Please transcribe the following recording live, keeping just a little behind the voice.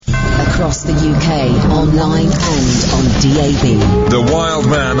across the UK, online and on DAB. The wild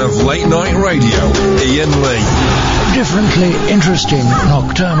man of late night radio, Iain Lee. Differently interesting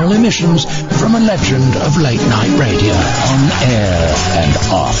nocturnal emissions from a legend of late night radio. On air and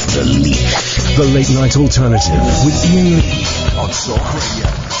off the leash. The Late Night Alternative with Iain Lee on Talk Radio.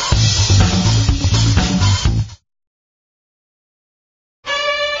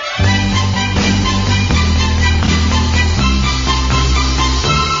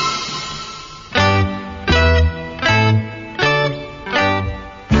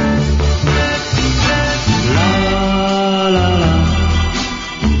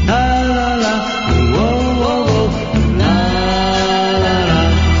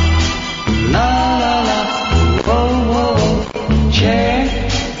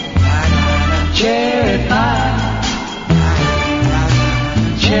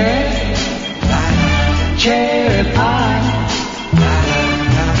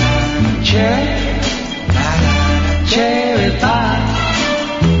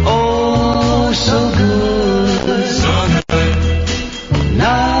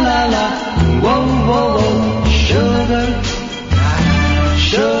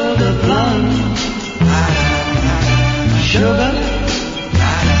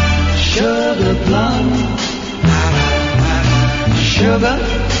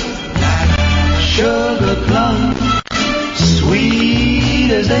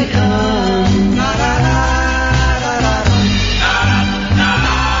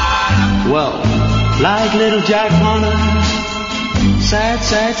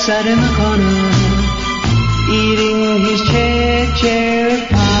 Sat in the corner, eating his cherry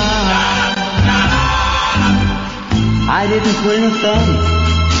pie. I didn't put in a thumb,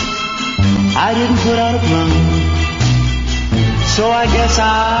 I didn't put out a plum, so I guess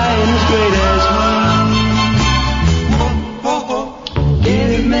I ain't as great as one.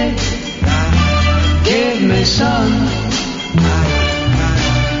 Give me some,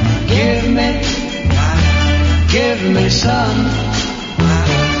 give me some.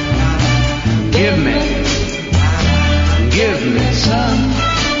 Give me some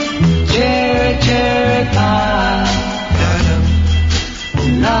cherry pie.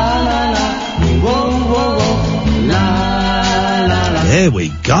 La la la, whoa whoa whoa, la la la. There we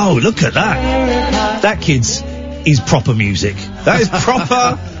go. Look at that. That kid's is proper music. That is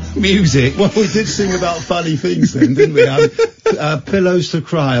proper music. Well, we did sing about funny things then, didn't we? Pillows to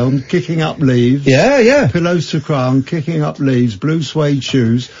cry on, kicking up leaves. Yeah. Pillows to cry on, kicking up leaves, blue suede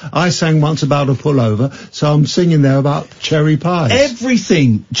shoes. I sang once about a pullover, so I'm singing there about cherry pies.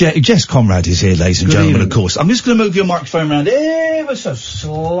 Everything. Jess Conrad is here, ladies and Good gentlemen, evening. of course. I'm just going to move your microphone around ever so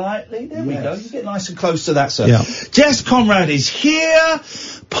slightly. There we go. You get nice and close to that, sir. Yeah. Jess Conrad is here.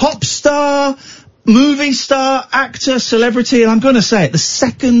 Pop star. Movie star, actor, celebrity, and I'm going to say it, the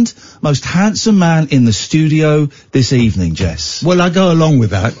second most handsome man in the studio this evening, Jess. Well, I go along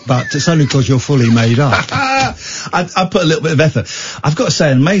with that, but it's only because you're fully made up. I put a little bit of effort. I've got to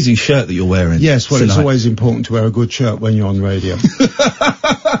say, an amazing shirt that you're wearing. Yes, well, tonight. It's always important to wear a good shirt when you're on radio.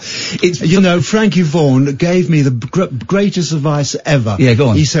 You know, Frankie Vaughan gave me the greatest advice ever. Yeah, go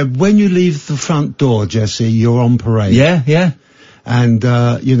on. He said, when you leave the front door, Jesse, you're on parade. Yeah. And,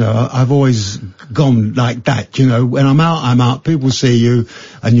 you know, I've always gone like that, you know, when I'm out, people see you,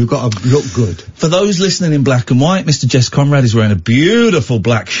 and you've got to look good. For those listening in black and white, Mr. Jess Conrad is wearing a beautiful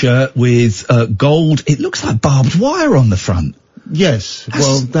black shirt with, gold, it looks like barbed wire on the front. Yes,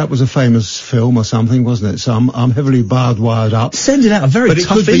 well, that was a famous film or something, wasn't it? So I'm heavily barbed wired up. Sending out a very tough image.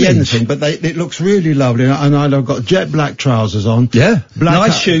 But it could be anything, but it looks really lovely. And I've got jet black trousers on. Yeah,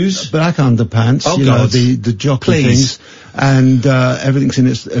 nice shoes. Black underpants, oh, you God. know, the jockey things. And, everything's in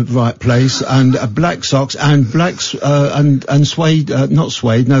its right place. And, black socks and blacks, and suede, not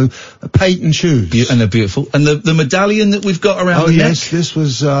suede, no, patent shoes. And they're beautiful. And the medallion that we've got around the neck. Yes, this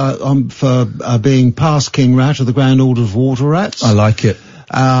was, for, being past King Rat of the Grand Order of Water Rats. I like it.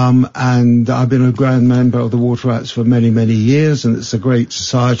 And I've been a grand member of the Water Rats for many, many years, and it's a great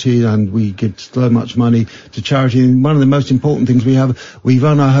society, and we give so much money to charity. And one of the most important things we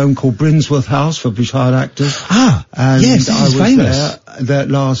run our home called Brinsworth House for retired actors. And yes, this is famous. There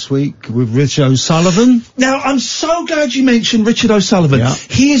last week with Richard O'Sullivan. Now, I'm so glad you mentioned Richard O'Sullivan. Yeah.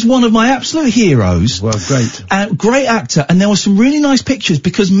 He is one of my absolute heroes. Well, great. Great actor, and there were some really nice pictures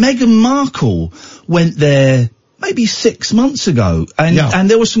because Meghan Markle went there maybe 6 months ago, and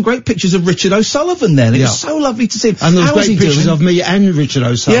there were some great pictures of Richard O'Sullivan then. It was so lovely to see him. And there was great pictures of me and Richard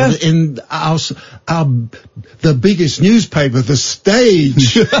O'Sullivan in the biggest newspaper, The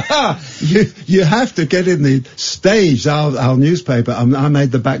Stage. you have to get in The Stage, our newspaper. I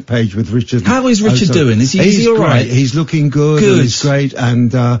made the back page with Richard. How is Richard doing? Is he all right? He's looking good. And he's great,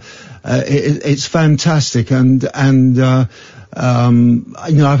 and it's fantastic, and you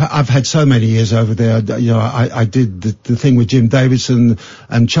know, I've had so many years over there. You know, I did the thing with Jim Davidson,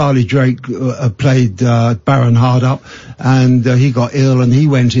 and Charlie Drake played Baron Hardup, and he got ill, and he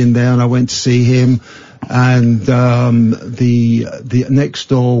went in there, and I went to see him. And the next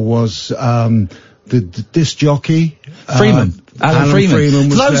door was the disc jockey Freeman. Alan Freeman.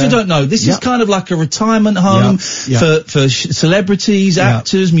 For those who don't know, this is kind of like a retirement home for celebrities,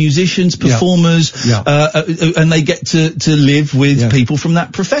 actors, musicians, performers, and they get to live with people from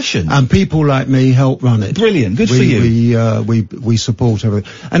that profession. And people like me help run it. Brilliant, good for you. We support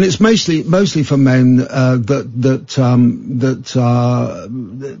everything, and it's mostly for men that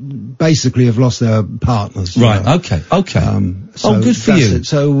basically have lost their partners. Right. Know. Okay. So good for you. It.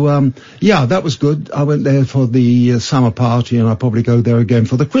 So that was good. I went there for the summer party, and I'll probably go there again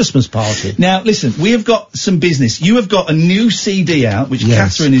for the Christmas party. Now, listen, we have got some business. You have got a new CD out, which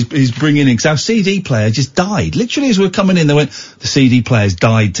Catherine is bringing in, because our CD player just died. Literally, as we're coming in, they went, the CD player's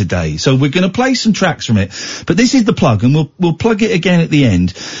died today. So we're going to play some tracks from it. But this is the plug, and we'll plug it again at the end.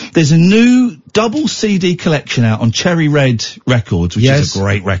 There's a new double CD collection out on Cherry Red Records, which is a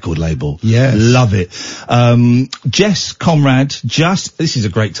great record label. Yes. Love it. Jess Conrad, this is a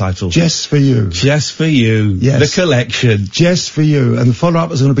great title. Just for you. Just for you. Yes. The collection. Just for you. And the follow-up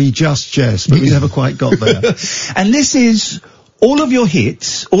was going to be Just Jess, but we never quite got there. And this is all of your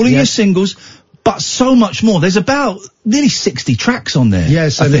hits, all of your singles, but so much more. There's about nearly 60 tracks on there.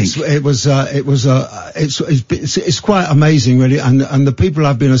 Yes, I and think. it's quite amazing, really, and the people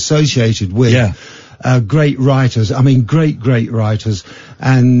I've been associated with. Great writers. I mean, great writers.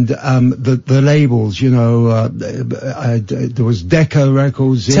 And, the labels, you know, there was Decca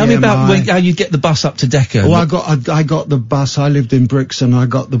Records. Tell me about how you get the bus up to Decca. Oh, I got the bus. I lived in Brixton. I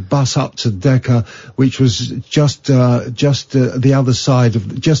got the bus up to Decca, which was just the other side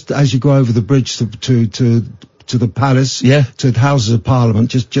of, just as you go over the bridge to the palace, to the Houses of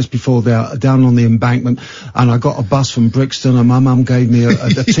Parliament, just before they're down on the embankment. And I got a bus from Brixton, and my mum gave me a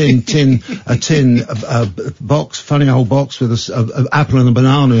tin box, funny old box with a apple and a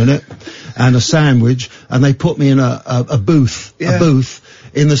banana in it, and a sandwich, and they put me in a booth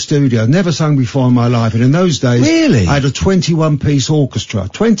in the studio. Never sung before in my life, and in those days, I had a 21-piece orchestra,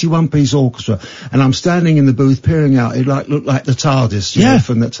 and I'm standing in the booth peering out. It looked like the TARDIS, you know,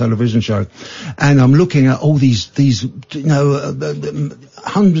 from that television show, and I'm looking at all these you know,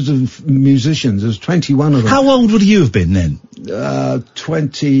 hundreds of musicians. There's 21 of them. How old would you have been then?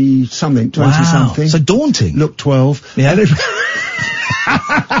 20-something. So daunting. Look, 12. Yeah.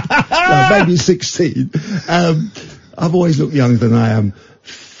 Well, maybe 16. I've always looked younger than I am.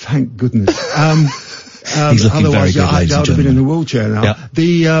 Thank goodness. He's looking otherwise, very good, I would have been in a wheelchair now.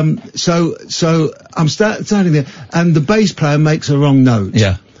 Yeah. So I'm standing there, and the bass player makes a wrong note.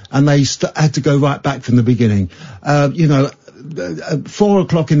 Yeah. And they had to go right back from the beginning. You know, 4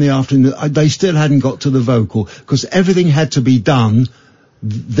 o'clock in the afternoon, they still hadn't got to the vocal, because everything had to be done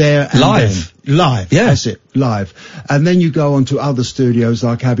there and live. Then. Live. Yeah. That's it. Live. And then you go on to other studios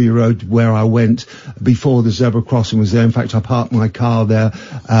like Abbey Road, where I went before the zebra crossing was there. In fact, I parked my car there.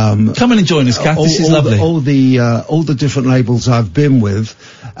 Come and join us, Kath. This is lovely. All the different labels I've been with.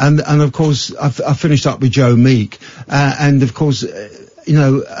 And of course, I finished up with Joe Meek. And of course, you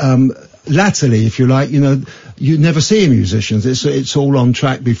know, latterly, if you like, you know, you never see musicians. It's all on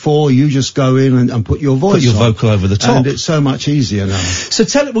track before. You just go in and put your voice on. Put your vocal over the top. And it's so much easier now. So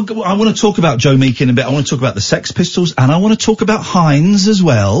I want to talk about Joe Meek in a bit. I want to talk about the Sex Pistols, and I want to talk about Heinz as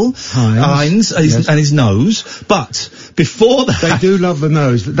well. Heinz and his nose. But before that... They do love the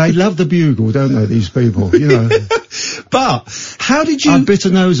nose. They love the bugle, don't they, these people? You know. But how did you... I bit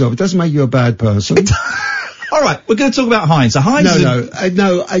a nose off. It doesn't make you a bad person. All right, we're going to talk about Heinz. So Heinz.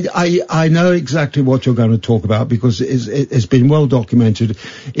 I know exactly what you're going to talk about, because it's been well documented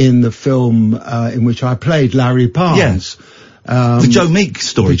in the film in which I played Larry Parnes. Yes. The Joe Meek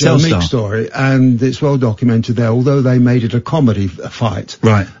story. The Joe Meek story, and it's well documented there. Although they made it a comedy fight,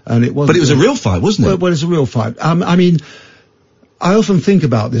 right? And it wasn't. But it was a real fight, wasn't it? Well, it's a real fight. I mean, I often think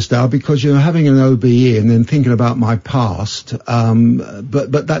about this now because, having an OBE and then thinking about my past,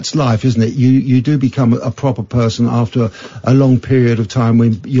 but that's life, isn't it? You do become a proper person after a long period of time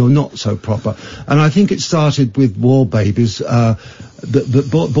when you're not so proper. And I think it started with war babies,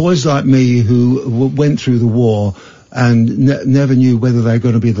 the boys like me who went through the war and never knew whether they were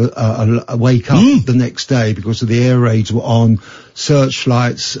going to be wake up the next day because of the air raids were on,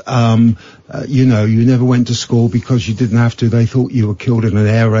 searchlights. You never went to school because you didn't have to. They thought you were killed in an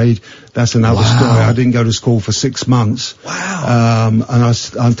air raid. That's another story. I didn't go to school for 6 months. Wow. And I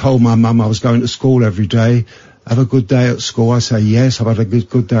told my mum I was going to school every day. Have a good day at school. I say yes. I've had a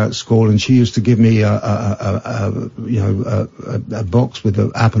good day at school, and she used to give me a box with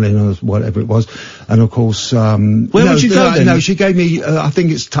an apple in or whatever it was. And of course, where would you go then? No, she gave me I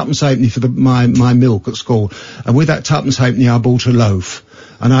think it's tuppence halfpenny for my milk at school, and with that tuppence halfpenny I bought a loaf.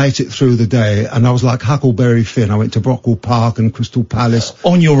 And I ate it through the day, and I was like Huckleberry Finn. I went to Brockwell Park and Crystal Palace.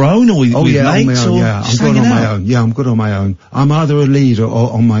 On your own, or with mates? On my own, yeah. I'm good on my own. Yeah, I'm good on my own. I'm either a leader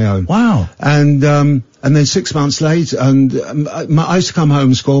or on my own. Wow. And then 6 months later, I used to come home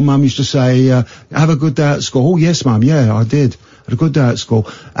from school. Mum used to say, have a good day at school. Oh, yes, Mum. Yeah, I did. Had a good day at school.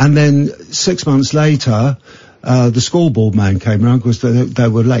 And then 6 months later, the school board man came round because they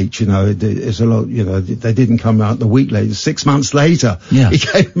were late, it's a lot, they didn't come out the week later. 6 months later, he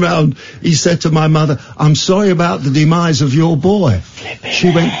came round, he said to my mother, I'm sorry about the demise of your boy.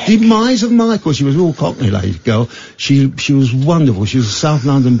 She went, demise of Michael? She was all Cockney lady girl. She was wonderful. She was a South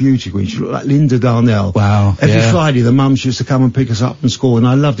London beauty queen. She looked like Linda Darnell. Wow. Every Friday the mums used to come and pick us up from school, and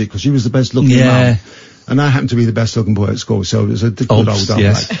I loved it because she was the best looking mum. And I happened to be the best looking boy at school, so it was a good old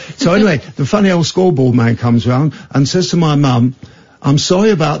update. So anyway, the funny old schoolboard man comes round and says to my mum, I'm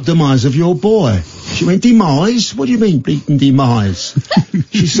sorry about demise of your boy. She went, demise? What do you mean, bleating demise?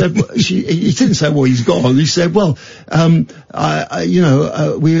 She said, he didn't say, well, he's gone. He said, well,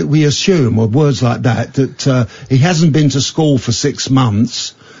 we assume, or words like that he hasn't been to school for 6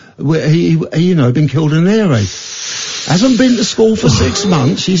 months. He been killed in an air raid. Hasn't been to school for 6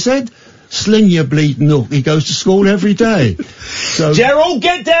 months, he said. Sling your bleeding hook. He goes to school every day. So, Gerald,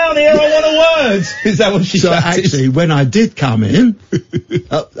 get down here. I want a word. Is that what she said? So actually, when I did come in,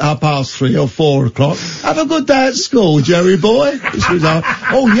 at 3:30 or 4 o'clock, have a good day at school, Jerry boy. She was like,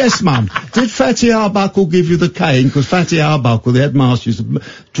 oh yes, Mum. Did Fatty Arbuckle give you the cane? Because Fatty Arbuckle, the headmaster, used to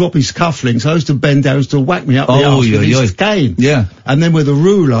drop his cufflinks. I used to bend down, used to whack me up the arse with his cane. Yeah. And then with a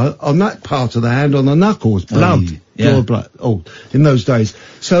ruler on that part of the hand, on the knuckles, blood. Pure blood. In those days.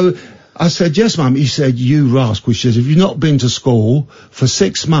 So I said, yes, Mum. He said, you rascal. She says, have you not been to school for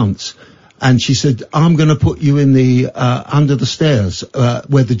 6 months? And she said, I'm going to put you in the, under the stairs,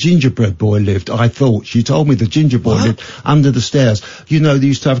 where the gingerbread boy lived. I thought. She told me the gingerbread boy lived under the stairs. They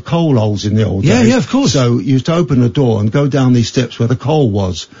used to have coal holes in the old days. Yeah, of course. So you used to open the door and go down these steps where the coal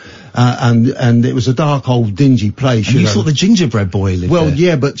was. And it was a dark, old, dingy place. And you thought the gingerbread boy lived there? Well,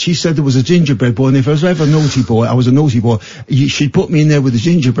 yeah, but she said there was a gingerbread boy, and if I was ever a naughty boy, I was a naughty boy. She'd put me in there with the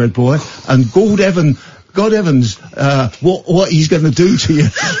gingerbread boy, and God Evans, what he's going to do to you?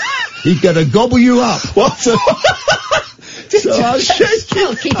 He's going to gobble you up. What? So I'm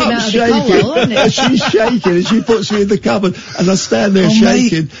shaking. Keep him out of the coal, isn't it? And she's shaking, and she puts me in the cupboard, and I stand there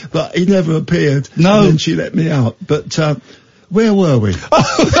shaking, but he never appeared. No. And then she let me out. But, where were we?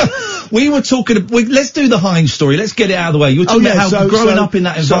 We were talking. Let's do the Heinz story. Let's get it out of the way. You were talking about how growing up in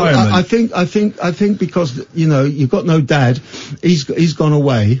that environment. I think because you've got no dad. He's gone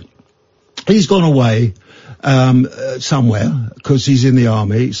away. He's gone away somewhere because he's in the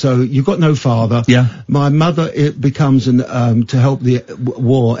army. So you've got no father. Yeah. My mother becomes to help the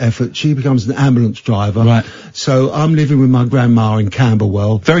war effort. She becomes an ambulance driver. Right. So I'm living with my grandma in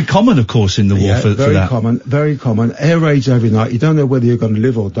Camberwell. Very common, of course, in the war for that. Very common. Air raids every night. You don't know whether you're going to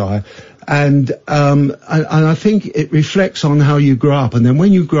live or die. And I think it reflects on how you grow up. And then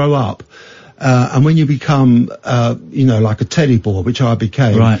when you grow up, and when you become, like a teddy bear, which I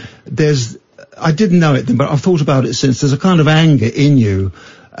became, right. I didn't know it then, but I've thought about it since. There's a kind of anger in you,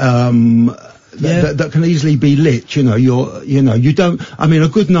 that can easily be lit. You don't. I mean, a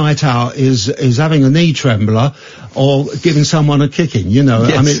good night out is having a knee trembler or giving someone a kicking. Yes.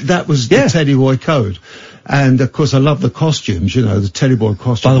 I mean, that was the Teddy Boy code. And of course, I love the costumes. The Teddy Boy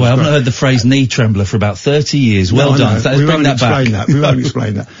costumes. By the way, I haven't heard the phrase knee trembler for about 30 years. Well done. We won't explain that. We won't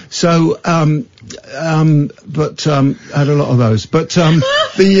explain that. So, I had a lot of those. But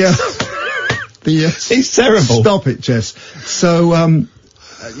it's terrible. Stop it, Jess. So,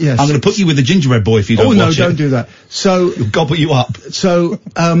 yes. I'm going to put you with the gingerbread boy if you don't watch it. Oh, no, don't do that. So... He'll gobble you up. So,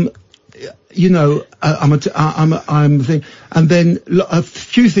 I'm thing, and then a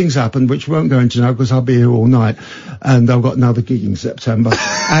few things happened which we won't go into now because I'll be here all night, and I've got another gig in September.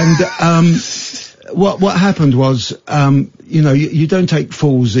 And what happened was, you don't take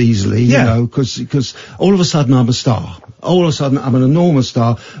fools easily, because all of a sudden I'm a star. All of a sudden, I'm an enormous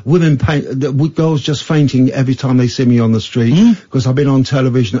star. Girls just fainting every time they see me on the street, because I've been on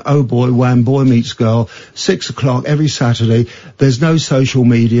television. Oh boy, wham, boy meets girl, 6 o'clock every Saturday. There's no social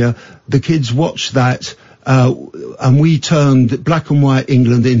media. The kids watch that. And we turned black and white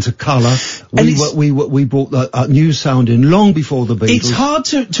England into colour. We brought the new sound in long before the Beatles. It's hard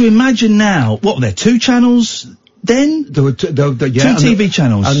to imagine now. What were there, 2 channels then? There were 2 TV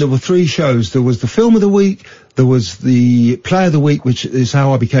channels. And there were 3 shows. There was the Film of the Week, there was the Play of the Week, which is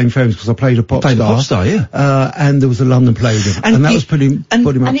how I became famous because I played a pop star. And there was the London Play of it. And that was pretty much it.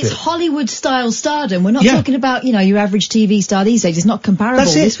 And it's Hollywood-style stardom. We're not talking about, your average TV star these days. It's not comparable.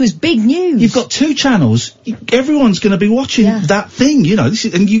 This was big news. You've got 2 channels. Everyone's going to be watching that thing,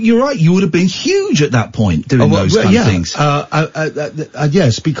 and you're right, you would have been huge at that point doing those kind of things.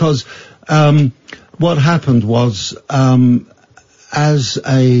 Yes, because what happened was, as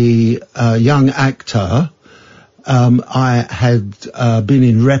a young actor, I had been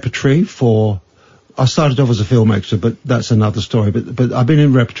in repertory I started off as a film extra, but that's another story. But I've been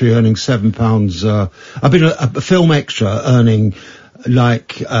in repertory earning £7. I've been a film extra earning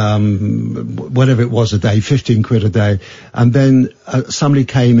whatever it was a day, 15 quid a day. And then somebody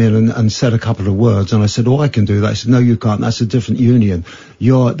came in and said a couple of words, and I said, I can do that. I said, no, you can't. That's a different union.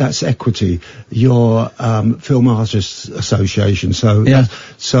 That's equity. You're Film Artists Association. And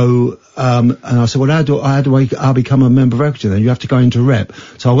I said, well, how do I become a member of equity then? You have to go into rep.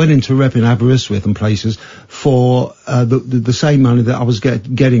 So I went into rep in Aberystwyth and places for the same money that I was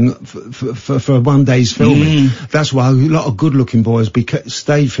getting for 1 day's filming. That's why a lot of good-looking boys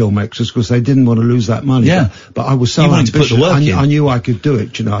stayed film extras, because they didn't want to lose that money. But I was so ambitious. I knew I could do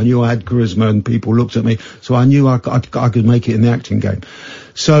it. I knew I had charisma, and people looked at me, so I knew I could make it in the acting game.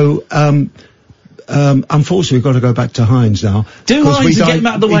 So unfortunately, we've got to go back to Heinz now. Do Heinz and get him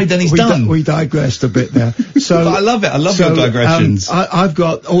out of the way, then he's done. We digressed a bit there. So I love it. I love your digressions. I've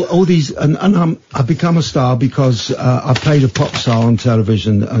got all these, and I've become a star because I played a pop star on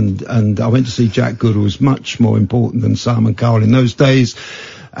television, and I went to see Jack Good, who was much more important than Simon Cowell in those days.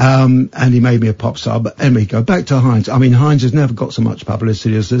 And he made me a pop star. But anyway, go back to Heinz. I mean, Heinz has never got so much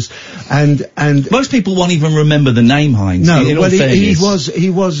publicity as this. And most people won't even remember the name Heinz. No, he was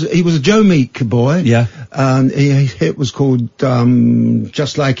a Joe Meek boy. Yeah. And his hit was called,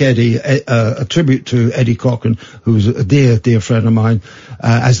 Just Like Eddie, a tribute to Eddie Cochran, who was a dear friend of mine,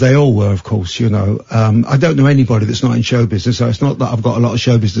 as they all were, of course, I don't know anybody that's not in show business, so it's not that I've got a lot of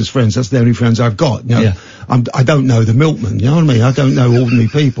show business friends. That's the only friends I've got, I don't know the milkman, you know what I mean? I don't know ordinary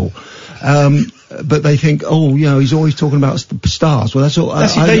people. But they think, he's always talking about stars. Well, that's all.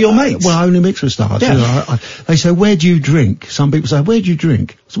 They're your mates. Well, I only mix with stars. Yeah. They say, where do you drink? Some people say, where do you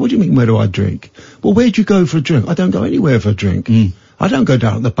drink? So what do you mean, where do I drink? Well, where do you go for a drink? I don't go anywhere for a drink. I don't go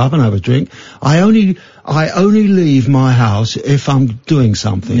down at the pub and have a drink. I only leave my house if I'm doing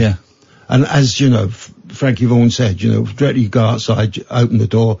something. Yeah. And as Frankie Vaughan said, directly you go outside, open the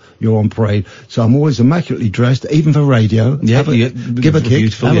door, you're on parade. So I'm always immaculately dressed, even for radio. Yeah, give a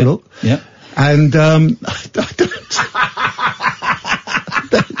kick, have a look. Yeah. And I don't.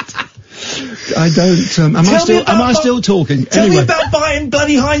 Am I still talking? Tell me about buying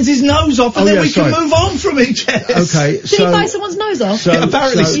bloody Heinz's nose off, and then we can move on from it, Jess. Okay. Did he buy someone's nose off?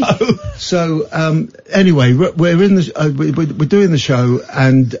 Apparently so. So anyway, we're in the we're doing the show,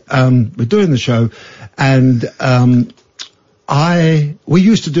 and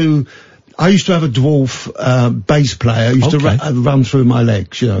I used to have a dwarf bass player. I used to run through my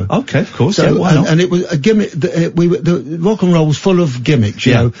legs, Okay, of course. So, why not? and it was a gimmick. The rock and roll was full of gimmicks.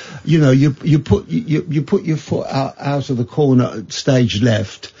 You put your foot out of the corner, stage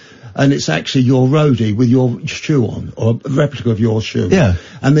left, and it's actually your roadie with your shoe on, or a replica of your shoe. Yeah.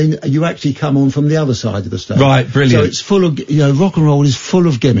 And then you actually come on from the other side of the stage. Right, brilliant. So it's full of, rock and roll is full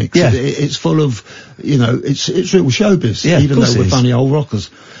of gimmicks. Yeah. It's full of, it's real showbiz. Yeah, even though we're funny old rockers.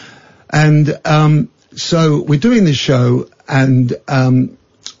 And so we're doing this show, and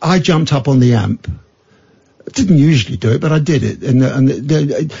I jumped up on the amp. I didn't usually do it, but I did it. And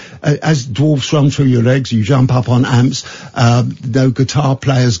as dwarfs run through your legs, you jump up on amps. Guitar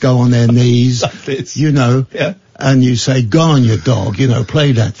players go on their knees, Yeah. And you say, "Go on, you dog,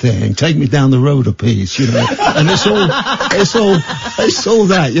 play that thing, take me down the road a piece, and it's all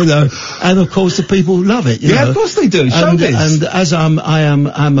that, and of course the people love it, Yeah, of course they do. Showbiz. And as I'm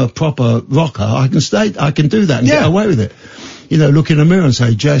a proper rocker, I can do that and get away with it. look in the mirror and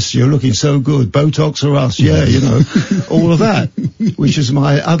say, Jess, you're looking so good. Botox or us? Yeah, all of that, which is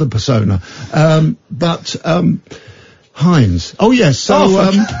my other persona. But Heinz. Oh yes. So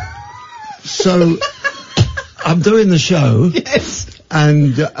I'm doing the show. Yes.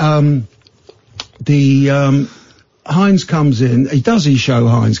 And Heinz comes in. He does his show.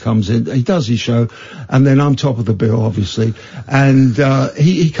 Heinz comes in. He does his show, and then I'm top of the bill, obviously. And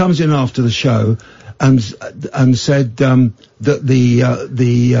he comes in after the show, and said that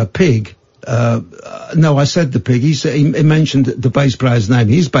the pig. No, I said the pig. He said he mentioned the bass player's name,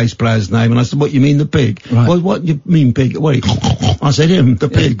 his bass player's name, and I said, "What you mean the pig?" Right. Well, what you mean pig? What? I said him, the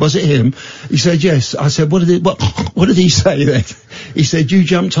pig. Was it him? He said yes. I said, what did he say then? He said, you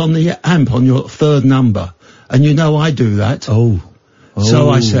jumped on the amp on your third number, and I do that. Oh.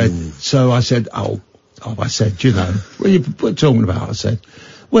 So I said, I said, what are you talking about? I said.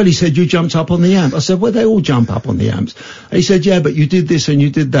 Well, he said, you jumped up on the amp. I said, well, they all jump up on the amps. And he said, yeah, but you did this and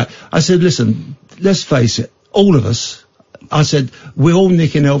you did that. I said, listen, let's face it, all of us, I said, we're all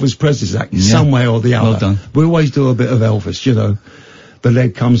nicking Elvis Presley's act some way or the other. Well done. We always do a bit of Elvis, The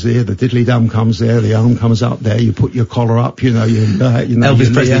leg comes there, the diddly-dum comes there, the arm comes up there, you put your collar up,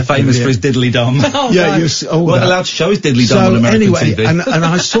 Elvis Presley, famous for his diddly-dum. Yeah, you weren't allowed to show his diddly-dum on American TV. and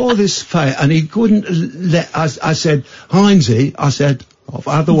I saw this face, and he couldn't let, I said, Heinzie, I said,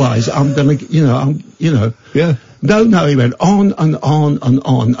 otherwise I'm gonna, Yeah. No, he went on and on and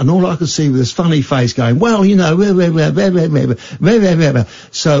on, and all I could see was this funny face going, well,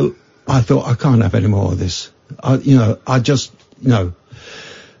 so I thought, I can't have any more of this.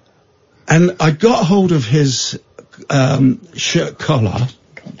 And I got hold of his shirt collar,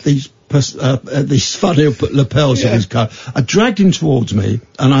 these funny lapels of his coat. I dragged him towards me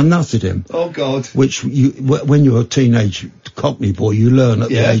and I nutted him. Oh God! Which when you're a teenage Cockney boy, you learn at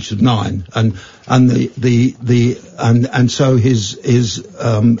the age of 9, and so his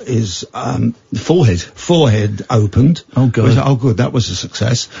forehead opened. Oh God! Oh good, that was a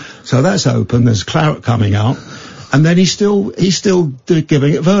success. So that's open. There's claret coming out. And then he's still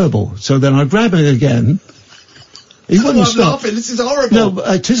giving it verbal. So then I grab him again. He wouldn't stop. Laughing. This is horrible. No,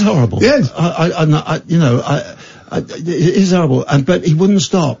 it is horrible. Yes. It is horrible. But he wouldn't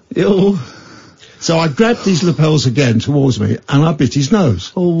stop. Ew. So I grabbed these lapels again towards me, and I bit his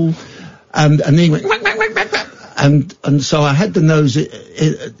nose. Oh. And he went, and so I had the nose,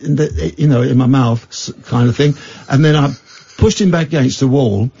 in my mouth, kind of thing. And then I pushed him back against the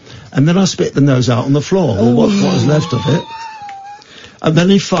wall, and then I spit the nose out on the floor, what was left of it. And then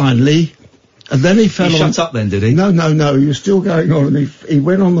he fell on. Shut up then, did he? No, he was still going on, and he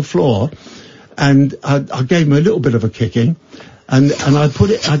went on the floor, and I gave him a little bit of a kicking, and I put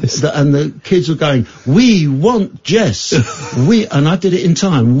it, and the kids were going, we want Jess. And I did it in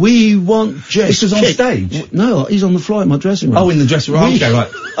time. We want Jess. This was on stage? No, he's on the floor in my dressing room. Oh, in the dressing room. Okay,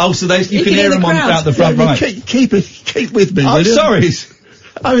 right. Oh, so you can hear him out the front, right. Keep with me. I'm sorry.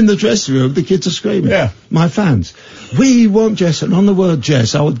 I'm in the dressing room, the kids are screaming. Yeah. My fans. We want Jess, and on the word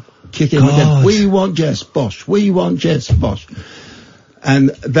Jess, I would kick him again. We want Jess, bosh. We want Jess, bosh. And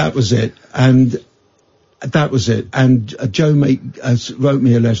that was it. And Joe Meek wrote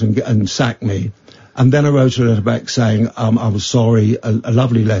me a letter and sacked me. And then I wrote a letter back saying, I was sorry, a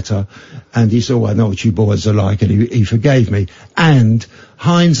lovely letter. And he said, I know what you boys are like, and he forgave me. And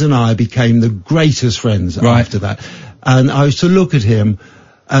Heinz and I became the greatest friends after that. And I used to look at him,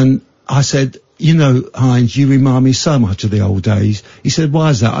 and I said, Heinz, you remind me so much of the old days. He said, why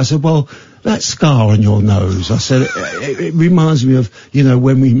is that? I said, well, that scar on your nose. I said, it reminds me of,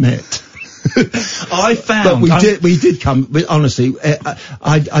 when we met. I found... But we did come, but honestly,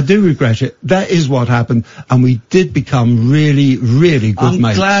 I do regret it. That is what happened, and we did become really, really good mates.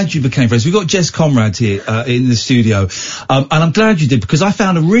 I'm glad you became friends. We've got Jess Conrad here in the studio, and I'm glad you did, because I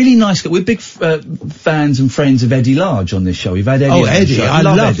found a really nice guy. We're big fans and friends of Eddie Large on this show. We've had Eddie on the show. I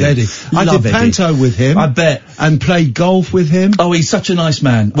loved Eddie. I did panto with him. I bet. And played golf with him. Oh, he's such a nice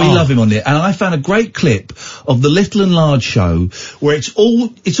man. We love him on there. And I found a great clip of the Little and Large show where it's all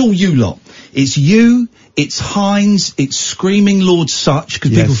you lot. It's you, it's Heinz, it's Screaming Lord Sutch,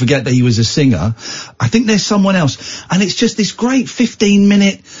 because people forget that he was a singer. I think there's someone else. And it's just this great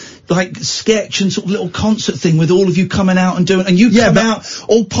 15-minute, sketch and sort of little concert thing with all of you coming out and doing, and you come out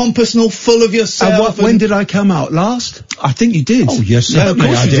all pompous and all full of yourself. When did I come out? Last? I think you did. Oh, yes, certainly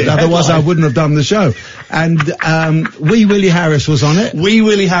I did. Otherwise I wouldn't have done the show. And, Wee Willie Harris was on it. Wee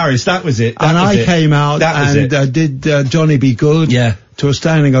Willie Harris, that was it. I came out and did Johnny Be Good. Yeah. to a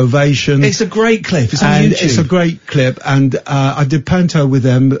standing ovation. It's a great clip. It's on YouTube. It's a great clip, and I did panto with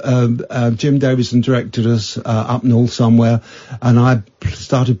them. Jim Davison directed us up north somewhere, and I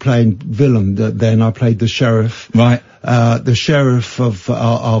started playing villain. Then I played the sheriff. Right. The sheriff of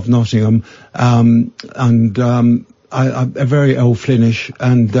Nottingham, and a very elf-flinish,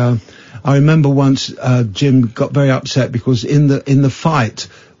 and I remember once Jim got very upset because in the fight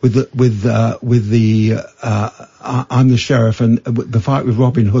with the I'm the sheriff, and the fight with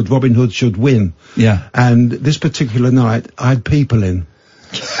Robin Hood should win. Yeah. And this particular night, I had people in.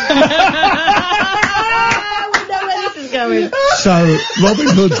 We know where this is going. So Robin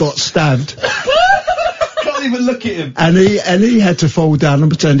Hood got stabbed. Can't even look at him. And he had to fall down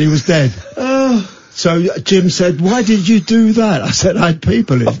and pretend he was dead. So Jim said, "Why did you do that?" I said, "I had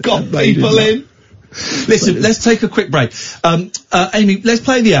people in." I've got people in. Listen, let's take a quick break. Amy, let's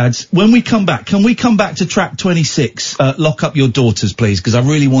play the ads. When we come back, can we come back to track 26? Lock Up Your Daughters, please, because I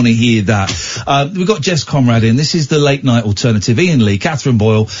really want to hear that. We've got Jess Conrad in. This is the Late Night Alternative. Iain Lee, Catherine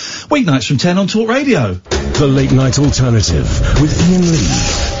Boyle, weeknights from 10 on Talk Radio. The Late Night Alternative with Iain Lee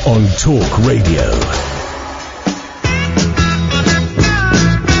on Talk Radio.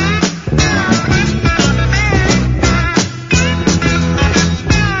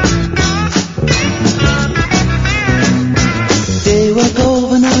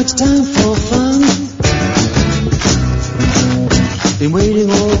 It's time for fun. Been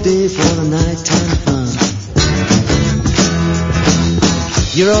waiting all day for the nighttime fun.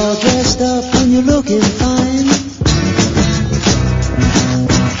 You're all dressed up and you're looking fine.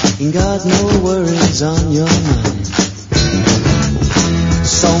 Ain't got no worries on your mind.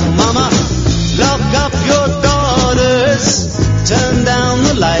 So mama, lock up your daughters, turn down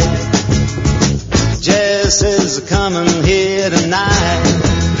the light. Jess is coming here tonight.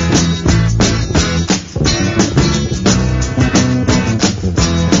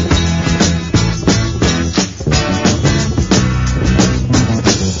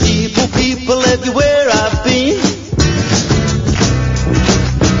 Everywhere I've been,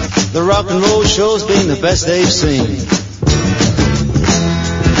 the rock and roll show's been the best they've seen.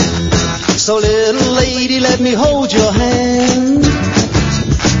 So little lady, let me hold your hand.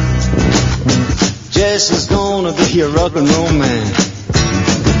 Jess is gonna be your rock and roll man.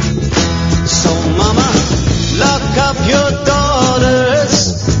 So mama, lock up your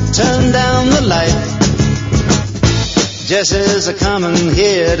daughters, turn down the light. Jess is a-coming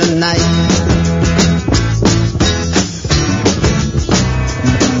here tonight.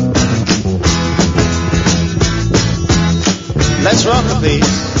 Let's rock a piece.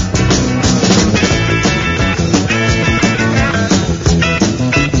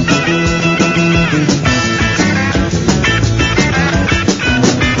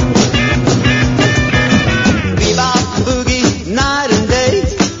 Bebop, boogie, night and day.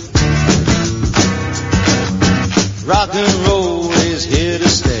 Rock and roll is here to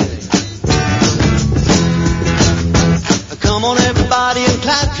stay. Come on everybody and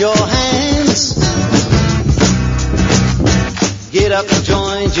clap your hands. Get up and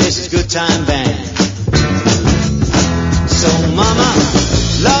join Jess's Good Time Band. So mama,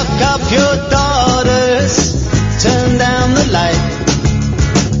 lock up your daughters, turn down the light.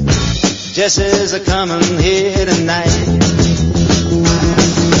 Jess is a-coming here tonight.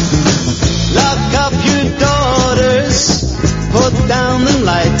 Lock up your daughters, put down the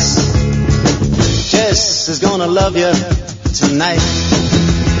lights. Jess is gonna love you tonight.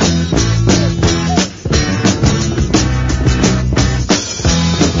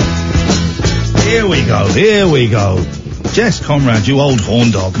 Here we go. Jess Conrad, you old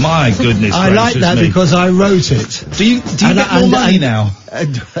horn dog. My goodness I like that me. because I wrote it. Do you get more money now?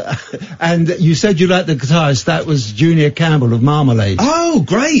 And you said you liked the guitarist. That was Junior Campbell of Marmalade. Oh,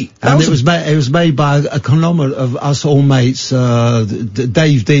 great! And it was made by a conglomerate of us all mates.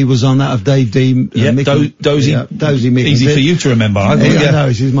 Dave D was on that, of Dave D. Dozy Mick. Easy for you to remember. I know,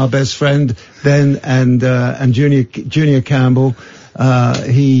 he's my best friend. Then and Junior Campbell.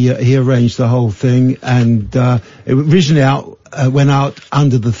 He arranged the whole thing, and it originally went out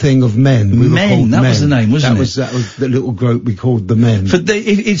under the thing of Men. We were called Men. Was the name, wasn't it? That was the little group we called the Men.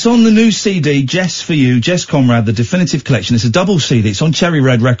 It's on the new CD, Jess for You, Jess Conrad, the definitive collection. It's a double CD. It's on Cherry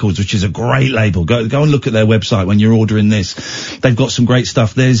Red Records, which is a great label. Go and look at their website when you're ordering this. They've got some great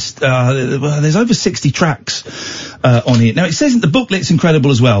stuff. There's over 60 tracks on it. Now it says in the booklet's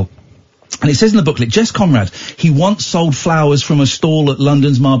incredible as well. And it says in the booklet, Jess Conrad, he once sold flowers from a stall at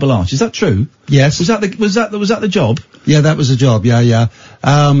London's Marble Arch. Is that true? Yes. Was that the job? Yeah, that was a job. Yeah.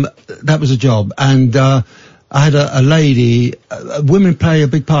 That was a job. And, I had a lady, women play a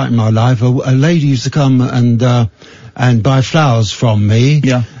big part in my life. A lady used to come and, and buy flowers from me.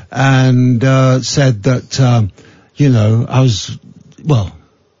 Yeah. And said that, you know, I was, well,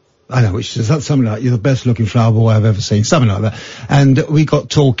 I know, which is something like, you're the best looking flower boy I've ever seen, something like that. And we got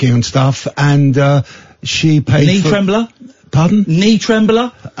talking and stuff, and she paid Knee trembler? Pardon? Knee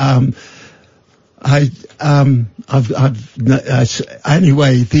trembler? Anyway,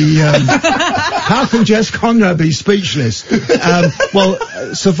 how can Jess Conrad be speakless? Well,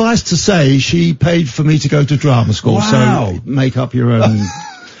 suffice to say, she paid for me to go to drama school, Wow. so make up your own.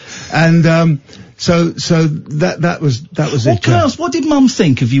 And, so that was it. Can I ask, what did Mum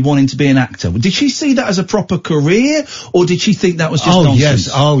think of you wanting to be an actor? Did she see that as a proper career, or did she think that was just nonsense?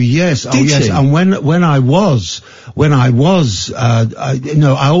 Oh yes. Did she? And when I was, you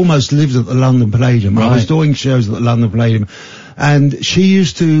know, I almost lived at the London Palladium. Right. I was doing shows at the London Palladium, and she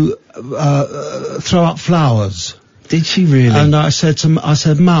used to throw up flowers. Did she really? And I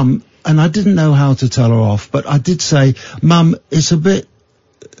said, Mum, and I didn't know how to tell her off, but I did say, Mum, it's a bit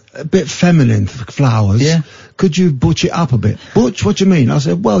feminine for flowers. Yeah. Could you butch it up a bit? Butch? What do you mean? I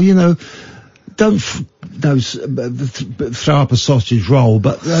said, well, you know, don't throw up a sausage roll,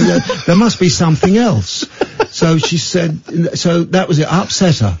 but there must be something else. So she said, so that was it. I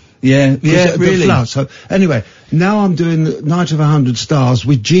upset her. Yeah, really. Flowers. So anyway, now I'm doing the Night of 100 Stars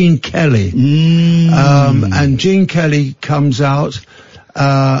with Gene Kelly. And Gene Kelly comes out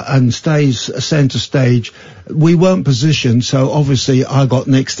and stays centre stage. We weren't positioned, so obviously I got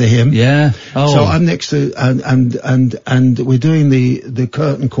next to him. Yeah. Oh. So I'm next to, and we're doing the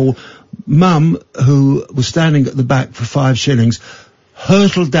curtain call. Mum, who was standing at the back for 5 shillings,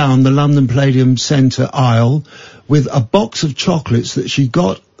 hurtled down the London Palladium Centre aisle with a box of chocolates that she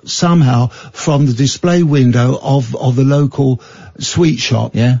got somehow from the display window of the local sweet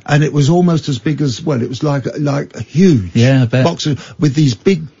shop. Yeah. And it was almost as big as, well, it was like a huge I bet. box with these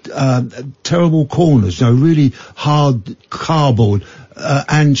big, terrible corners, you know, really hard cardboard.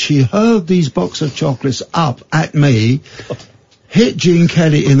 And she hurled these box of chocolates up at me, hit Gene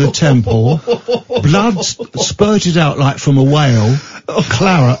Kelly in the temple, blood spurted out like from a whale,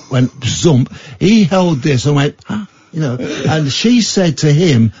 claret went zoomp. He held this and went, you know, and she said to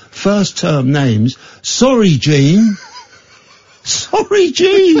him, first term names, sorry, Gene. Sorry,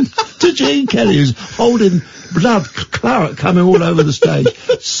 Gene, to Gene Kelly, who's holding blood claret coming all over the stage.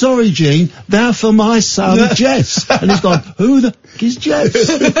 Sorry, Gene, they're for my son, Jess. And he's gone, who the f*** is Jess?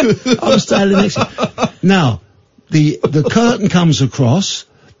 I'm standing next to him. Now, the curtain comes across.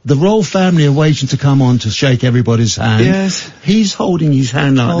 The royal family are waiting to come on to shake everybody's hand. Yes. He's holding his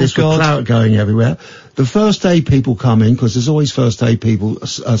hand like this with claret going everywhere. The first aid people come in, because there's always first aid people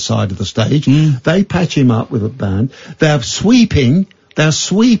side of the stage. They patch him up with a band. They're sweeping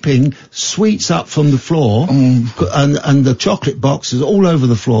sweets up from the floor, and the chocolate boxes all over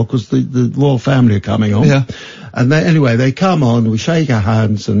the floor, because the royal family are coming on. Yeah. And they come on, we shake our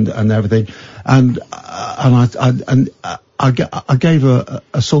hands and everything, and I gave her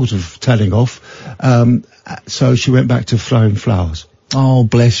a sort of telling off, so she went back to throwing flowers. Oh,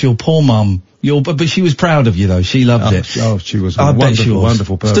 bless your poor mum. But she was proud of you, though. She loved it. Oh, she was a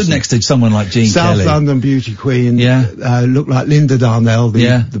wonderful person. Stood next to someone like Gene South Kelly. London beauty queen. Yeah. Looked like Linda Darnell,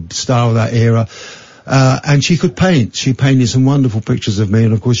 the star of that era. And she could paint. She painted some wonderful pictures of me,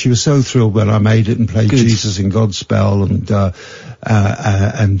 and of course she was so thrilled when I made it and played Jesus in Godspell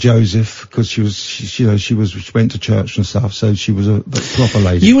and Joseph, because she went to church and stuff, so she was a proper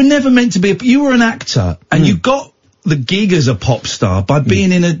lady. You were never meant to be you were an actor, and you got the gig as a pop star by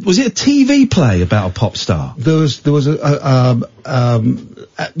being in was it a TV play about a pop star? There was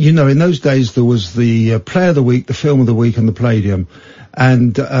you know, in those days there was the play of the week, the film of the week, and the Palladium.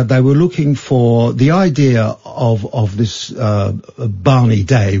 And they were looking for, the idea of this Barney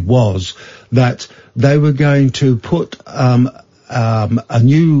Day was that they were going to put a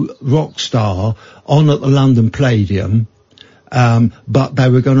new rock star on at the London Palladium, but they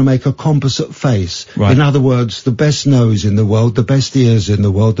were going to make a composite face. Right. In other words, the best nose in the world, the best ears in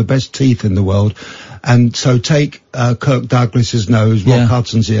the world, the best teeth in the world. And so take Kirk Douglas's nose, Rock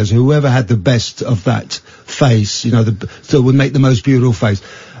Hudson's ears, whoever had the best of that face, you know, so would make the most beautiful face.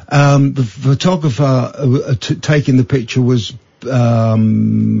 The photographer taking the picture was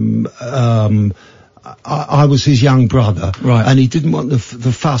I was his young brother, right? And he didn't want the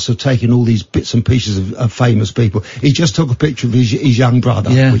fuss of taking all these bits and pieces of famous people. He just took a picture of his young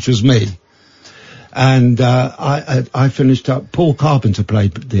brother, which was me. And I finished up. Paul Carpenter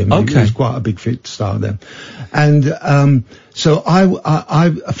played him. Okay. He was quite a big fit star then. And so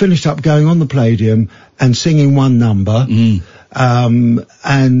I finished up going on the Palladium and singing one number. And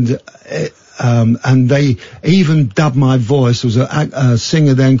and they even dubbed my voice. There was a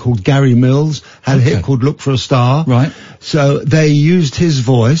singer then called Gary Mills, had a hit called Look for a Star. Right. So they used his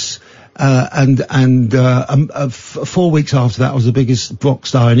voice, and 4 weeks after that I was the biggest rock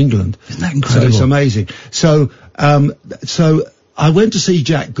star in England. Isn't that incredible? So it's amazing. So I went to see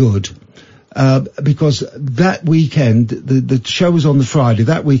Jack Good, because that weekend, the show was on the Friday,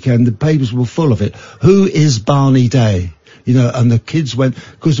 that weekend the papers were full of it. Who is Barney Day? You know, and the kids went,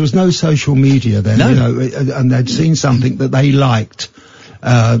 because there was no social media then, you know, and they'd seen something that they liked.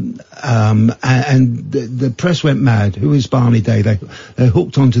 And the press went mad. Who is Barney Day? They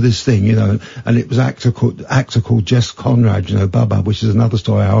hooked onto this thing, you know, and it was actor called Jess Conrad, you know, Bubba, which is another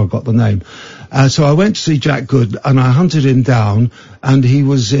story how I got the name. So I went to see Jack Good, and I hunted him down, and he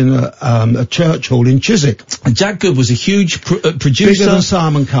was in a church hall in Chiswick. And Jack Good was a huge producer. Bigger than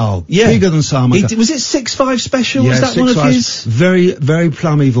Simon Cowell. Yeah. Bigger than Simon Cowell. Was it 6'5" Special? Yeah, was that one of his? Very, very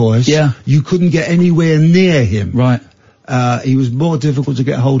plummy voice. Yeah. You couldn't get anywhere near him. Right. He was more difficult to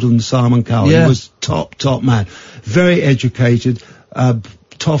get hold of than Simon Cowell. Yeah. He was top man. Very educated,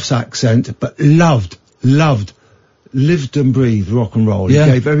 Toff's accent, but lived and breathed rock and roll. Yeah.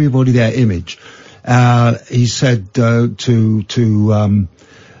 He gave everybody their image. He said,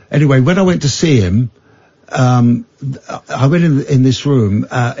 anyway, when I went to see him, I went in this room,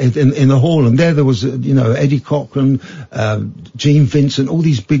 in the hall, and there was, you know, Eddie Cochran, Gene Vincent, all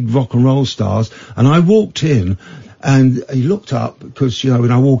these big rock and roll stars, and I walked in, and he looked up, because, you know,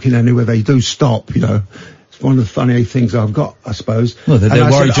 when I walk in anywhere, they do stop, you know. It's one of the funny things I've got, I suppose. Well, they're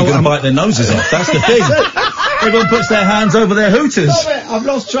worried you're going to bite their noses off. That's the thing. Everyone puts their hands over their hooters. Stop it, I've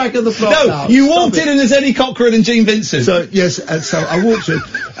lost track of the plot now. You walked in and there's Eddie Cochran and Gene Vincent. So, yes, so I walked in,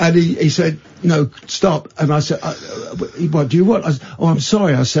 and he said, no, stop. And I said, what do you want? I said, oh, I'm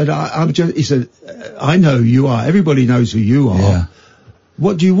sorry. I said, I'm just, he said, I know who you are. Everybody knows who you are. Yeah.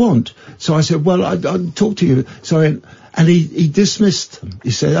 What do you want? So I said, well, I'll talk to you. So, and he dismissed.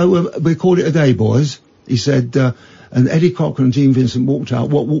 He said, oh, we'll call it a day, boys. He said, and Eddie Cochran and Gene Vincent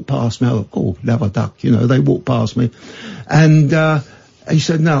walked past me. Oh, never duck, you know, they walked past me. And, he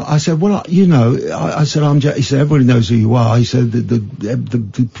said, no. I said, well, you know, I said, he said, everybody knows who you are. He said,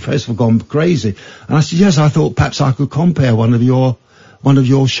 the press have gone crazy. And I said, yes, I thought perhaps I could compare one of your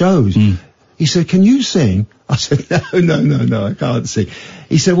shows. Mm. He said, can you sing? I said, no, I can't sing.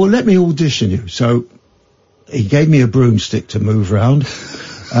 He said, well, let me audition you. So he gave me a broomstick to move around.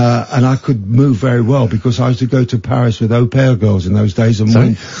 And I could move very well, because I used to go to Paris with au pair girls in those days and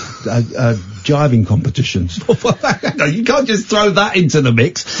win jiving competitions. No, you can't just throw that into the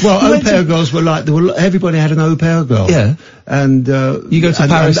mix. Well, au pair girls were like, everybody had an au pair girl. Yeah. And, you go to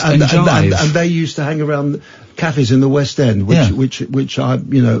Paris and jive. And they used to hang around cafes in the West End, which I,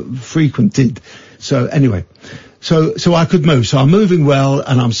 you know, frequented. So anyway, so I could move. So I'm moving well,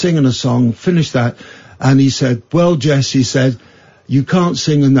 and I'm singing a song, finished that, and he said, well, Jess, he said, you can't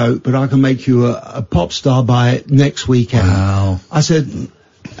sing a note, but I can make you a pop star by next weekend. Wow. I said,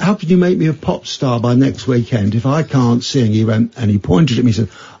 how can you make me a pop star by next weekend if I can't sing? He went, and he pointed at me and said,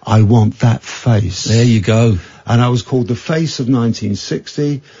 I want that face. There you go. And I was called the Face of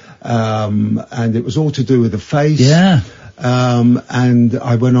 1960, and it was all to do with the face. Yeah. And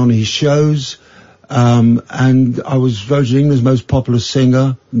I went on his shows, and I was voted England's most popular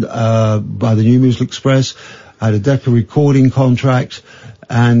singer, by the New Musical Express. I had a Decca recording contract,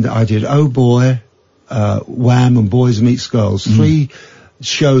 and I did Oh Boy, Wham, and Boys Meets Girls. 3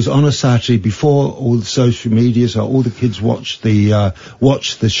 shows on a Saturday before all the social media, so all the kids watched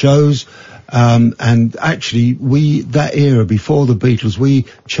the shows. And actually, that era before the Beatles, we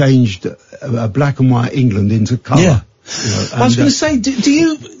changed black and white England into colour. Yeah. You know, I was going to say, did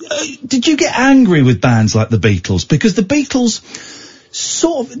you get angry with bands like the Beatles? Because the Beatles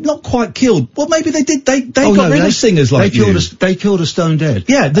sort of not quite killed. Well, maybe they did. They got rid of singers like you. They killed us stone dead.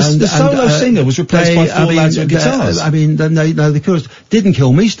 Yeah, the solo singer was replaced by 4 lads with guitars. They killed us. Didn't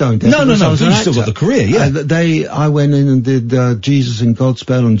kill me stone dead. No. You still got the career. Yeah. I went in and did Jesus in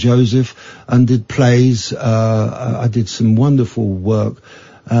Godspell and Joseph, and did plays. I did some wonderful work.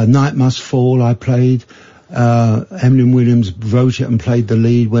 Night Must Fall. I played. Eminem Williams wrote it and played the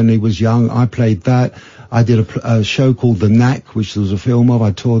lead when he was young. I played that. I did a show called The Knack, which there was a film of.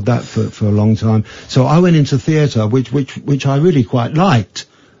 I toured that for a long time. So I went into theatre, which I really quite liked.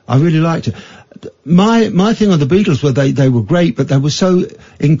 I really liked it. My thing on the Beatles were they were great, but they were so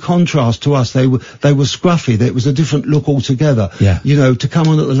in contrast to us. They were scruffy. It was a different look altogether. Yeah. You know, to come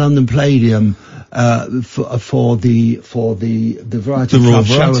on at the London Palladium, for the Variety Club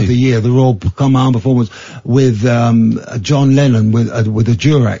show of the year, the Royal Command performance with John Lennon with a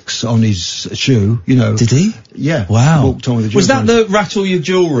Durex on his shoe. You know, did he? Yeah. Wow. Walked on with a Durex. Was that the Rattle Your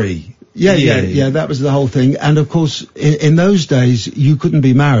Jewellery Yeah, that was the whole thing. And of course, in those days, you couldn't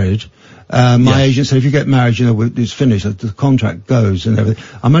be married. My agent said, if you get married, it's finished, the contract goes and everything.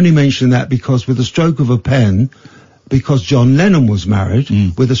 I'm only mentioning that because with a stroke of a pen, because John Lennon was married,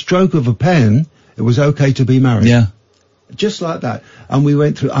 with a stroke of a pen, it was okay to be married. Yeah. Just like that. And we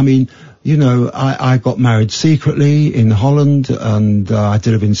went through, I got married secretly in Holland, and I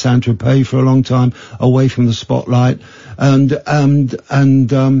did live in Saint-Tropez for a long time, away from the spotlight. And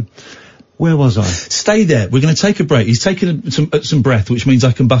where was I? Stay there. We're going to take a break. He's taking some breath, which means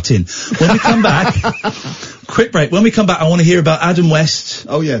I can butt in. When we come back, quick break. When we come back, I want to hear about Adam West.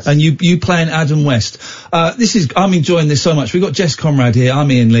 Oh, yes. And you playing Adam West. I'm enjoying this so much. We've got Jess Conrad here.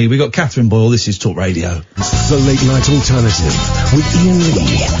 I'm Iain Lee. We've got Catherine Boyle. This is Talk Radio. The Late Night Alternative with Iain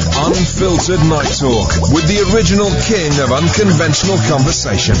Lee. Unfiltered Night Talk with the original king of unconventional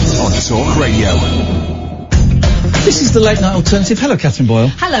conversation on Talk Radio. This is the Late Night Alternative. Hello, Catherine Boyle.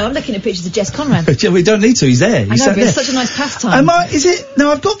 Hello, I'm looking at pictures of Jess Conrad. We don't need to, he's there. I know, but it's such a nice pastime.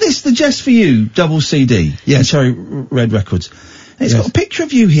 No, I've got this, the Jess For You double CD. Yes. Cherry Red Records. And it's got a picture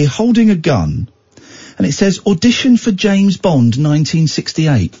of you here holding a gun, and it says, audition for James Bond,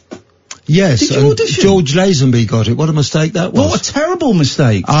 1968. Yes. Did you audition? George Lazenby got it. What a mistake that was. What a terrible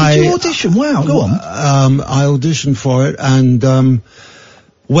mistake. Did you audition? Wow, go on. I auditioned for it, and,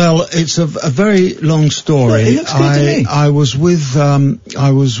 well, it's a very long story. It looks good to me. I was with one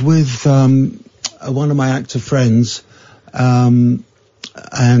of my actor friends, I can't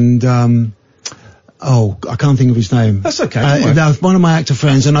think of his name. That's okay. One of my actor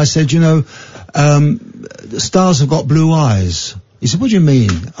friends, and I said, stars have got blue eyes. He said, what do you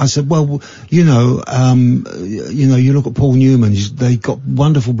mean? I said, well, you look at Paul Newman, they got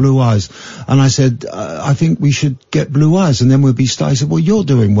wonderful blue eyes. And I said, I think we should get blue eyes and then we'll be stars. He said, well, you're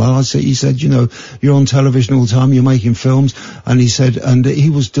doing well. He said, you're on television all the time, you're making films. And he said, and he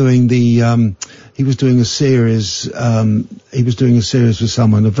was doing a series with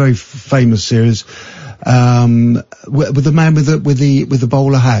someone, a very famous series, with the man with the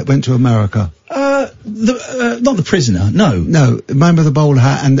bowler hat, went to America. Not The Prisoner, no. No, man with the bowler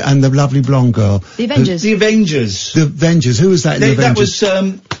hat and the lovely blonde girl. The Avengers. The Avengers. The Avengers. Who was that in the Avengers?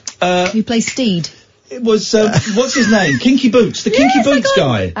 That was, who plays Steed? It was, what's his name? Kinky Boots. The Kinky Boots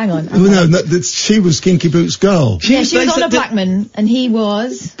guy. Hang on. She was Kinky Boots' girl. She was Honor Blackman, and he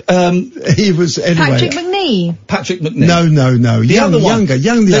was... he was, anyway. Patrick McNee. No. The other one.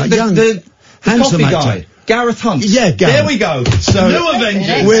 Younger. Handsome actor. Guy. Gareth Hunt. Yeah, Gareth. There we go. So new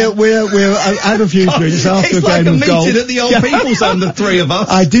Avengers. We're had a few drinks after a game of golf. It's like a meeting at the old people's home, the three of us.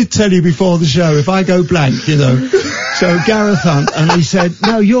 I did tell you before the show, if I go blank, So Gareth Hunt, and he said,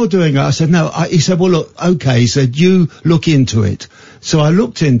 no, you're doing it. I said, no. He said, well, look, okay. He said, you look into it. So I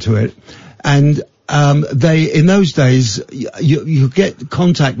looked into it, and in those days, you get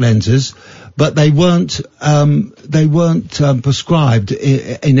contact lenses, but they weren't prescribed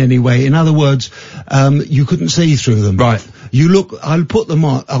in any way. In other words, you couldn't see through them. Right. I put them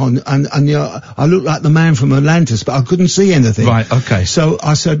on and I looked like the man from Atlantis, but I couldn't see anything. Right, okay. So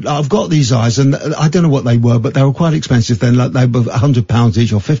I said, I've got these eyes, and I don't know what they were, but they were quite expensive then, like they were £100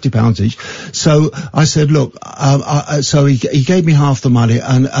 each or £50 each. So I said, look, so he gave me half the money,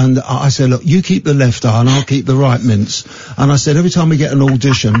 and I said, look, you keep the left eye and I'll keep the right mince. And I said, every time we get an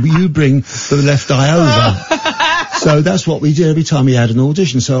audition, you bring the left eye over. So that's what we did every time he had an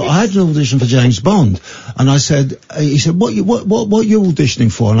audition. So I had an audition for James Bond, and he said, what are you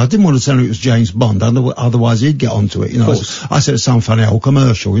auditioning for? And I didn't want to tell him it was James Bond, otherwise he'd get onto it, I said it's some funny old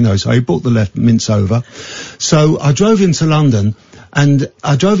commercial, so he brought the left mince over. So I drove into London, to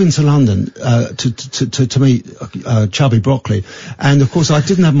meet Chubby Broccoli, and of course I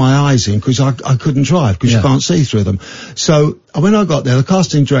didn't have my eyes in because I couldn't drive because you can't see through them. So when I got there, the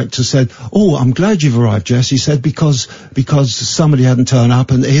casting director said, "Oh, I'm glad you've arrived, Jess." He said because somebody hadn't turned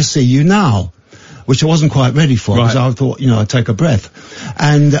up, and he'll see you now. Which I wasn't quite ready for, because I thought, I'd take a breath.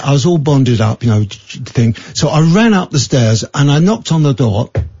 And I was all bonded up, thing. So I ran up the stairs and I knocked on the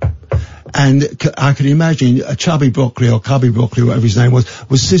door, and I could imagine a Chubby Broccoli or Cubby Broccoli, whatever his name was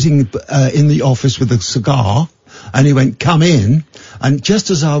sitting in the office with a cigar, and he went, "Come in." And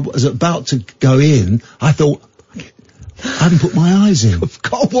just as I was about to go in, I thought, I hadn't put my eyes in.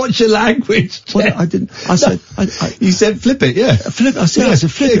 God, what's your language? Well, I didn't. I said, you said flip it, yeah. Flip. I said,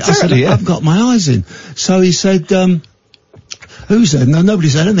 flip it. Exactly, I said, I've got my eyes in. So he said, who said? No, nobody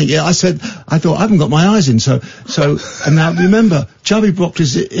said anything. Yeah, I thought, I haven't got my eyes in. So, and now remember, Chubby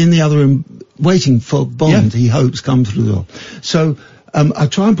Broccoli's in the other room waiting for Bond. He hopes come through the door. So, I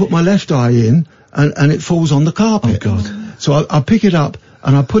try and put my left eye in, and it falls on the carpet. Oh, God. So I pick it up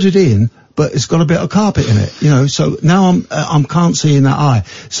and I put it in, but it's got a bit of carpet in it, you know, so now I'm can't see in that eye.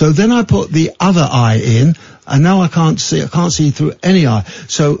 So then I put the other eye in, and now I can't see through any eye.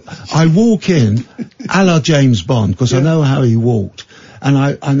 So I walk in, a la James Bond, because I know how he walked, and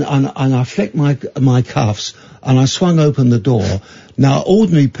I flicked my cuffs, and I swung open the door. Now,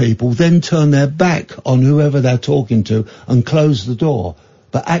 ordinary people then turn their back on whoever they're talking to and close the door.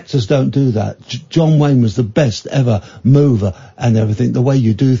 But actors don't do that. John Wayne was the best ever mover and everything, the way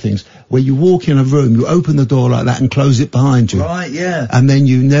you do things. Where you walk in a room, you open the door like that and close it behind you. Right, yeah. And then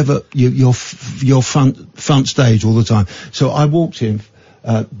you're front stage all the time. So I walked in,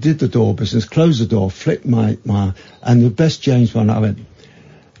 did the door business, closed the door, flicked my, and the best James Bond, I went,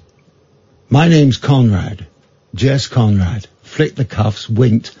 "My name's Conrad, Jess Conrad." Flicked the cuffs,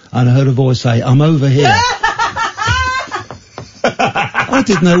 winked, and I heard a voice say, "I'm over here." I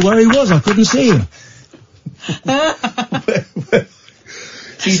didn't know where he was. I couldn't see him.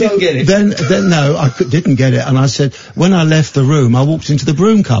 So you didn't get it? Then no, I didn't get it. And I said, when I left the room, I walked into the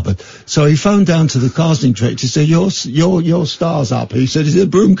broom cupboard. So he phoned down to the casting director. He said, your star's up. He said, "He's in the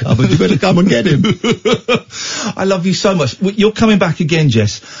broom cupboard. You better come and get him." I love you so much. You're coming back again,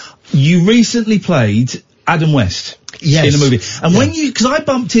 Jess. You recently played Adam West. Yes. In a movie. And when because I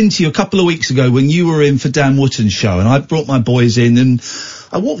bumped into you a couple of weeks ago when you were in for Dan Wootton's show, and I brought my boys in, and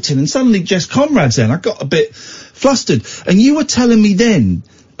I walked in, and suddenly Jess Conrad's there, and I got a bit flustered. And you were telling me then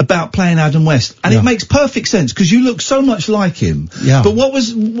about playing Adam West, and it makes perfect sense, because you look so much like him. Yeah. But what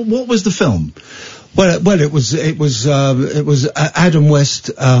was the film? Well, it was Adam West.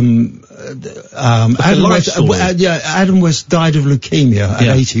 Adam West died of leukemia at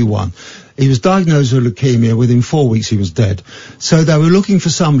 81. He was diagnosed with leukemia. Within 4 weeks, he was dead. So they were looking for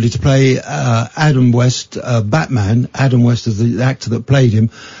somebody to play Adam West, Batman. Adam West is the actor that played him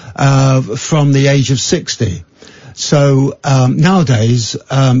from the age of 60. So nowadays,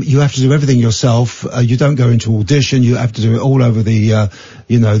 you have to do everything yourself. You don't go into audition. You have to do it all over the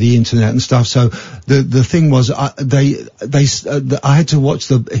the internet and stuff. So the thing was, I had to watch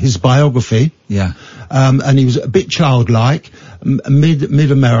his biography. Yeah. And he was a bit childlike,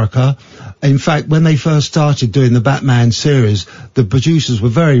 mid-America. In fact, when they first started doing the Batman series, the producers were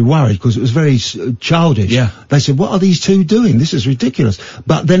very worried because it was very childish. Yeah. They said, "What are these two doing? This is ridiculous."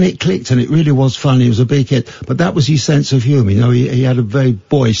 But then it clicked, and it really was funny. It was a big hit. But that was his sense of humour. You know, he had a very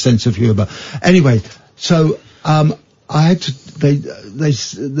boyish sense of humour. Anyway, so I had to.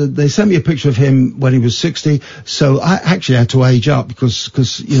 They sent me a picture of him when he was 60. So I actually had to age up because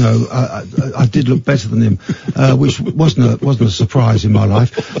I did look better than him, which wasn't a surprise in my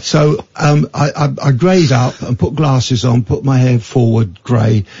life. So I greyed up and put glasses on, put my hair forward,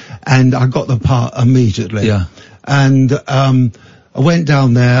 grey, and I got the part immediately. Yeah. And I went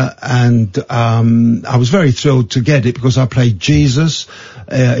down there, and I was very thrilled to get it because I played Jesus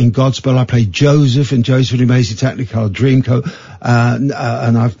in Godspell. I played Joseph in Joseph and the Amazing Technicolor Dreamcoat,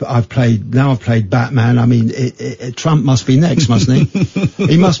 and I've played Batman. I mean, Trump must be next, mustn't he?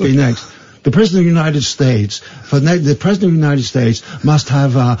 He must be next. The President of the United States, the President of the United States must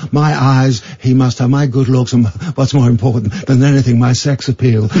have my eyes, he must have my good looks, and what's more important than anything, my sex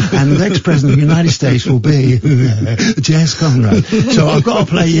appeal. And the next President of the United States will be Jess Conrad. So I've got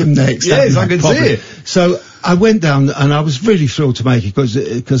to play him next. Yes, I can see it. So I went down, and I was really thrilled to make it because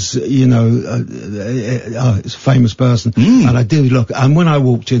it's a famous person, and I did look. And when I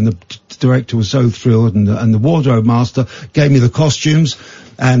walked in, the director was so thrilled, and the wardrobe master gave me the costumes,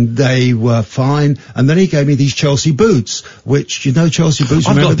 and they were fine. And then he gave me these Chelsea boots, which, Chelsea boots.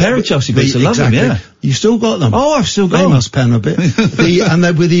 I've got a pair of Chelsea boots. I love them, yeah. You still got them? Oh, I've still got them. They must pan a bit. And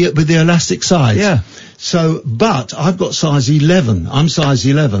they're with the elastic sides. Yeah. So, but I've got size 11. I'm size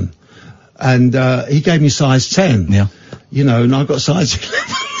 11. And he gave me size 10. Yeah. And I got size 11.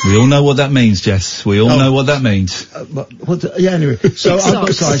 We all know what that means, Jess. We all know what that means. Anyway. So I've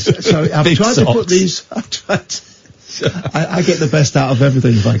got size. So I've tried to put these. I get the best out of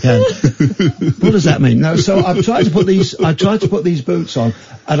everything if I can. What does that mean? No. So I've tried to put these. I tried to put these boots on,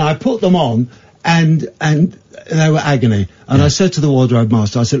 and I put them on, and they were agony. And I said to the wardrobe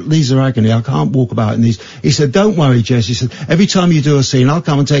master, I said, "These are agony. I can't walk about in these." He said, "Don't worry, Jess." He said, "Every time you do a scene, I'll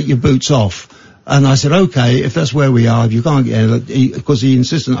come and take your boots off." And I said, "Okay, if that's where we are, if you can't get in," because he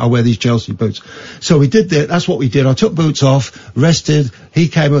insisted I wear these Chelsea boots. So we did that. That's what we did. I took boots off, rested. He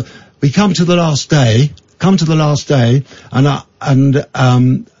came. We come to the last day, and I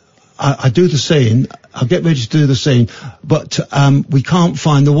do the scene, I'll get ready to do the scene, but we can't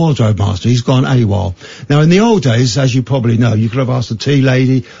find the wardrobe master. He's gone AWOL. Now, in the old days, as you probably know, you could have asked the tea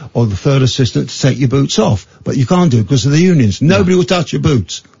lady or the third assistant to take your boots off, but you can't do it because of the unions. Nobody will touch your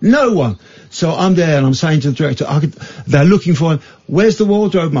boots. No one. So I'm there and I'm saying to the director, they're looking for him. Where's the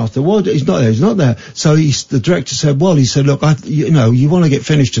wardrobe master? He's not there. He's not there. So the director said, look, you want to get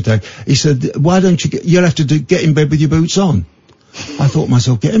finished today. He said, why don't you'll have to get in bed with your boots on. I thought to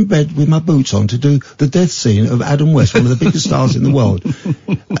myself, get in bed with my boots on to do the death scene of Adam West, one of the biggest stars in the world.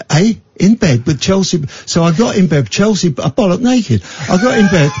 In bed with Chelsea. So I got in bed, Chelsea, bollock naked. I got in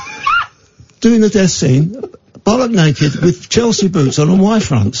bed doing the death scene, bollock naked with Chelsea boots on and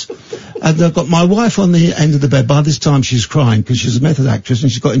Y-fronts. And I've got my wife on the end of the bed. By this time she's crying because she's a method actress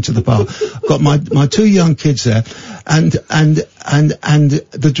and she's got into the bar. Got my two young kids there. And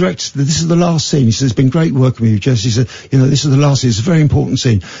the director said, this is the last scene. He said, it's been great working with you, Jess. He said, this is the last scene. It's a very important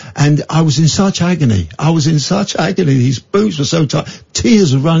scene. And I was in such agony. These boots were so tight.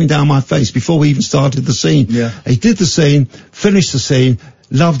 Tears were running down my face before we even started the scene. Yeah. He did the scene, finished the scene,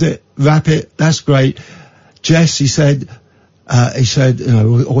 loved it, wrap it, that's great. Jess, he said,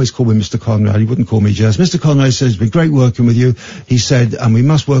 always call me Mr. Conrad. He wouldn't call me Jess. Mr. Conrad says, it's been great working with you. He said, and we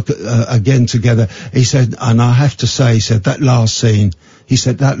must work again together. He said, and I have to say, he said, that last scene,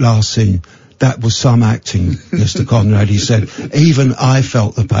 that was some acting, Mr. Conrad. He said, even I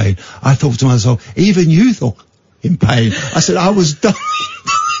felt the pain. I thought to myself, even you thought in pain. I said, I was dying.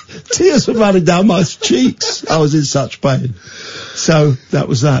 Tears were running down my cheeks. I was in such pain. So that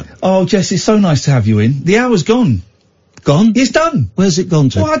was that. Oh, Jess, it's so nice to have you in. The hour's gone. Gone? It's done. Where's it gone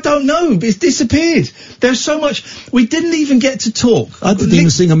to? Well, I don't know. It's disappeared. There's so much. We didn't even get to talk. I didn't even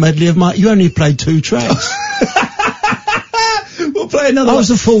sing a medley of you only played 2 tracks. We'll play another one. I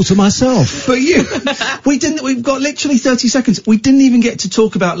was a fool to myself. But we've got literally 30 seconds. We didn't even get to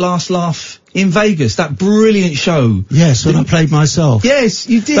talk about Last Laugh in Vegas, that brilliant show. Yes, when I played myself. Yes,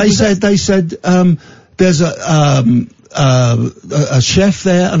 you did. They said, there's a chef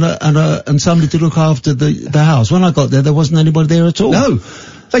there and somebody to look after the house. When I got there wasn't anybody there at all. No.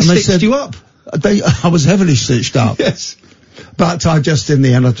 They stitched you up. I was heavily stitched up. Yes. But in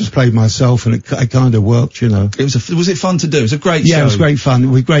the end, I just played myself and it kind of worked, Was it fun to do? It was a great show. Yeah, it was great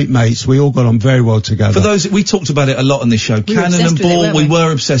fun. We're great mates. We all got on very well together. For those, we talked about it a lot on this show. Cannon and Ball, we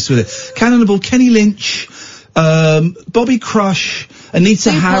were obsessed with it. Cannon and Ball, Kenny Lynch, Bobby Crush,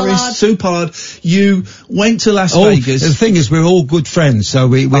 Anita Harris, Sue Pollard. You went to Las Vegas. The thing is, we're all good friends, so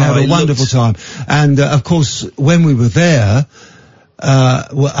we had a wonderful time. And, of course, when we were there,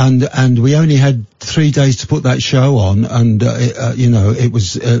 and we only had 3 days to put that show on, and it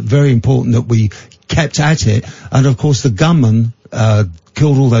was very important that we kept at it. And of course, the gunman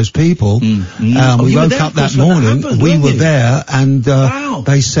killed all those people. We woke up that morning. We were there, and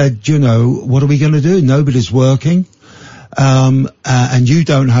they said, what are we going to do? Nobody's working. And you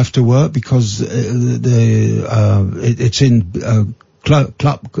don't have to work because it's in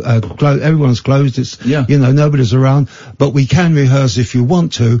everyone's closed. It's nobody's around, but we can rehearse if you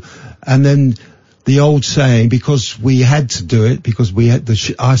want to. And then the old saying, because we had to do it, because we had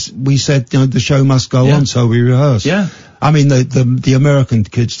we said the show must go on, so we rehearsed. Yeah. I mean, the American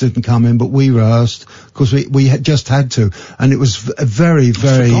kids didn't come in, but we rehearsed because we just had to, and it was very,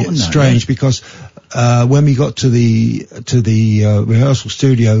 very strange because when we got to the rehearsal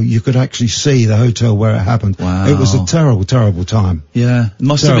studio, you could actually see the hotel where it happened. Wow. It was a terrible, terrible time. Yeah, it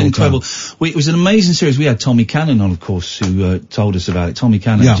must have been incredible. It was an amazing series. We had Tommy Cannon on, of course, who told us about it. Tommy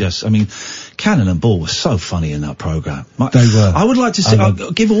Cannon, Cannon and Ball were so funny in that programme. They were. I would like to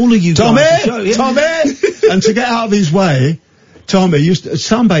I'll give all of you Tommy, guys a show. Yeah. Tommy! And to get out of his way, Tommy used to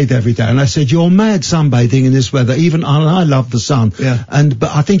sunbathe every day, and I said, "You're mad sunbathing in this weather." And I love the sun. Yeah.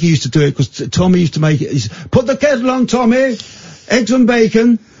 But I think he used to do it because Tommy used to make it. Put the kettle on, Tommy. Eggs and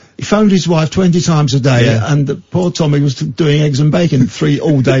bacon. He phoned his wife 20 times a day, and poor Tommy was doing eggs and bacon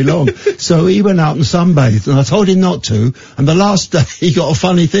all day long. So he went out and sunbathed, and I told him not to. And the last day, he got a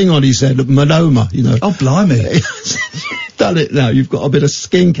funny thing on his head, melanoma, Oh, blimey. Done it now. You've got a bit of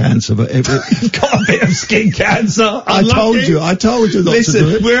skin cancer, but you've got a bit of skin cancer. I told you not to do it.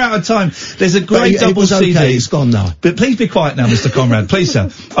 Listen, we're out of time. There's a great double CD. Okay, it's gone now. But please be quiet now, Mr. Conrad. Please, sir.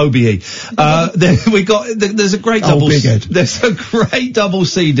 OBE. There's a great double. Big head. There's a great double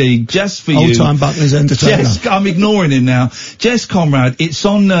CD just for you. Old time Buckley's Entertainer. I'm ignoring him now. Jess Conrad. It's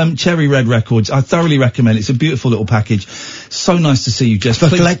on Cherry Red Records. I thoroughly recommend it. It's a beautiful little package. So nice to see you, Jess. For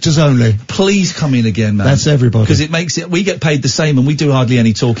collectors only. Please come in again, man. That's everybody. Because it makes it. We get paid the same, and we do hardly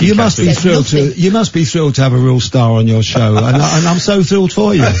any talking. You must be thrilled to have a real star on your show, and I'm so thrilled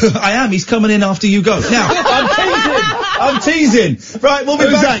for you. I am. He's coming in after you go. Now, I'm teasing. I'm teasing. Right, we'll be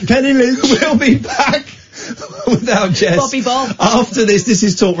back. Kenny Lynch. We'll be back without Jess. Bobby Bob. After this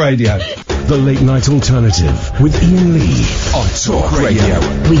is Talk Radio. The Late Night Alternative with Iain Lee On Talk Radio.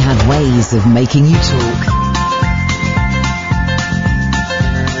 We have ways of making you talk.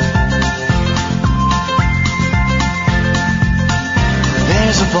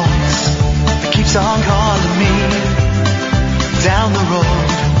 There's a voice that keeps on calling me. Down the road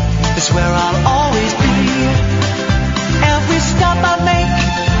is where I'll always be. Every stop I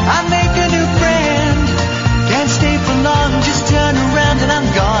make a new friend. Can't stay for long, just turn around and I'm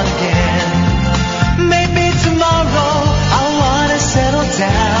gone again. Maybe tomorrow I'll wanna settle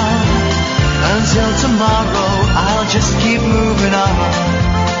down. Until tomorrow I'll just keep moving on.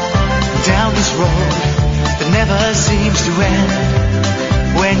 Down this road that never seems to end.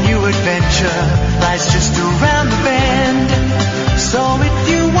 When new adventure lies just around the bend. So if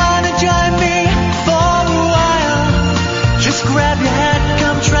you wanna join me for a while, just grab your hat,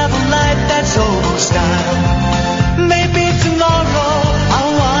 come travel light, that's old style. Maybe tomorrow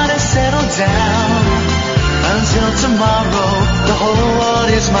I'll wanna settle down. Until tomorrow, the whole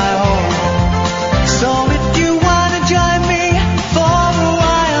world is my home. So if you wanna join me for a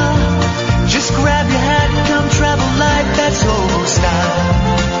while, just grab your hat, come travel light, that's old style.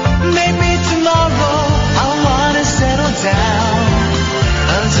 Maybe tomorrow I'll wanna settle down.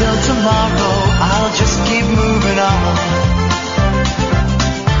 Until tomorrow I'll just keep moving on.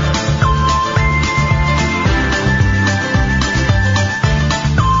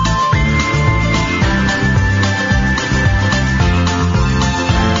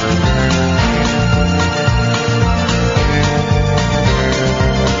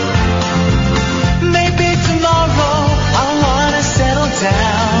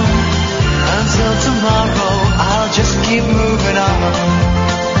 Tomorrow I'll just keep moving on.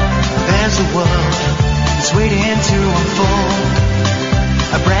 There's a world that's waiting to unfold,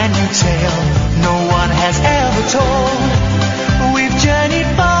 a brand new tale no one has ever told. We've journeyed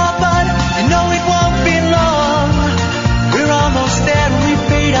far, but you know it won't be long. We're almost there and we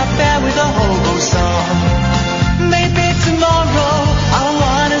paid our fare with a hobo song. Maybe tomorrow I'll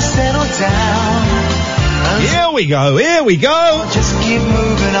wanna settle down. Here we go. I'll just keep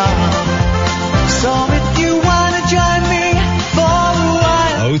moving on. So if you wanna join me for a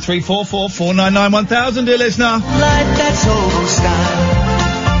while, 0344 499 1000, dear listener. Like that's old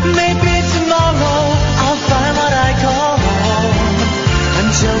style. Maybe tomorrow I'll find what I call home.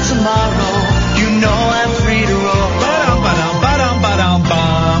 Until tomorrow, you know I'm free to roam.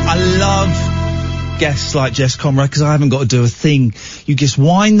 I love guests like Jess Conrad because I haven't got to do a thing. You just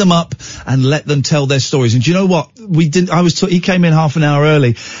wind them up and let them tell their stories. And do you know what? He came in half an hour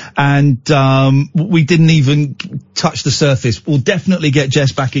early and, we didn't even touch the surface. We'll definitely get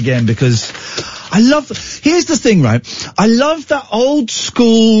Jess back again because here's the thing, right? I love that old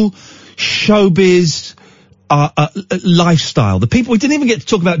school showbiz, lifestyle. The people, we didn't even get to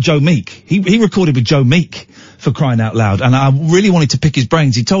talk about Joe Meek. He recorded with Joe Meek, for crying out loud. And I really wanted to pick his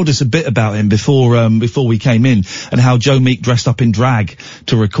brains. He told us a bit about him before we came in and how Joe Meek dressed up in drag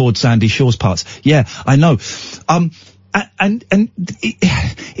to record Sandy Shaw's parts. Yeah, I know. And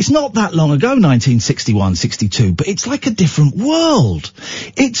it's not that long ago, 1961, 62, but it's like a different world.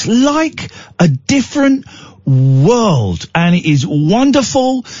 It's like a different world, and it is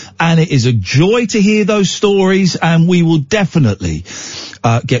wonderful, and it is a joy to hear those stories, and we will definitely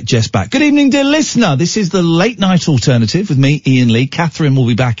get Jess back. Good evening, dear listener. This is the Late Night Alternative with me, Iain Lee. Catherine will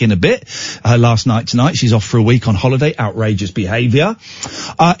be back in a bit. Last night tonight, she's off for a week on holiday. Outrageous behaviour.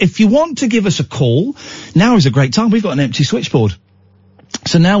 If you want to give us a call, now is a great time. We've got an empty switchboard.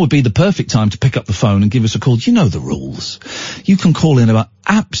 So now would be the perfect time to pick up the phone and give us a call. You know the rules. You can call in about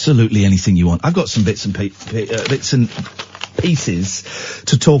absolutely anything you want. I've got some bits and pieces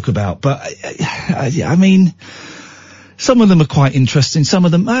to talk about, but I mean, some of them are quite interesting. Some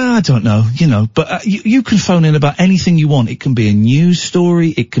of them, I don't know, but you can phone in about anything you want. It can be a news story.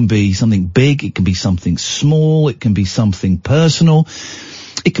 It can be something big. It can be something small. It can be something personal.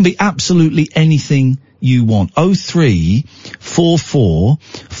 It can be absolutely anything you want. 0344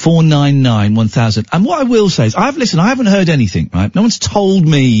 499 1000. And what I will say is, I haven't heard anything, right? No one's told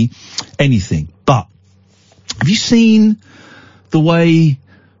me anything. But have you seen the way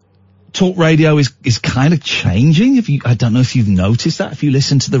talk radio is kind of changing? I don't know if you've noticed that. If you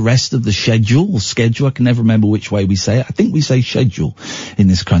listen to the rest of the schedule, I can never remember which way we say it. I think we say schedule in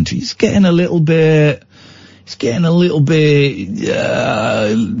this country. It's getting a little bit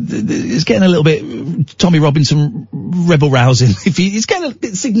Tommy Robinson rebel rousing. It's getting a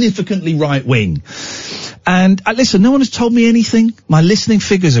bit significantly right wing. And listen, no one has told me anything. My listening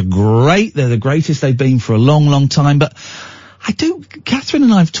figures are great. They're the greatest they've been for a long, long time. But Catherine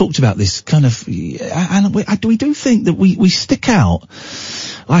and I have talked about this kind of, and we do think that we stick out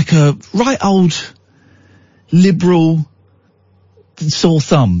like a right old liberal sore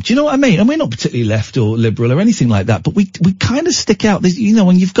thumb. Do you know what I mean? And we're not particularly left or liberal or anything like that, but we kind of stick out. You know,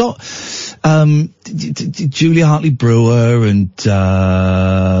 when you've got Julia Hartley-Brewer and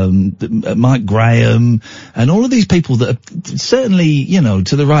Mike Graham and all of these people that are certainly, you know,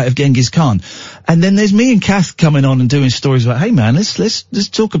 to the right of Genghis Khan. And then there's me and Kath coming on and doing stories about, hey man, let's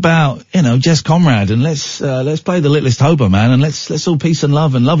talk about, you know, Jess Conrad, and let's play the littlest hobo, man, and let's all peace and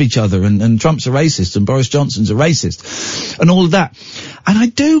love each other, and Trump's a racist and Boris Johnson's a racist and all of that. And I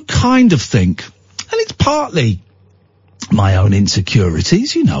do kind of think, and it's partly my own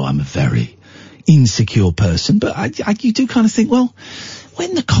insecurities, you know, I'm a very insecure person, but you do kind of think, well,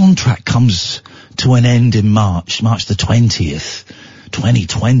 when the contract comes to an end in March the 20th,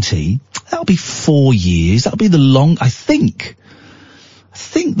 2020, that'll be 4 years. That'll be I think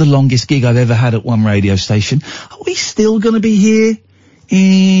the longest gig I've ever had at one radio station. Are we still going to be here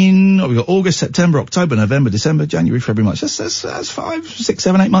we've got August, September, October, November, December, January, February, March. That's 5, 6,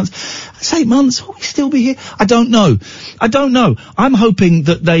 7, 8 months. That's 8 months. Will we still be here? I don't know. I'm hoping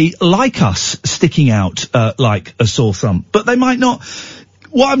that they like us sticking out, like a sore thumb, but they might not.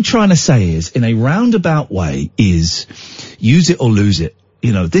 What I'm trying to say is, in a roundabout way, is use it or lose it.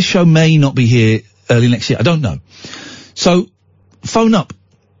 You know, this show may not be here early next year. I don't know. So, phone up.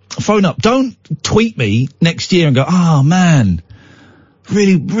 Don't tweet me next year and go, oh man,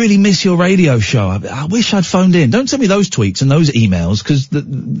 really miss your radio show. I wish I'd phoned in. Don't send me those tweets and those emails, because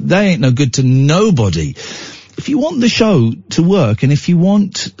they ain't no good to nobody. If you want the show to work, and if you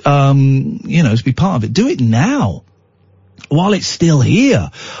want, you know, to be part of it, do it now, while it's still here.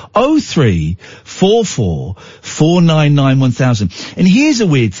 0344 499 1000. And here's a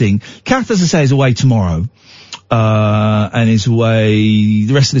weird thing. Kath, as I say, is away tomorrow, and is away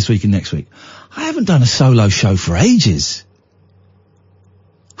the rest of this week and next week. I haven't done a solo show for ages.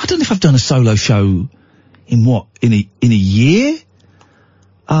 I don't know if I've done a solo show in a year?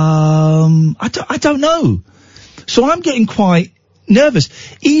 I don't know. So I'm getting quite nervous.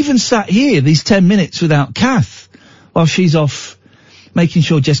 Even sat here these 10 minutes without Kath, while she's off making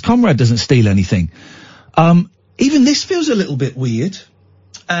sure Jess Conrad doesn't steal anything. Even this feels a little bit weird,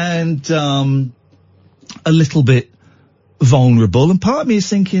 and a little bit vulnerable. And part of me is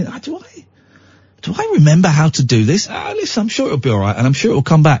thinking, do I remember how to do this? Listen, I'm sure it'll be all right, and I'm sure it'll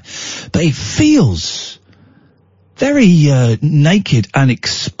come back. But it feels very naked and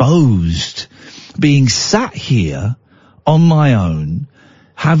exposed, being sat here on my own,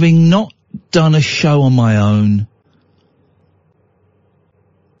 having not done a show on my own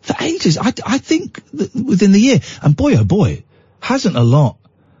for ages. I think that within the year, and boy oh boy, hasn't a lot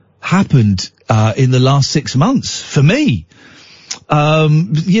happened in the last 6 months for me.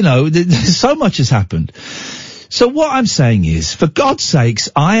 You know, so much has happened. So what I'm saying is, for God's sakes,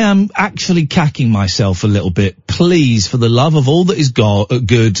 I am actually cacking myself a little bit. Please, for the love of all that is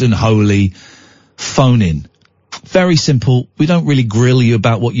good and holy, phone in. Very simple. We don't really grill you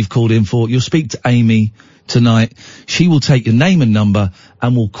about what you've called in for. You'll speak to Amy tonight. She will take your name and number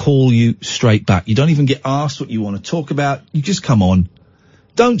and will call you straight back. You don't even get asked what you want to talk about. You just come on.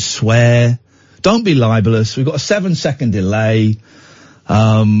 Don't swear. Don't be libelous. We've got a 7-second delay.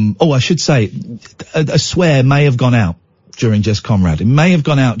 I should say, a swear may have gone out during Jess Conrad. It may have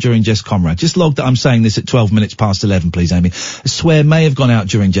gone out during Jess Conrad. Just log that I'm saying this at 12 minutes past 11, please, Amy. A swear may have gone out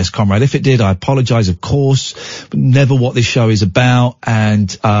during Jess Conrad. If it did, I apologise, of course. Never what this show is about.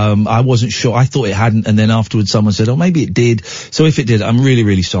 And, I wasn't sure. I thought it hadn't. And then afterwards someone said, oh, maybe it did. So if it did, I'm really,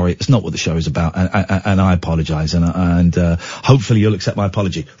 really sorry. It's not what the show is about. And I apologise. And hopefully you'll accept my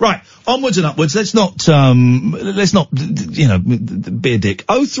apology. Right. Onwards and upwards. Let's not, you know, be a dick.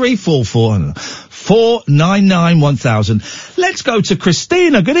 0344 499 1000. Let's go to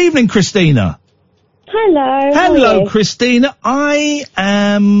Christina. Good evening, Christina. Hello. Hello, Christina. I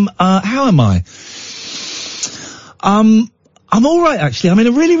am, how am I? I'm all right, actually. I'm in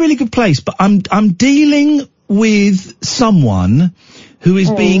a really, really good place, but I'm dealing with someone who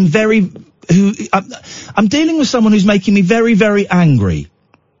is being I'm dealing with someone who's making me very, very angry.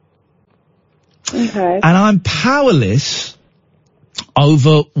 Okay. And I'm powerless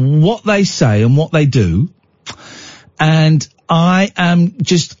over what they say and what they do. And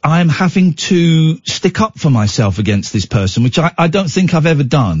I'm having to stick up for myself against this person, which I don't think I've ever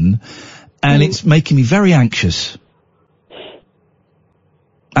done. And it's making me very anxious.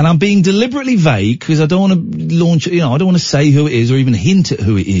 And I'm being deliberately vague because I don't want to launch, I don't want to say who it is or even hint at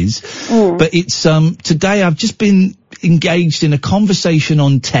who it is. But it's, today I've just been engaged in a conversation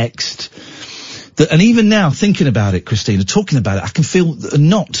on text that, and even now thinking about it, Christina, talking about it, I can feel a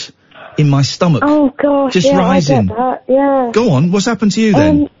knot in my stomach. Oh gosh, just rising. I get that, yeah. Go on, what's happened to you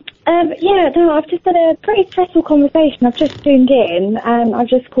then? I've just had a pretty stressful conversation. I've just tuned in and I've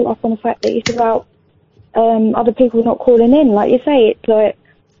just caught up on the fact that it's about, other people not calling in. Like you say, it's like,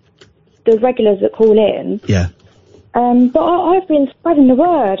 the regulars that call in. Yeah. But I've been spreading the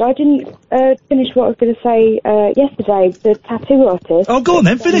word. I didn't finish what I was going to say yesterday. The tattoo artist. Oh, go on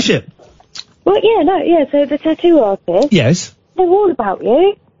then, finish it. Well, so the tattoo artist. Yes. They're all about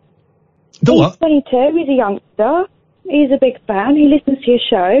you. The what? He's 22. He's a youngster. He's a big fan. He listens to your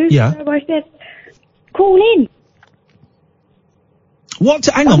show. Yeah. So I said, call in.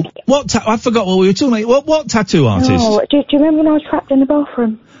 Hang on. I forgot what we were talking about. What tattoo artist? Oh, do you remember when I was trapped in the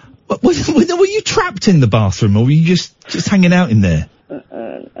bathroom? Were you trapped in the bathroom, or were you just hanging out in there?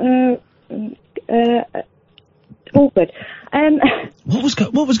 Awkward.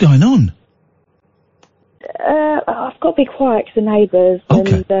 What was going on? I've got to be quiet because the neighbours.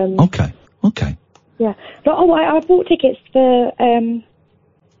 Okay. And, Okay. Yeah. But I bought tickets for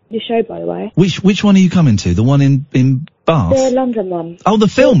your show, by the way. Which one are you coming to? The one in Bath? The London one. Oh, the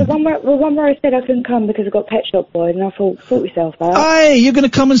film. The one where I said I couldn't come because I got Pet Shop Boys, and I thought, sort yourself out. Hey, you're going to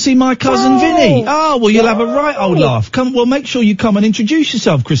come and see my cousin Vinny. Oh, well, you'll have a right old laugh. Make sure you come and introduce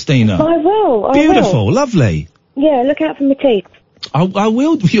yourself, Christina. I will. Beautiful, lovely. Yeah, look out for my teeth. I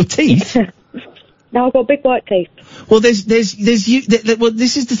will. Your teeth. No, I've got big white teeth. Well, there's you. Well,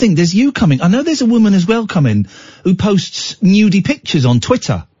 this is the thing. There's you coming. I know there's a woman as well coming who posts nudie pictures on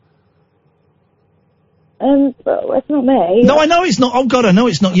Twitter. It's not me. No, I know it's not. Oh God, I know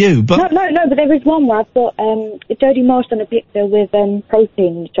it's not you. But no. But there is one where I've got Jodie Marsh on a picture with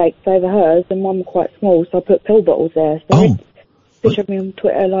protein shakes over hers, and one quite small, so I put pill bottles there. So picture of me on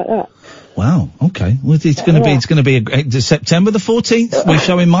Twitter like that. Wow. Okay. Well, it's going to be September the 14th. We're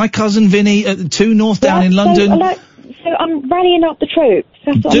showing my cousin Vinny at 2 North Down in London. So I'm rallying up the troops.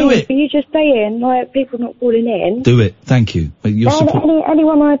 That's what I mean. For you just saying, like, people not calling in. Do it. Thank you.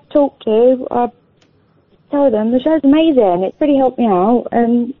 Anyone I talk to, I tell them the show's amazing. It's really helped me out,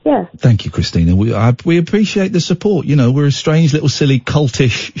 and yeah. Thank you, Christina. We appreciate the support. You know, we're a strange little silly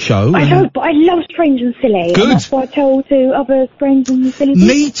cultish show. I know, but I love Strange and Silly. Good. And that's what I tell to other Strange and Silly people.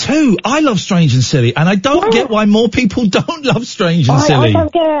 Me too. I love Strange and Silly, and I don't get why more people don't love Strange and Silly. I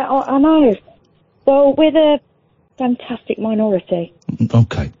don't get it. I know. Well, we're the fantastic minority.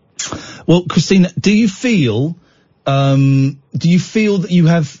 Okay. Well, Christina, do you feel that you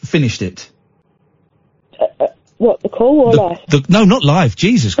have finished it? What, the call or live? No, not live.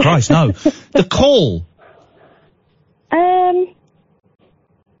 Jesus Christ, no. The call.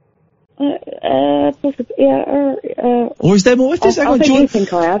 Possibly, yeah, or is there more? If there's, I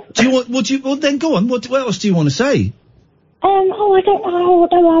think I have. Do you want? Well, then go on. What else do you want to say? I don't know.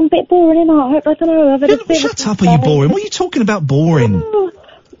 I'm a bit boring, innit? I don't know. Shut up, are you boring? What are you talking about boring?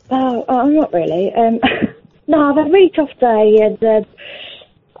 I'm not really. No, I've had a really tough day, and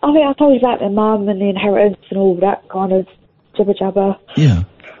I think I told you about my mum and the inheritance and all that kind of jibber jabber. Yeah.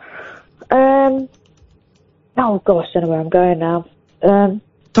 Oh gosh, I don't know where I'm going now.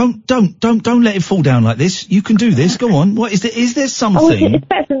 Don't let it fall down like this. You can do this. Go on. What is there? Is there something? It's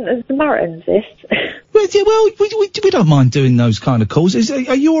better than the Samaritans, this. Well, we don't mind doing those kind of calls.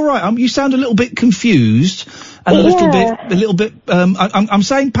 Are you all right? You sound a little bit confused and a little bit. I'm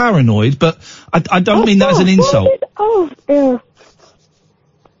saying paranoid, but I don't mean that as an insult. Yeah.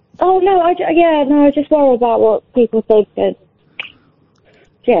 Oh no, I just worry about what people think.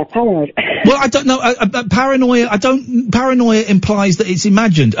 Yeah, paranoid. Well, I don't know. Paranoia implies that it's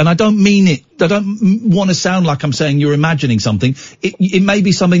imagined, and I don't mean it. I don't want to sound like I'm saying you're imagining something. It may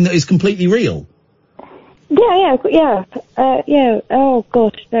be something that is completely real. Yeah. Oh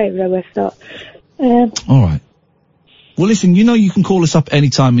gosh, I don't know where to start. All right. Well, listen, you know you can call us up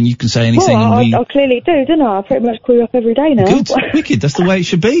anytime and you can say anything. Well, I clearly do, don't I? I pretty much call you up every day now. Good, wicked. That's the way it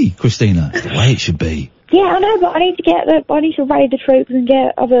should be, Christina. That's the way it should be. Yeah, I know, but I need to raid the troops and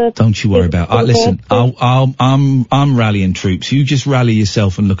get other. Don't you worry about it. Listen, I'm rallying troops. You just rally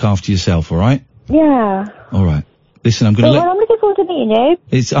yourself and look after yourself, all right? Yeah. All right. Listen, I'm going to I'm looking forward to meeting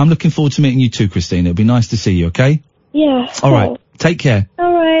you. I'm looking forward to meeting you too, Christina. It'll be nice to see you, okay? Yeah. All right. Take care.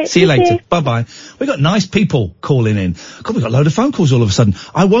 All right. See you later. Bye-bye. We got nice people calling in. God, we got a load of phone calls all of a sudden.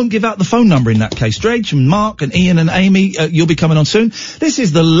 I won't give out the phone number in that case. Dredge and Mark and Ian and Amy, you'll be coming on soon. This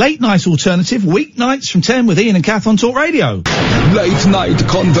is the Late Night Alternative, weeknights from 10 with Ian and Kath on Talk Radio. Late night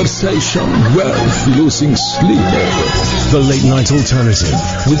conversation, wealth losing sleep. The Late Night Alternative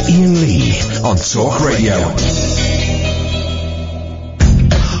with Iain Lee on Talk Radio.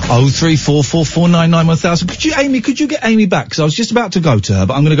 03444991000. Could you get Amy back? Because I was just about to go to her,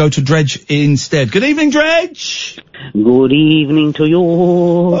 but I'm going to go to Dredge instead. Good evening, Dredge. Good evening to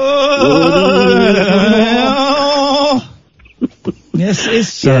you. Yes,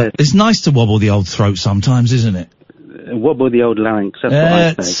 it's nice to wobble the old throat sometimes, isn't it? Wobble the old larynx.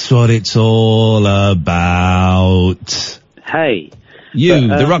 That's what it's all about. Hey. You,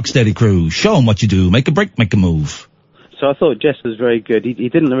 the Rocksteady crew, show 'em what you do. Make a break, make a move. So I thought Jess was very good. He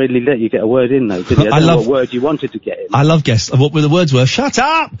didn't really let you get a word in, though, did he? I don't know what word you wanted to get in. I love guests. What were the words were? Shut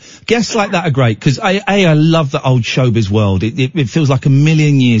up! Guests like that are great, because I love the old showbiz world. It feels like a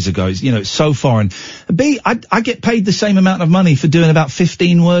million years ago. It's so foreign. B, I get paid the same amount of money for doing about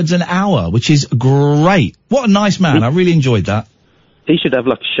 15 words an hour, which is great. What a nice man. I really enjoyed that. He should have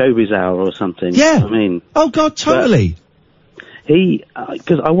like a showbiz hour or something. Yeah. I mean. Oh, God, totally.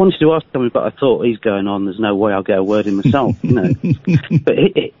 Because I wanted to ask something, but I thought he's going on. There's no way I'll get a word in myself, But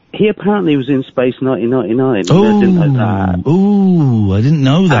he apparently was in Space 1999. Oh, I didn't know that. Ooh, I didn't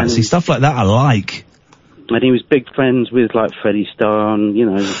know that. See, stuff like that I like. And he was big friends with like Freddie Starr and,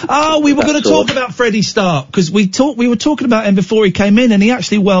 Oh, we were going to talk about Freddie Starr, because we were talking about him before he came in, and he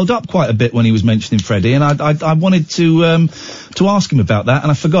actually welled up quite a bit when he was mentioning Freddie, and I wanted to ask him about that,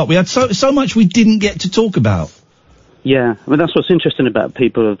 and I forgot. We had so much we didn't get to talk about. Yeah, I mean, that's what's interesting about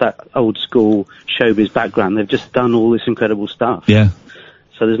people of that old school showbiz background. They've just done all this incredible stuff. Yeah.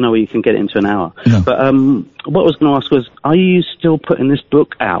 So there's no way you can get it into an hour. No. But what I was going to ask was, are you still putting this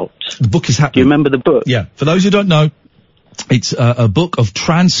book out? The book is happening. Do you remember the book? Yeah. For those who don't know, it's a book of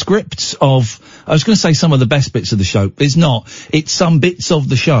transcripts of, I was going to say some of the best bits of the show. It's not. It's some bits of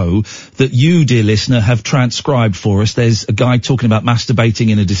the show that you, dear listener, have transcribed for us. There's a guy talking about masturbating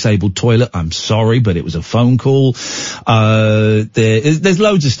in a disabled toilet. I'm sorry, but it was a phone call. There's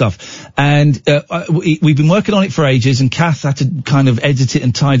loads of stuff. And we've been working on it for ages, and Kath had to kind of edit it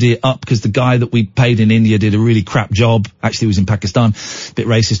and tidy it up because the guy that we paid in India did a really crap job. Actually, he was in Pakistan. Bit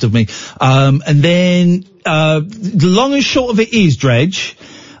racist of me. And then the long and short of it is, Dredge,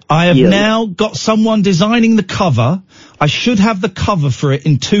 I have now got someone designing the cover. I should have the cover for it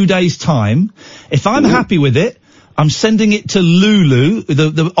in 2 days' time. If I'm happy with it, I'm sending it to Lulu,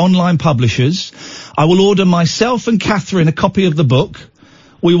 the online publishers. I will order myself and Catherine a copy of the book.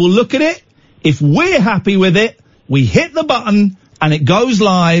 We will look at it. If we're happy with it, we hit the button and it goes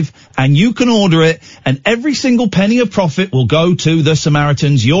live, and you can order it, and every single penny of profit will go to the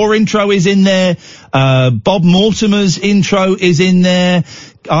Samaritans. Your intro is in there. Bob Mortimer's intro is in there.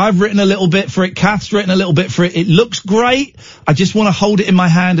 I've written a little bit for it. Kath's written a little bit for it. It looks great. I just want to hold it in my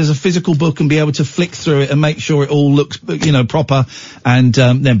hand as a physical book and be able to flick through it and make sure it all looks, proper. And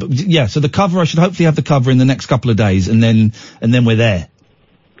so the cover, I should hopefully have the cover in the next couple of days, and then we're there.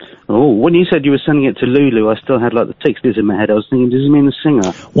 Oh, when you said you were sending it to Lulu, I still had like the 60s in my head. I was thinking, does he mean the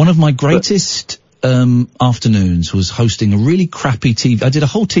singer? One of my greatest afternoons was hosting a really crappy TV. I did a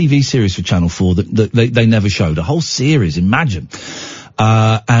whole TV series for Channel 4 that they never showed. A whole series, imagine.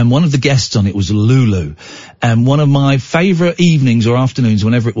 And one of the guests on it was Lulu. And one of my favourite evenings or afternoons,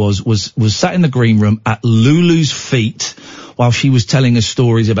 whenever it was sat in the green room at Lulu's feet while she was telling us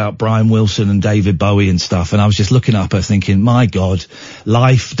stories about Brian Wilson and David Bowie and stuff. And I was just looking up at her thinking, my God,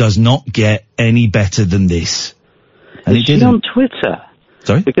 life does not get any better than this. And is she on Twitter?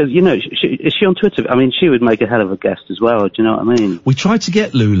 Sorry? Because, is she on Twitter? I mean, she would make a hell of a guest as well, do you know what I mean? We tried to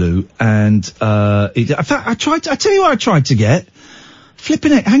get Lulu, and, in fact, I tell you what I tried to get.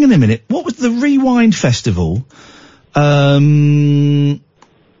 Flipping it, hang on a minute. What was the Rewind Festival? Hang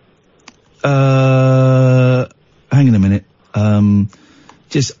on a minute. I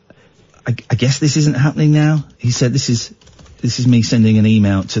guess this isn't happening now. He said this is me sending an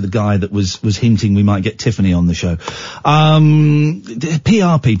email to the guy that was hinting we might get Tiffany on the show.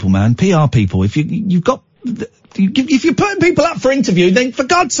 PR people, man. PR people. If you're putting people up for interview, then for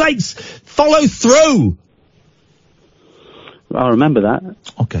God's sakes, follow through. I remember that.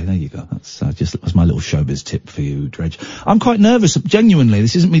 Okay, there you go. That's my little showbiz tip for you, Dredge. I'm quite nervous, genuinely.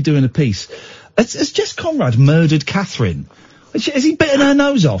 This isn't me doing a piece. Has Jess Conrad murdered Catherine? Has he bitten her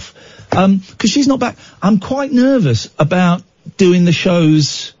nose off? 'Cause she's not back. I'm quite nervous about doing the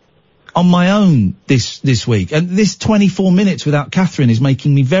shows on my own this week, and this 24 minutes without Catherine is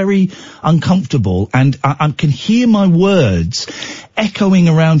making me very uncomfortable, and I can hear my words echoing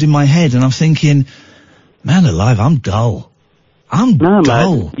around in my head, and I'm thinking, man alive, I'm dull. I'm dull.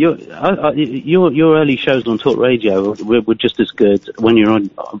 Man, your early shows on Talk Radio were just as good when you're on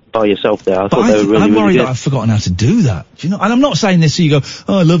by yourself there. I thought they were really, I'm worried really good. that I've forgotten how to do that. Do you know? And I'm not saying this so you go,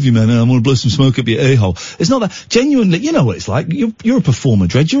 oh, I love you, man, I'm going to blow some smoke up your a-hole. It's not that. Genuinely, you know what it's like. You're a performer,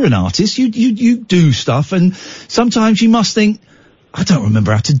 Dredge. You're an artist. You do stuff, and sometimes you must think, I don't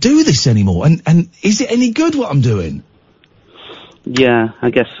remember how to do this anymore. And is it any good what I'm doing? Yeah,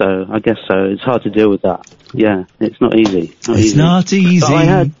 I guess so. It's hard to deal with that. Yeah, it's not easy. It's not easy.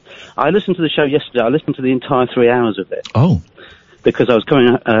 But I listened to the show yesterday. I listened to the entire 3 hours of it. Oh. Because I was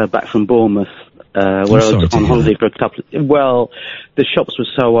coming back from Bournemouth, where I was on holiday for a couple of... Well, the shops were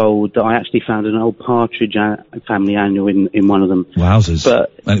so old that I actually found an old Partridge Family annual in one of them. Wowzers.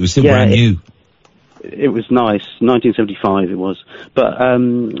 And it was still brand new. It was nice. 1975 it was. But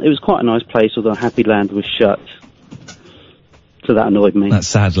it was quite a nice place, although Happy Land was shut. So that annoyed me. That's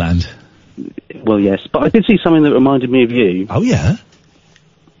sad land. Well, yes. But I did see something that reminded me of you. Oh, yeah?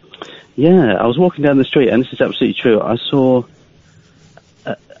 Yeah, I was walking down the street, and this is absolutely true. I saw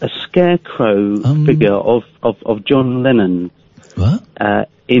a scarecrow figure of John Lennon. What?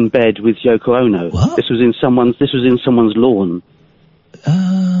 In bed with Yoko Ono. What? This was in someone's lawn.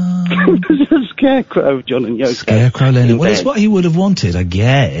 There's a scarecrow of John and Yoko. Scarecrow Lennon. Well, that's what he would have wanted, I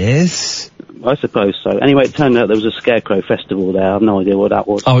guess. I suppose so. Anyway, it turned out there was a scarecrow festival there. I have no idea what that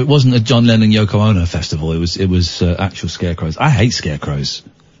was. Oh, it wasn't a John Lennon Yoko Ono festival. It was actual scarecrows. I hate scarecrows.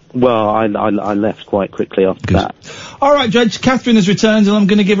 Well, I left quite quickly after that. All right, Judge. Catherine has returned, and I'm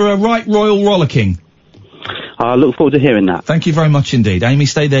going to give her a right royal rollicking. I look forward to hearing that. Thank you very much indeed. Amy,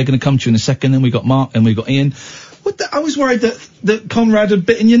 stay there. Going to come to you in a second. Then we got Mark and we got Ian. I was worried that Conrad had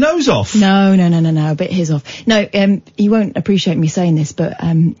bitten your nose off. No, bit his off. No, you won't appreciate me saying this, but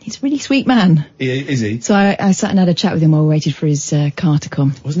he's a really sweet man. Is he? So I sat and had a chat with him while we waited for his car to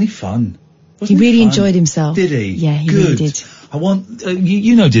come. Wasn't he fun? He really enjoyed himself. Did he? Yeah, he really did. I want,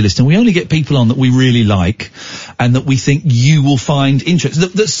 you know, dear listener, we only get people on that we really like and that we think you will find interesting,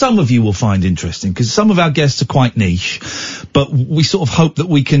 that some of you will find interesting, because some of our guests are quite niche, but we sort of hope that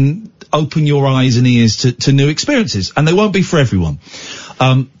we can open your eyes and ears to new experiences, and they won't be for everyone.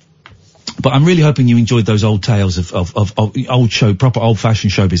 But I'm really hoping you enjoyed those old tales of old proper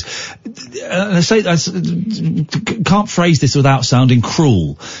old-fashioned showbiz. And I say, can't phrase this without sounding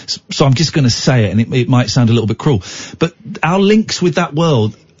cruel. So I'm just going to say it, and it might sound a little bit cruel. But our links with that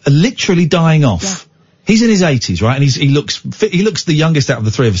world are literally dying off. Yeah. He's in his 80s, right? And he looks the youngest out of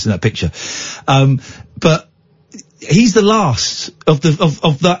the three of us in that picture. But he's the last of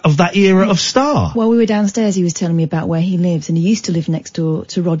that era of star. While we were downstairs, he was telling me about where he lives, and he used to live next door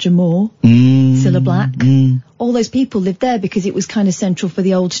to Roger Moore, Cilla Black. All those people lived there because it was kind of central for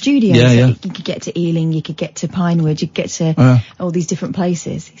the old studios. Yeah. You could get to Ealing, you could get to Pinewood, you could get to all these different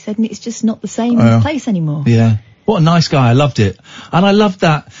places. He said it's just not the same place anymore. Yeah. What a nice guy. I loved it. And I loved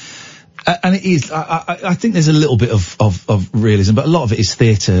that. And it is, I think there's a little bit of realism, but a lot of it is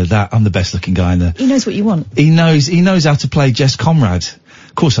theatre, that I'm the best looking guy in there. He knows what you want. He knows how to play Jess Conrad.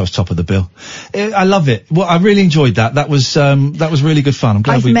 Of course I was top of the bill. I love it. Well, I really enjoyed that. That was really good fun. I'm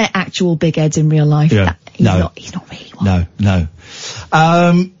glad I've met actual big heads in real life. Yeah. He's not really one. No.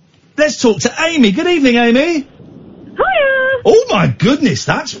 Let's talk to Amy. Good evening, Amy. Hiya. Oh my goodness,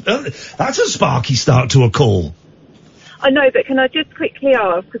 that's a sparky start to a call. I know, but can I just quickly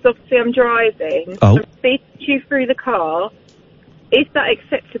ask, because obviously I'm driving, I'm speaking to you through the car, is that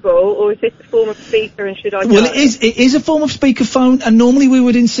acceptable, or is this a form of speaker, and should I Well, it is a form of speakerphone, and normally we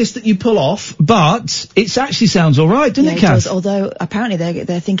would insist that you pull off, but it actually sounds alright, doesn't it, Kath? It does, although apparently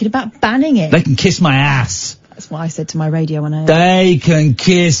they're thinking about banning it. They can kiss my ass. That's what I said to my radio when I... They can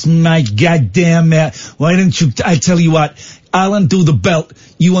kiss my goddamn ass. Why don't you... I tell you what, I'll undo the belt,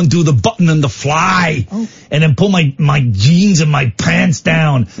 you undo the button and the fly, and then pull my jeans and my pants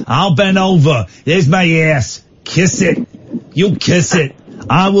down. I'll bend over. There's my ass. Kiss it. You kiss it.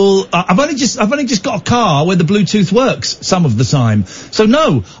 I will. I've only just got a car where the Bluetooth works some of the time. So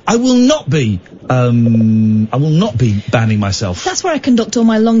no, I will not be banning myself. That's where I conduct all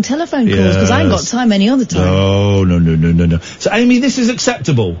my long telephone calls, because I ain't got time any other time. No. So Amy, this is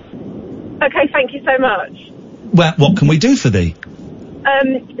acceptable. Okay, thank you so much. Well, what can we do for thee?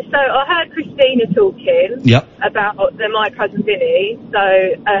 So I heard Christina talking about My Cousin Vinny, so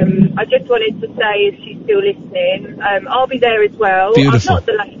I just wanted to say, if she's still listening, I'll be there as well. Beautiful. I'm not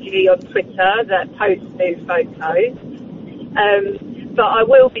the lady on Twitter that posts new photos, but I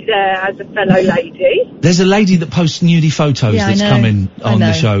will be there as a fellow lady. There's a lady that posts nudie photos that's coming on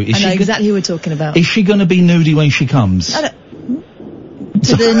the show. I know exactly who we're talking about. Is she going to be nudie when she comes?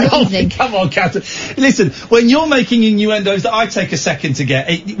 To the evening. Come on, Catherine. Listen, when you're making innuendos that I take a second to get,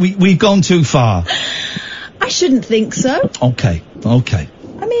 we've gone too far. I shouldn't think so. Okay. I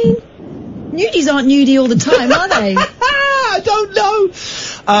mean, nudies aren't nudie all the time, are they? I don't know.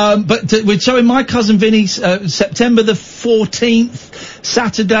 But we're showing My Cousin Vinny, September the 14th.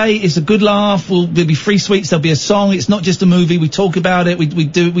 Saturday is a good laugh. There'll be free sweets. There'll be a song. It's not just a movie. We talk about it. We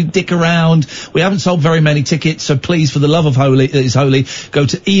dick around. We haven't sold very many tickets, so please, for the love of holy, go to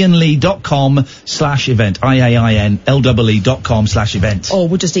iainlee.com/event. IAINLEE.com/event. Or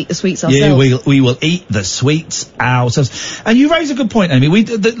we'll just eat the sweets ourselves. Yeah, we will eat the sweets ourselves. And you raise a good point, Amy.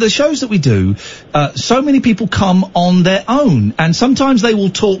 The shows that we do, so many people come on their own, and sometimes they will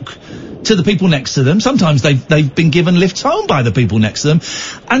talk to the people next to them. Sometimes they've been given lifts home by the people next to them,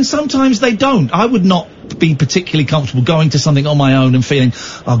 and sometimes they don't. I would not be particularly comfortable going to something on my own and feeling,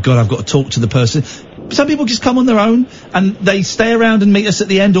 oh God, I've got to talk to the person. Some people just come on their own and they stay around and meet us at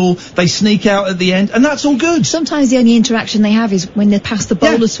the end, or they sneak out at the end, and that's all good. Sometimes the only interaction they have is when they pass the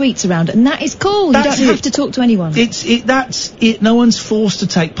bowl of sweets around, and that is cool. You don't have to talk to anyone. That's it. No one's forced to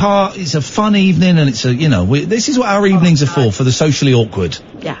take part. It's a fun evening, and it's this is what our evenings are for the socially awkward.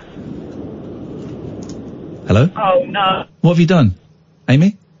 Yeah. Hello? Oh, no. What have you done?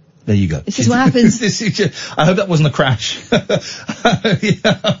 Amy? There you go. This is what happens. I hope that wasn't a crash. I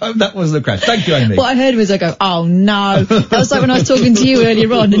hope that wasn't a crash. Thank you, Amy. What I heard was I go, oh no. That was like when I was talking to you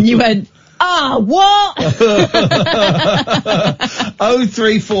earlier on and you went, what?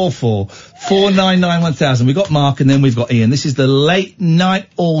 0344 499 1000. We've got Mark and then we've got Ian. This is the Late Night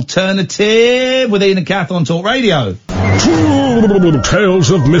Alternative with Ian and Kath on Talk Radio.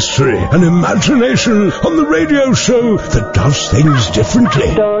 Tales of mystery and imagination on the radio show that does things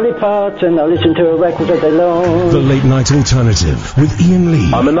differently. Dolly Parton, I listen to a record all day long. The Late Night Alternative with Ian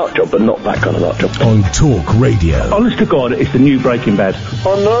Lee. I'm a nut job, but not that kind of nut job. On Talk Radio. Honest to God, it's the new Breaking Bad.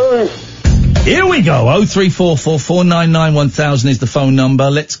 Oh no. Here we go. 0344 499 1000 is the phone number.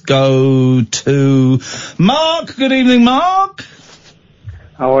 Let's go to Mark. Good evening, Mark.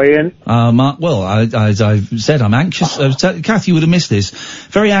 How are you? Mark, well, as I said, I'm anxious. Kath, you would have missed this.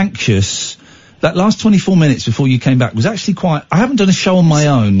 Very anxious. That last 24 minutes before you came back was actually I haven't done a show on my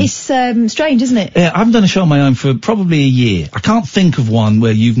own. It's strange, isn't it? Yeah, I haven't done a show on my own for probably a year. I can't think of one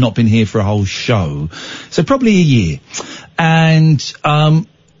where you've not been here for a whole show. So probably a year. And,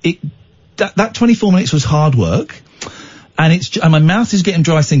 that 24 minutes was hard work. And my mouth is getting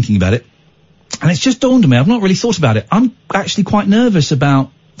dry thinking about it. And it's just dawned on me, I've not really thought about it. I'm actually quite nervous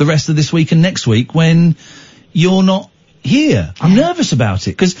about the rest of this week and next week when you're not here. I'm nervous about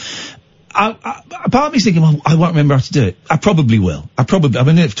it, because part of me's thinking, well, I won't remember how to do it. I probably will. I've been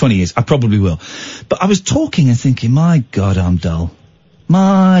doing it for 20 years. I probably will. But I was talking and thinking, my God, I'm dull.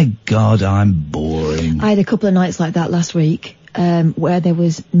 My God, I'm boring. I had a couple of nights like that last week, where there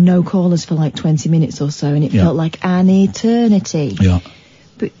was no callers for like 20 minutes or so, and it felt like an eternity. Yeah.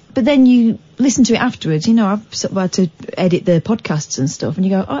 But then you listen to it afterwards, I've sort of had to edit the podcasts and stuff, and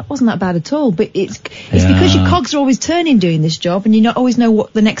you go, oh, it wasn't that bad at all. But it's because your cogs are always turning doing this job, and you not always know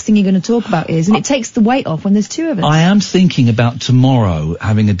what the next thing you're going to talk about is, and it takes the weight off when there's two of us. I am thinking about tomorrow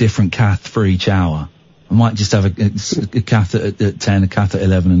having a different Kath for each hour. I might just have a Kath at 10, a Kath at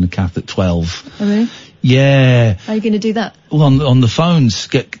 11, and a Kath at 12. Oh, really? Yeah. How are you going to do that? Well, on the phones,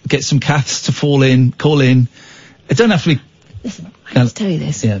 get some Kaths to call in. It don't have to be... Listen, I have to tell you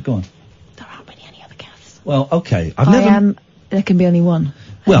this. Yeah, go on. There aren't any other Kaths. Well, okay. There can be only one.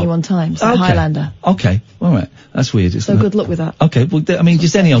 Only one time. It's a Highlander. Okay. All right. That's weird, isn't it? So good luck with that. Okay. Well,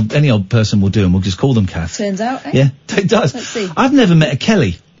 just any old person will do, and we'll just call them Kath. Turns out, eh? Yeah, it does. Let's see. I've never met a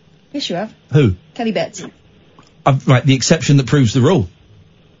Kelly. Yes, you have. Who? Kelly Betts. Right, the exception that proves the rule.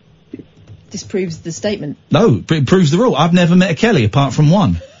 Disproves the statement. No, it proves the rule. I've never met a Kelly apart from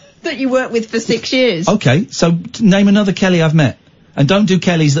one. That you worked with for 6 years. Okay, so name another Kelly I've met. And don't do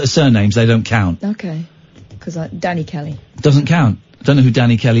Kellys that are surnames, they don't count. Okay. Because Danny Kelly. Doesn't count. I don't know who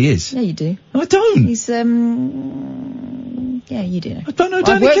Danny Kelly is. Yeah, you do. No, I don't. He's, yeah, you do know. I don't know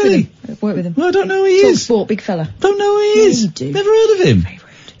Danny Kelly. I've worked with him. No, I don't know who he is. Sport, big fella. Don't know who he is. You do. Never heard of him. Very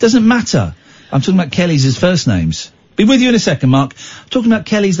rude. Doesn't matter. I'm talking about Kellys as first names. Be with you in a second, Mark. I'm talking about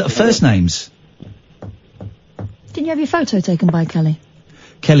Kellys that are first names. Didn't you have your photo taken by Kelly?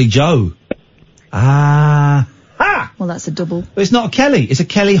 Kelly Joe. Ah. Well, that's a double. It's not a Kelly. It's a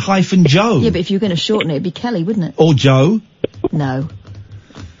Kelly-Joe. Yeah, but if you were going to shorten it, it'd be Kelly, wouldn't it? Or Joe. No.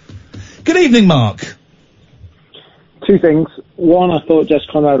 Good evening, Mark. Two things. One, I thought Jess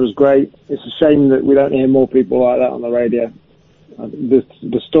Conrad was great. It's a shame that we don't hear more people like that on the radio.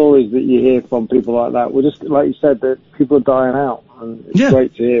 The stories that you hear from people like that, were just like you said, that people are dying out, and it's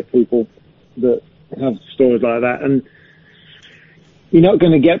great to hear people that have stories like that. And you're not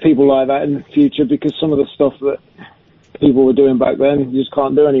going to get people like that in the future, because some of the stuff that people were doing back then, you just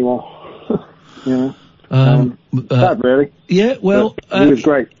can't do anymore. You know, sad, really. Yeah, well, it was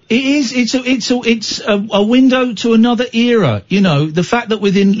great. It is. It's a window to another era. You know, the fact that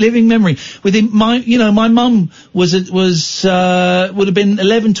within living memory, within my mum would have been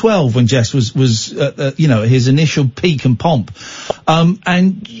 11, 12 when Jess was his initial peak and pomp,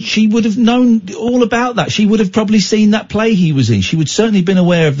 and she would have known all about that. She would have probably seen that play he was in. She would certainly have been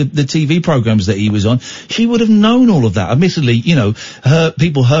aware of the TV programs that he was on. She would have known all of that. Admittedly, you know,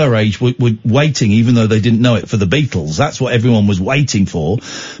 people her age were waiting, even though they didn't know it, for the Beatles. That's what everyone was waiting for.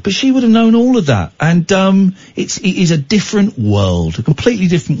 But she would have known all of that. And it is a different world, a completely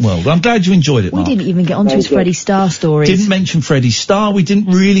different world. I'm glad you enjoyed it, Mark. We didn't even get onto his Freddie Starr stories. Didn't mention Freddie Starr. We didn't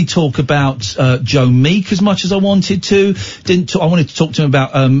really talk about Joe Meek as much as I wanted to. I wanted to talk to him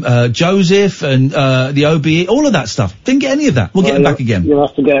about Joseph and the OBE, all of that stuff. Didn't get any of that. We'll get him back again. You'll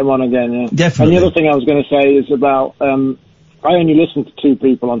have to get him on again, yeah. Definitely. And the other thing I was going to say is about, I only listen to two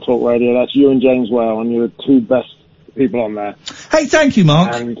people on Talk Radio. That's you and James Whale, and you're the two best people on there. Hey, thank you,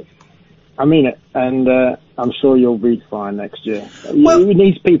 Mark. And I mean it, and I'm sure you'll be fine next year. Well, it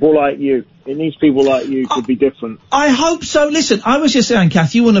needs people like you. It needs people like you to be different. I hope so. Listen, I was just saying,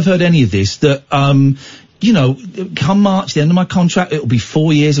 Kath, you wouldn't have heard any of this, that, you know, come March, the end of my contract, it'll be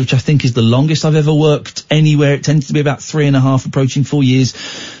 4 years, which I think is the longest I've ever worked anywhere. It tends to be about 3.5, approaching 4 years.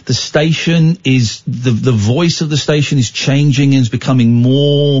 The station is, the voice of the station is changing and is becoming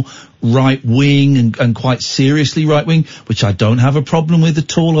more right-wing and quite seriously right-wing, which I don't have a problem with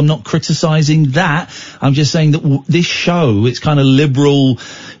at all. I'm not criticising that. I'm just saying that this show, it's kind of liberal,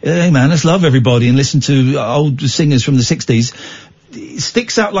 hey man, let's love everybody and listen to old singers from the 60s. It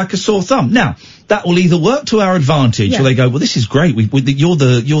sticks out like a sore thumb. Now, that will either work to our advantage, or they go, well, this is great. You're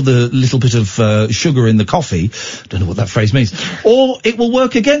the little bit of sugar in the coffee. Don't know what that phrase means. Or it will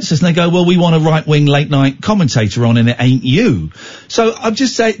work against us, and they go, well, we want a right-wing late-night commentator on, and it ain't you. So I'm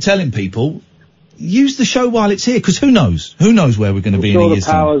just telling people, use the show while it's here, because who knows? Who knows where we're going to be in a year's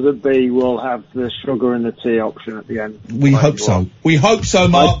time? The powers that be will have the sugar and the tea option at the end. We hope so. We hope so,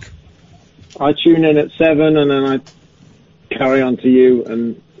 Mark. I tune in at 7, and then I carry on to you,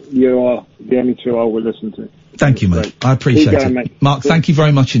 and you are the only two I will listen to. Thank you, mate. I appreciate it. Mate. Mark, thank you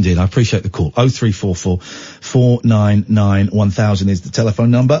very much indeed. I appreciate the call. 0344 499 1000 is the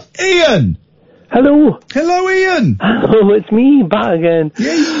telephone number. Iain! Hello. Hello, Iain. Oh, it's me, back again.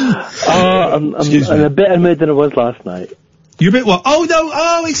 I'm a better mood than I was last night. You're a bit what? Oh,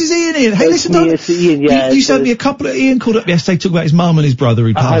 no, this is Iain. Hey, listen, it's Iain, yeah. You sent me a couple of... Iain called up yesterday, talked about his mum and his brother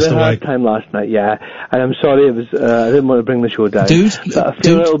who passed away. I had a hard time last night, yeah. And I'm sorry, I didn't want to bring the show down. Dude. But I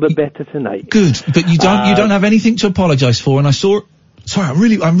feel a little bit better tonight. Good. But you don't have anything to apologise for, and I saw... Sorry, I'm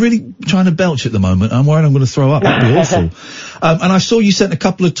really trying to belch at the moment. I'm worried I'm going to throw up. That'd be awful. And I saw you sent a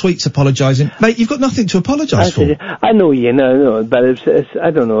couple of tweets apologising. Mate, you've got nothing to apologise for. I know, Iain, I know, but it's I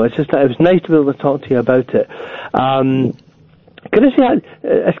don't know, it's just, it was nice to be able to talk to you about it. Can I say,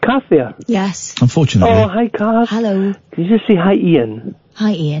 is Kath there? Yes. Unfortunately. Oh, hi, Kath. Hello. Can you just say hi, Iain?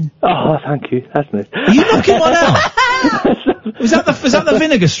 Hi, Iain. Oh, thank you. That's nice. Are you knocking one out? Was that the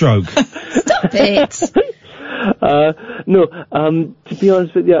vinegar stroke? Stop it. No, to be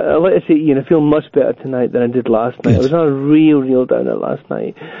honest with you, I'd like to say, Iain, I feel much better tonight than I did last night. I was on a real downer last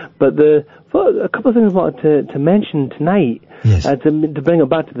night. But a couple of things I wanted to mention tonight, to bring it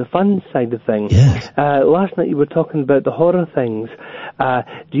back to the fun side of things. Yes. Last night you were talking about the horror things.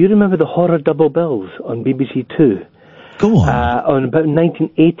 Do you remember the horror double bills on BBC Two? Go on. On about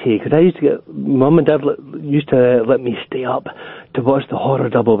 1980, because I used to get, Mum and Dad used to let me stay up to watch the horror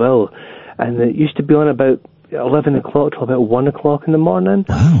double bill. And it used to be on about 11 o'clock till about 1 o'clock in the morning.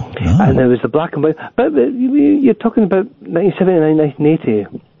 Wow. No. And there was the black and white. But you're talking about 1979,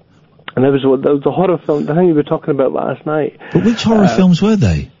 1980. And there was the horror film, the thing you were talking about last night. But which horror films were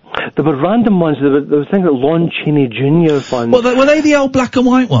they? There were random ones. There was things like Lon Chaney Jr. ones. Well, were they the old black and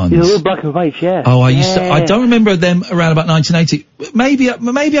white ones? Yeah, the old black and whites, yeah. Oh, I don't remember them around about 1980. Maybe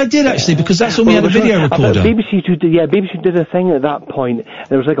I did actually, because that's when we had a video recorder. BBC did a thing at that point.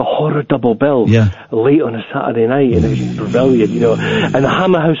 There was like a horror double bill. Yeah. Late on a Saturday night, and it was brilliant, you know. And the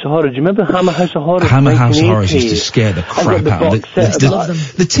Hammer House of Horror. Do you remember the Hammer House of Horror? Hammer House of Horror used to scare the crap out of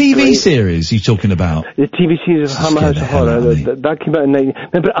the TV series you're talking about. The TV series of Hammer House of Horror. That came out in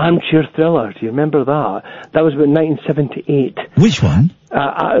remember Armchair Thriller? Do you remember that? That was about 1978. Which one? It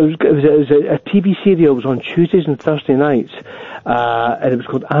was a TV serial. It was on Tuesdays and Thursday nights. and it was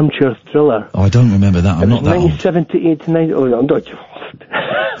called Armchair Thriller. Oh, I don't remember that. I'm not that old. 1978 to 90. Oh, I'm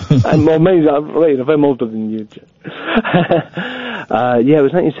not. I'm older than you. Yeah, it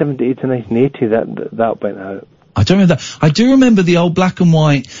was 1978 to 1980 that went out. I don't remember that. I do remember the old black and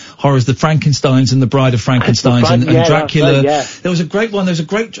white horrors, the Frankensteins and the Bride of Frankensteins and Dracula. Right, yeah. There was a great one. I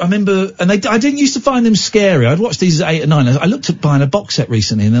remember, and I didn't used to find them scary. I'd watched these at 8 or 9. I looked at buying a box set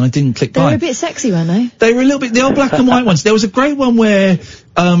recently and then I didn't click buy. They were a bit sexy, weren't they? They were a little bit, the old black and white ones. There was a great one where,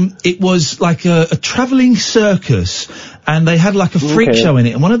 it was like a travelling circus and they had like a freak show in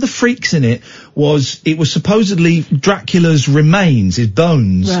it, and one of the freaks in it was supposedly Dracula's remains, his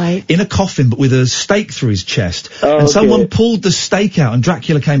bones, in a coffin but with a stake through his chest. And someone pulled the stake out and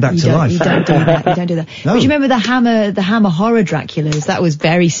Dracula came back to life. You don't do that. You don't do that. No. But do you remember the Hammer horror Draculas? That was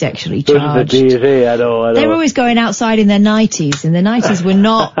very sexually charged. I know. They were always going outside in their 90s, and their 90s were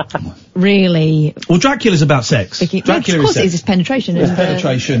not really... Well, Dracula's about sex. Dracula of course it is, it's penetration.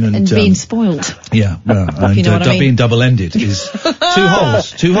 And being spoiled. Yeah, well, and you know what I mean? Being double-ended is two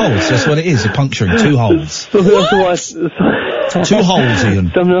holes. That's what it is. You're puncturing 2 holes. 2 holes,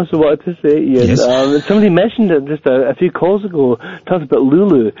 Ian. Something else I wanted to say, Ian. Yes. Somebody mentioned it just a few calls ago, talked about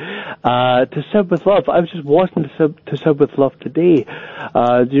Lulu. To Serve With Love. I was just watching To Serve With Love today.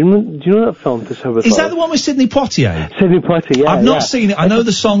 Do you know that film, To Serve With Love? Is that the one with Sidney Poitier? Sidney Poitier, yeah. I've not seen it. I know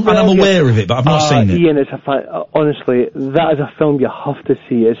the song and I'm aware of it, but I've not seen it. Ian, honestly, that is a film you have to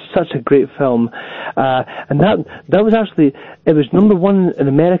see. It's such a great film. And that was actually, it was number 1 in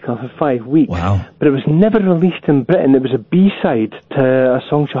America for 5 weeks. Wow. But it was never released in Britain. It was a B-side to a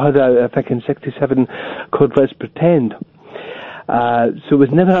song she had out, I think, in 67 called Let's Pretend. So it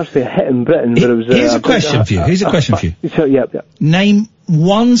was never actually a hit in Britain, but it was... Here's a question for you. So, yeah. Name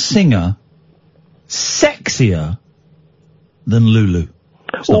one singer sexier than Lulu.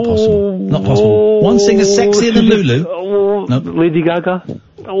 It's not possible. Not possible. One singer sexier than Lulu? Nope. Lady Gaga.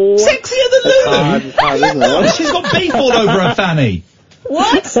 Sexier than Lulu? She's got beef all over her fanny.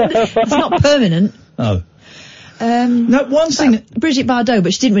 What? It's not permanent. Oh. No, one singer. Brigitte Bardot,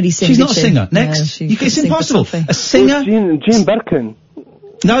 but she didn't really sing. She's not a singer. Next. No, it's impossible. A singer. Jane Birkin.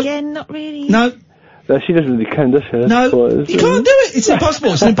 No. Again, not really. No. She doesn't really count, does she? No, you can't do it. It's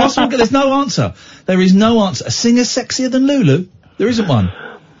impossible. It's impossible. There's no answer. There is no answer. A singer sexier than Lulu? There isn't one.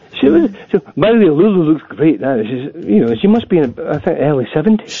 By the way, Lulu looks great now. She must be in, I think, early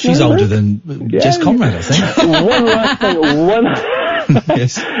 70s. She's older than Jess Conrad, I think. One last thing.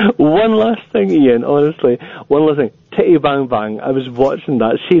 Yes. One last thing, Ian, honestly. One last thing. Titty Bang Bang. I was watching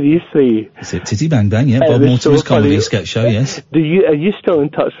that, Series 3. Is it Titty Bang Bang? Yeah, Bob Mortimer's comedy sketch show, yes. Are you still in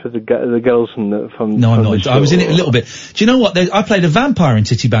touch with the girls from No, I'm not. I was in it a little bit. Do you know what? I played a vampire in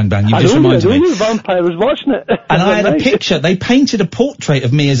Titty Bang Bang. You just reminded me. I was a vampire. I was watching it. And I had a picture. They painted a portrait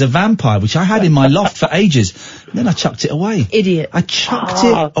of me as a vampire, which I had in my loft for ages. Then I chucked it away. Idiot. I chucked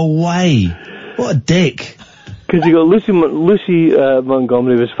it away. What a dick. Because you got Lucy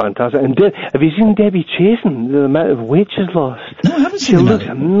Montgomery was fantastic, and have you seen Debbie Chasen? The amount of weight she's lost. No, I haven't seen. She looks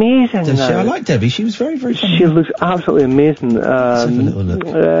amazing. I like Debbie. She was very, very funny. She looks absolutely amazing. Let's have a little look.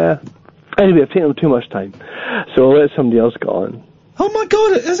 Anyway, I've taken up too much time, so I'll let somebody else go on. Oh my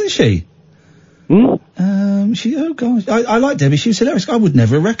God, hasn't she? Oh gosh, I like Debbie. She was hilarious. I would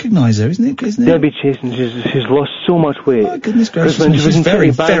never recognise her, isn't it? Debbie Chasen, she's lost so much weight. Oh goodness gracious! She's very,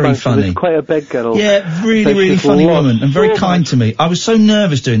 very funny. She was quite a big girl. Yeah, really funny woman, and very kind to me. I was so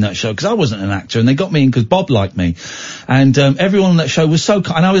nervous doing that show because I wasn't an actor, and they got me in because Bob liked me, and everyone on that show was so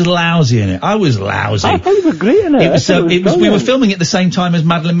kind. And I was lousy in it. I was lousy. I thought you were great in it. It was. We were filming at the same time as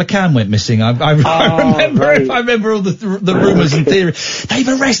Madeleine McCann went missing. I remember all the rumours and theories. They've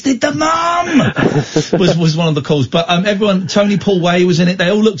arrested the mum. was one of the calls, but everyone, Tony Paul Way was in it. They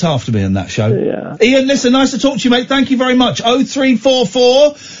all looked after me in that show. Yeah. Ian, listen, nice to talk to you, mate. Thank you very much.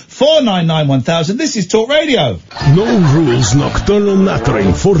 0344 499 1000. This is Talk Radio. No rules nocturnal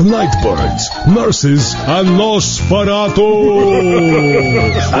nattering for nightbirds, nurses, and Nosferatu.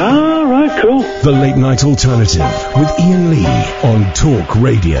 All right, cool. The Late Night Alternative with Iain Lee on Talk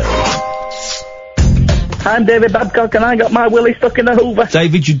Radio. I'm David Babcock and I got my willy stuck in a hoover.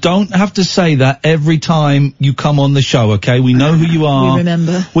 David, you don't have to say that every time you come on the show, okay? We know who you are.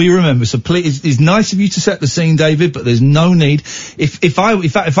 We remember. So please, it's nice of you to set the scene, David, but there's no need. If I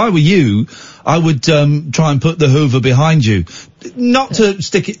were you, I would try and put the hoover behind you. Not to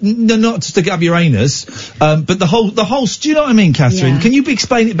stick it up your anus, but the whole. Do you know what I mean, Catherine? Yeah. Can you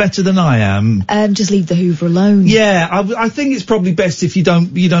explain it better than I am? Just leave the hoover alone. Yeah, I think it's probably best if you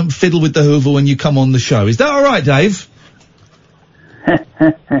don't fiddle with the hoover when you come on the show. Is that all right, Dave?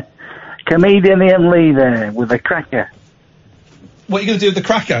 Comedian Iain Lee there with a cracker. What are you going to do with the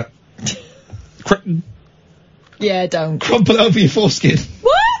cracker? Yeah, don't. Crumple over your foreskin.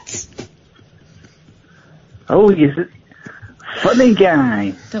 What? Oh, he's a funny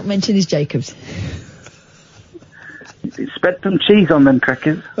guy. Don't mention his Jacobs. Spread some cheese on them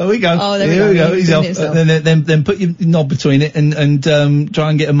crackers. Oh, we go. Oh, there Here we go. He's off. Then put your knob between it and try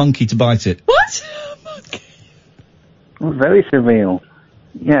and get a monkey to bite it. What? Oh, very surreal.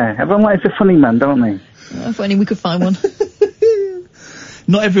 Yeah, everyone likes a funny man, don't they? If only we could find one.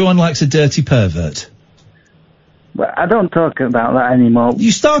 Not everyone likes a dirty pervert. Well, I don't talk about that anymore.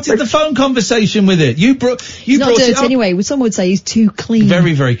 You started the phone conversation with it. You brought He's not it dirty up. anyway. Some would say he's too clean.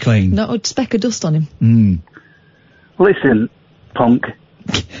 Very, very clean. Not a speck of dust on him. Mm. Listen, punk.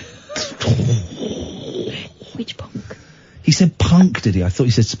 Which punk? He said punk, did he? I thought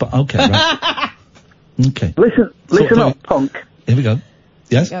he said okay, right. Okay. Listen up, punk. Here we go.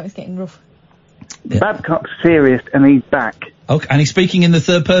 Yes? Yeah, it's getting rough. Yeah. Babcock's serious and he's back. Okay, and he's speaking in the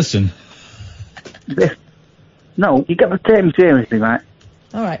third person. No, you got to take him seriously, right?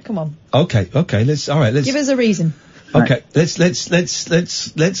 All right, come on. Okay, let's Give us a reason. Okay, let's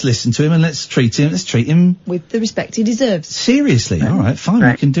listen to him and let's treat him with the respect he deserves. Seriously, all right, fine,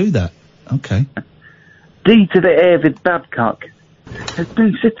 we can do that. Okay. D to the David Babcock has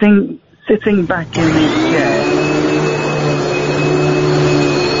been sitting back in his chair.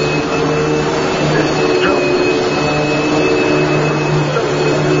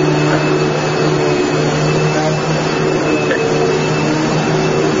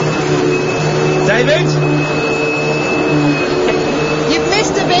 David? You've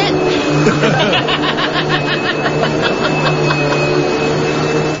missed a bit.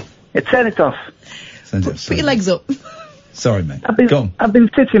 Turn it off. Put your legs up. Sorry, mate. Go on. I've been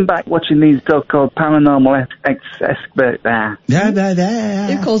sitting back watching these so-called paranormal experts there.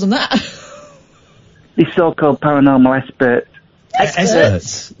 Who calls them that? These so-called paranormal experts.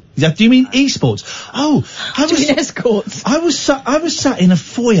 Experts? Yeah, do you mean esports? Oh, escorts. I was sat in a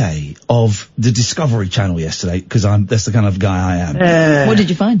foyer of the Discovery Channel yesterday because that's the kind of guy I am. What did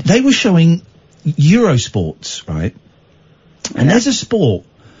you find? They were showing Eurosports, right? And there's a sport.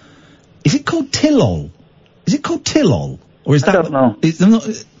 Is it called Tillol? Is it called Tillol? Or is that? I don't know.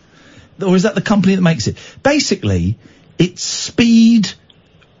 Or is that the company that makes it? Basically, it's speed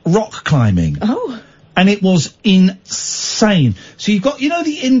rock climbing. Oh. And it was insane. So you've got,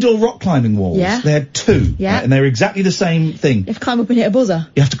 the indoor rock climbing walls? Yeah. They had two. Yeah. Right? And they're exactly the same thing. You have to climb up and hit a buzzer.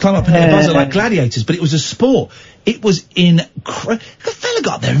 You have to climb up and hit a buzzer like gladiators, but it was a sport. It was incredible. The fella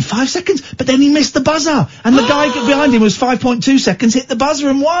got there in 5 seconds, but then he missed the buzzer. And the guy behind him was 5.2 seconds, hit the buzzer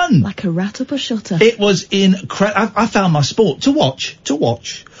and won. Like a rat up a shutter. It was incredible. I found my sport. To watch.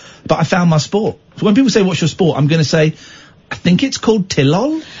 But I found my sport. So when people say, what's your sport? I'm going to say, I think it's called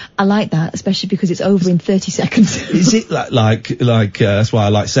Tillol. I like that, especially because it's over in 30 seconds. Is it like that's why I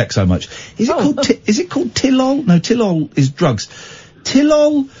like sex so much. Is it called Tillol? No, Tillol is drugs.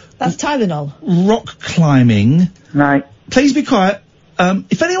 Tillol. That's Tylenol. Rock climbing. Right. Please be quiet.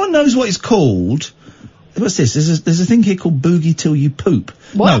 If anyone knows what it's called, what's this? There's a thing here called Boogie Till You Poop.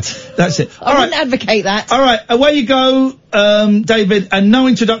 What? No, that's it. I wouldn't advocate that. All right, away you go, David, and no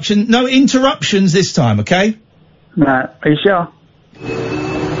interruptions this time, okay? Right. Are you sure?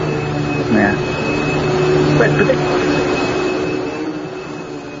 Yeah.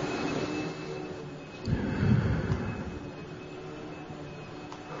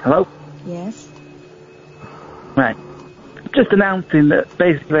 Hello? Yes. Right. Just announcing that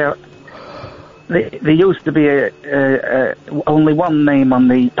basically there used to be only one name on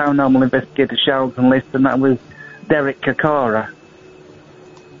the Paranormal Investigator Sheldon list, and that was Derek Kakara.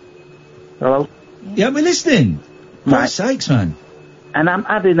 Hello? Yeah, we're listening. For Right. God's sakes, man. And I'm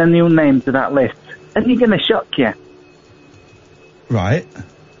adding a new name to that list. And you're going to shock you. Right.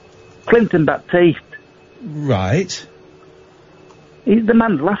 Clinton Baptiste. Right. The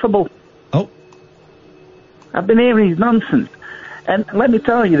man's laughable. Oh. I've been hearing his nonsense. And let me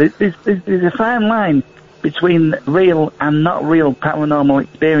tell you, there's a fine line between real and not real paranormal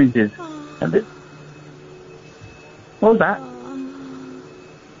experiences. And what was that?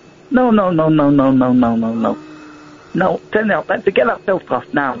 No. No, turn it off. Let's get that filter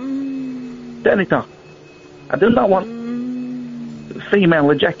off now. Turn it off. I do not want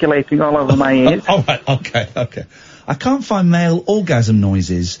female ejaculating all over my ears. All right, okay. I can't find male orgasm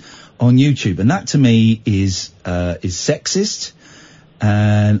noises on YouTube, and that to me is sexist.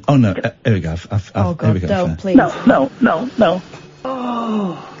 And here we go. Oh God, here we go. don't, please. No.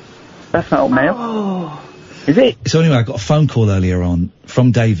 Oh, that's not male. Oh. Is it? So anyway, I got a phone call earlier on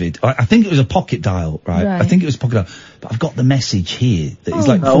from David. I think it was a pocket dial, right? I think it was a pocket dial. But I've got the message here that is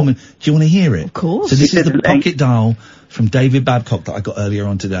forming. Do you want to hear it? Of course. So this is the pocket dial from David Babcock that I got earlier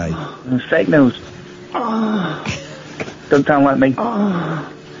on today. Fake news. Don't sound like me.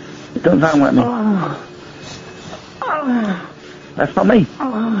 Don't sound like me. That's not me.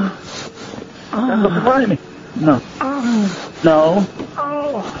 That doesn't like me. No. No.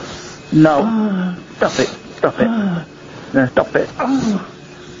 No. Stop it. Stop it. No, stop it.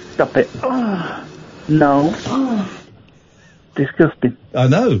 Stop it. No. Disgusting. I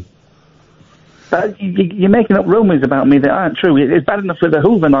know. You're making up rumours about me that aren't true. It's bad enough with the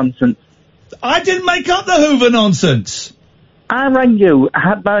Hoover nonsense. I didn't make up the Hoover nonsense. I rang you. I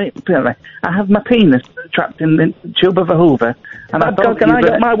have my penis trapped in the tube of a Hoover, and I got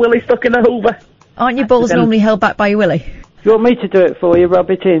my willy stuck in a Hoover. Aren't your balls normally held back by your willy? You want me to do it for you? Rub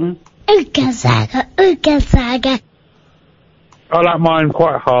it in. Ooga saga. I like mine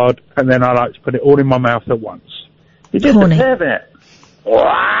quite hard, and then I like to put it all in my mouth at once. You just deserve it.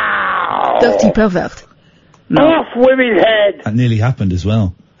 Wow! Dirty pervert. No. Off with his head! That nearly happened as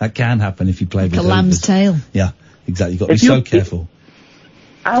well. That can happen if you play with a lamb's tail. Yeah, exactly. You've got to be so careful.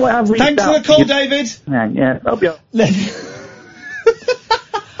 Thanks for the call, David. Yeah. Hope you.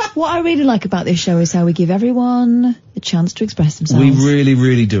 What I really like about this show is how we give everyone a chance to express themselves. We really,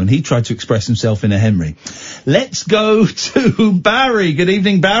 really do. And he tried to express himself in a Henry. Let's go to Barry. Good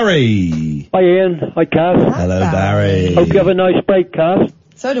evening, Barry. Hi, Ian. Hi, Cass. Hello, Barry. Hope you have a nice break, Cass.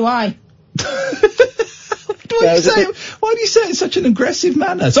 So do I. Why do you say it in such an aggressive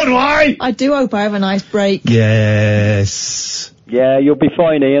manner? So do I! I do hope I have a nice break. Yes. Yeah, you'll be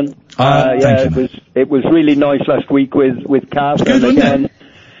fine, Ian. Thank you, it was really nice last week with Cass. Good, and again,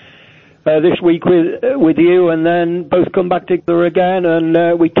 this week with you, and then both come back together again,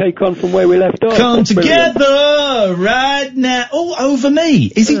 and we take on from where we left off. Come together right now. Oh, over me.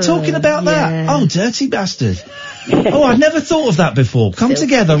 Is he talking about that? Oh, dirty bastard. Oh, I'd never thought of that before. Come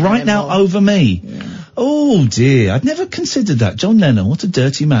together right now over me. Yeah. Oh, dear. I'd never considered that. John Lennon, what a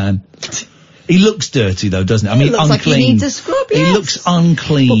dirty man. He looks dirty, though, doesn't he? I mean, looks unclean. Like he needs a scrub, yes. He looks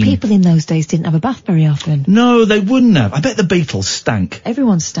unclean. But people in those days didn't have a bath very often. No, they wouldn't have. I bet the Beatles stank.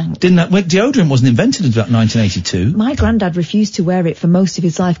 Everyone stank. Didn't that? Well, deodorant wasn't invented until about 1982. My granddad refused to wear it for most of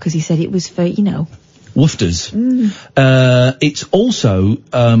his life because he said it was for, Woofters. It's also,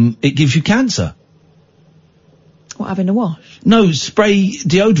 it gives you cancer. What, having a wash? No, spray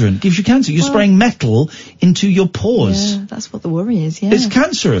deodorant gives you cancer. You're spraying metal into your pores. Yeah, that's what the worry is, yeah. It's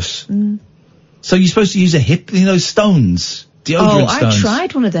cancerous. So you're supposed to use stones. Deodorant stones. I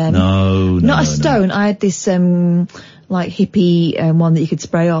tried one of them. No. Not a stone. I had this, like hippie one that you could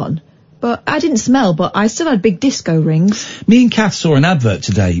spray on. But I didn't smell, but I still had big disco rings. Me and Kath saw an advert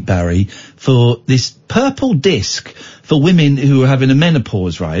today, Barry, for this purple disc for women who are having a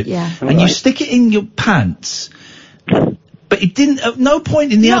menopause, right? Yeah. And you stick it in your pants. But it didn't, at no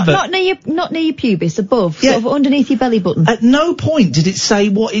point in the advert... Not near your pubis, above, sort of underneath your belly button. At no point did it say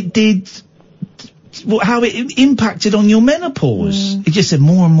what it did, how it impacted on your menopause. It just said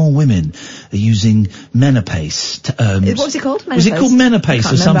more and more women are using Menopause. What was it called? Menopause? Was it called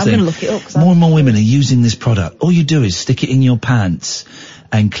Menopause or something? I'm going to look it up. More and more women are using this product. All you do is stick it in your pants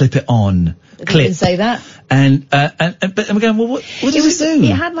and clip it on. It didn't say that. But I'm going, well, what does it do?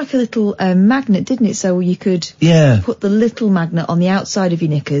 It had like a little magnet, didn't it? So you could put the little magnet on the outside of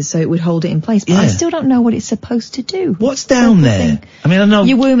your knickers so it would hold it in place. But I still don't know what it's supposed to do. What's down there? I mean, I know...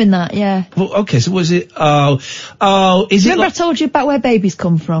 Your womb in that, yeah. Well, okay, so was it... is Remember I told you about where babies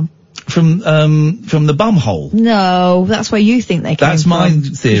come from? From the bum hole? No, that's where you think they came from. That's my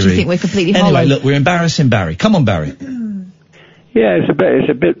theory. You think we're completely hollow. Anyway, look, we're embarrassing Barry. Come on, Barry. Yeah, it's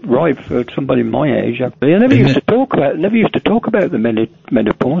a bit ripe for somebody my age. Actually, I never used to talk about the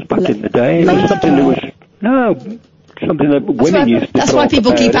menopause back in the day. It was something that was something that women used to talk about. That's why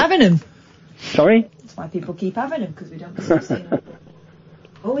people keep having them. Sorry? That's why people keep having them, because we don't stop seeing them.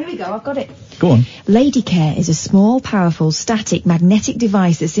 Oh, here we go, I've got it. Go on. Lady Care is a small, powerful, static, magnetic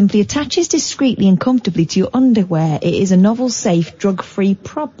device that simply attaches discreetly and comfortably to your underwear. It is a novel, safe, drug-free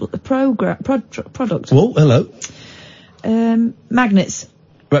product. Whoa, hello. Magnets.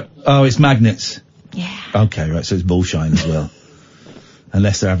 Right. Oh, it's magnets. Yeah. Okay, right, so it's bullshine as well.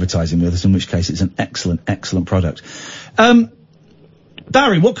 Unless they're advertising with us, in which case it's an excellent, excellent product.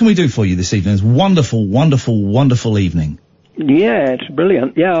 Barry, what can we do for you this evening? It's wonderful, wonderful, wonderful evening. Yeah, it's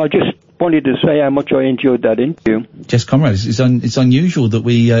brilliant. Yeah, I just wanted to say how much I enjoyed that interview. Jess Conrad, it's unusual that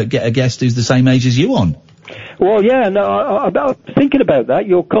we get a guest who's the same age as you on. Well, yeah, no, I was thinking about that,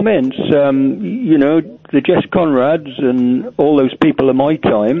 your comments, the Jess Conrads and all those people of my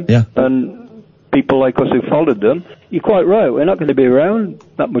time, and people like us who followed them, you're quite right, we're not going to be around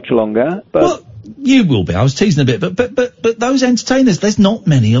that much longer, but... you will be. I was teasing a bit, but those entertainers, there's not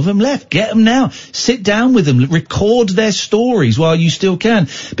many of them left. Get them now. Sit down with them. Record their stories while you still can.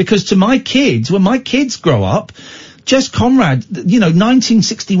 Because to my kids, when my kids grow up, Jess Conrad,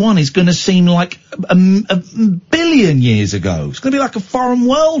 1961 is going to seem like a billion years ago. It's going to be like a foreign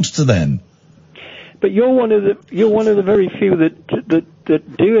world to them. But you're one of the very few that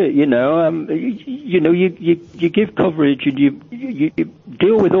do it. You give coverage and you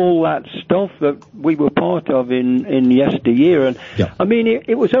deal with all that stuff that we were part of in yesteryear. And I mean,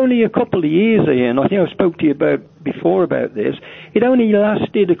 it was only a couple of years, Ian. I think I spoke to you before about this. It only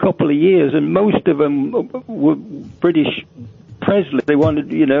lasted a couple of years, and most of them were British Presley. They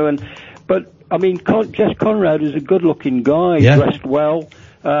wanted, but I mean, Jess Conrad is a good-looking guy, dressed well.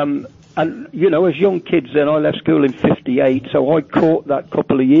 And, as young kids then, I left school in 58, so I caught that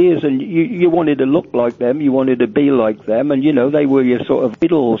couple of years, and you wanted to look like them, you wanted to be like them, and, they were your sort of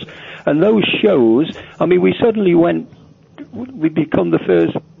idols. And those shows, I mean, we become the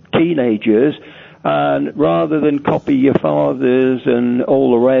first teenagers, and rather than copy your fathers and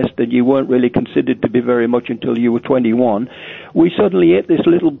all the rest, and you weren't really considered to be very much until you were 21, we suddenly hit this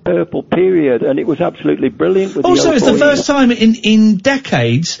little purple period, and it was absolutely brilliant. Also, it's the first time in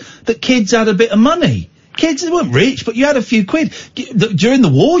decades that kids had a bit of money. Kids, they weren't rich, but you had a few quid. During the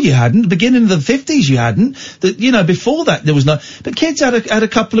war, you hadn't. The beginning of the 50s, you hadn't. Before that, there was no. But kids had a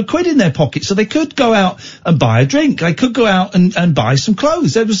couple of quid in their pockets, so they could go out and buy a drink. They could go out and buy some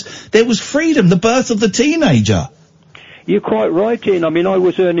clothes. There was freedom, the birth of the teenager. You're quite right, Ian. I mean, I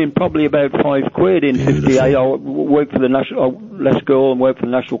was earning probably about £5 in 58. I worked for the I left school and worked for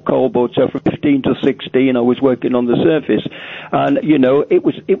the National Coal Board. So from 15 to 16, I was working on the surface, and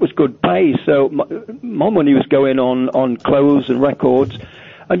it was good pay. So my money was going on clothes and records,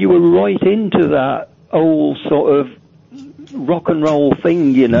 and you were right into that old sort of rock and roll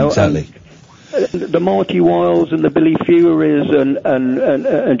thing, Exactly. The Marty Wiles and the Billy Furies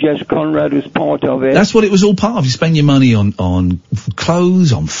and Jess Conrad was part of it. That's what it was all part of. You spend your money on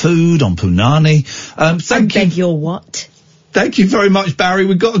clothes, on food, on punani. Beg your what? Thank you very much, Barry.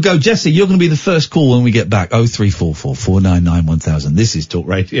 We've got to go. Jesse, you're going to be the first call when we get back. 0344 499 1000. This is Talk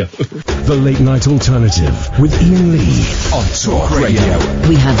Radio. The Late Night Alternative with Iain Lee on Talk Radio.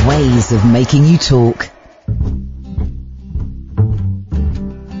 We have ways of making you talk.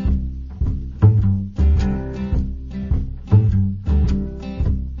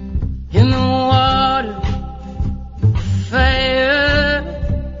 In the water, fire,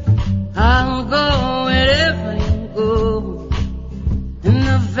 I'll go wherever you go. In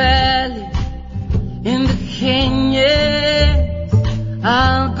the valley, in the canyons,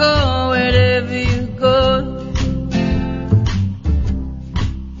 I'll go wherever you go.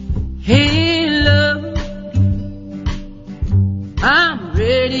 Hey, love, I'm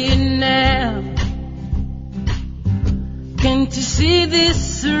ready now. Can't you see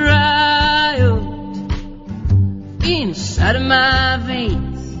this riot inside of my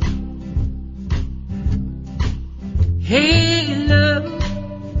veins? Hey, love,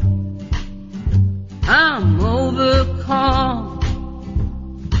 I'm overcome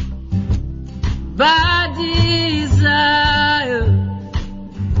by desire.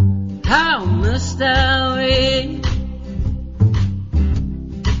 How must I wait?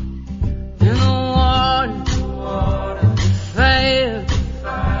 In the water, fire,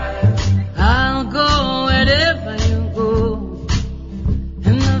 I'll go wherever you go.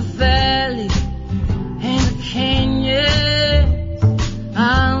 In the valley, in the canyons,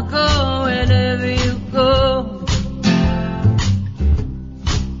 I'll go wherever you go.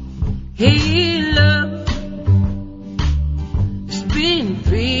 Hey, love, it's been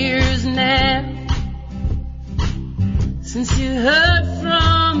 3 years now since you heard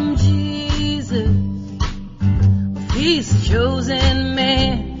from Jesus. He's a chosen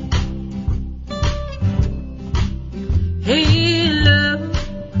man. Hey, love,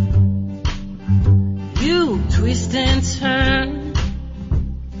 you twist and turn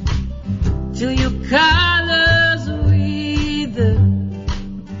till your colors wither,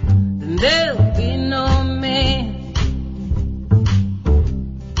 then there'll be no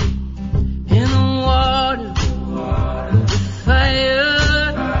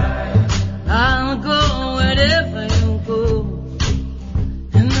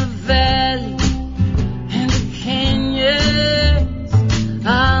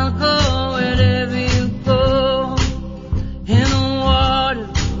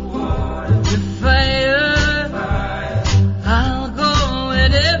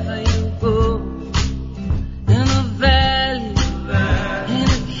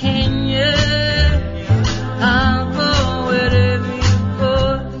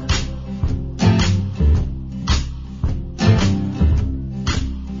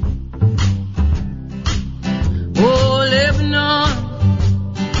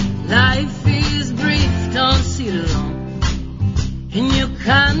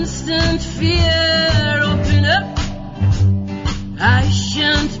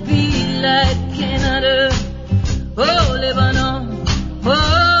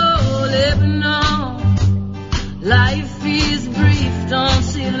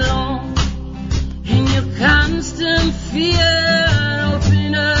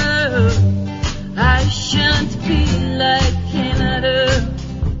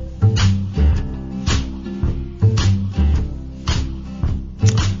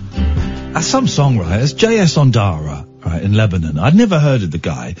song, right? It's J.S. Ondara, right, in Lebanon. I'd never heard of the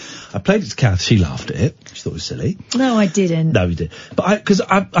guy. I played it to Kath. She laughed at it. She thought it was silly. No, I didn't. No, you did. But because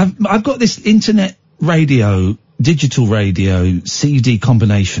I've got this internet radio, digital radio, CD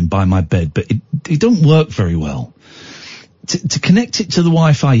combination by my bed, but it don't work very well. To connect it to the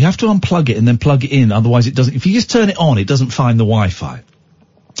Wi-Fi, you have to unplug it and then plug it in. Otherwise, it doesn't. If you just turn it on, it doesn't find the Wi-Fi.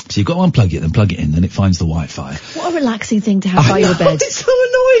 So you've got to unplug it, then plug it in, then it finds the Wi-Fi. What a relaxing thing to have by your bed. It's so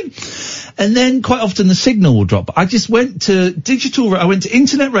annoying. And then quite often the signal will drop. I just went to I went to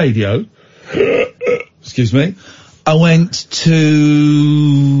internet radio. Excuse me. I went to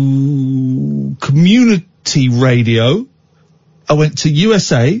community radio. I went to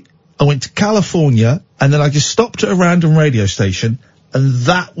USA. I went to California. And then I just stopped at a random radio station, and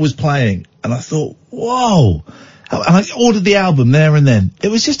that was playing. And I thought, whoa. And I ordered the album there and then. It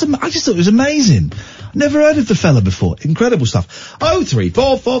was just, I just thought it was amazing. Never heard of the fella before. Incredible stuff.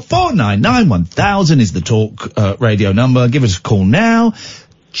 03444991000 is the talk radio number. Give us a call now.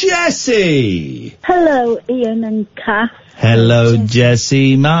 Jessie! Hello, Ian and Kath. Hello,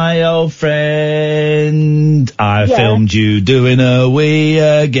 Jessie, my old friend. I filmed you doing a wee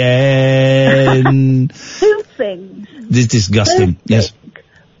again. Two things. This is disgusting. Yes.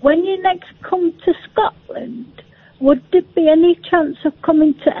 When you next come to Scotland, would there be any chance of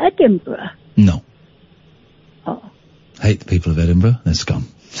coming to Edinburgh? No. Oh. Hate the people of Edinburgh. They're scum.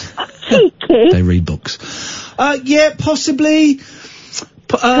 Cheeky. They read books. Yeah, possibly.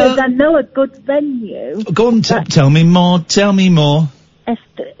 Because I know a good venue. Go on, tell me more. Tell me more.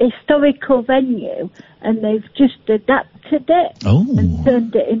 Historical venue, and they've just adapted it and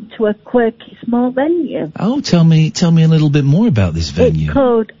turned it into a quirky small venue. Oh, tell me a little bit more about this venue. It's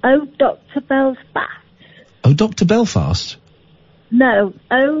called Ode Dr. Bell's Bath. Oh, Dr. Belfast? No,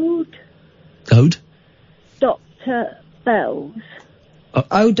 Ode Dr. Bell's.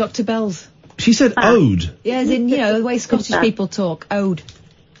 Ode Dr. Bell's. She said ode. Yeah, as in, the way Scottish people talk. Ode.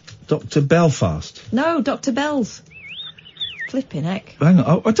 Dr. Belfast. No, Dr. Bell's. Flipping heck. Hang on.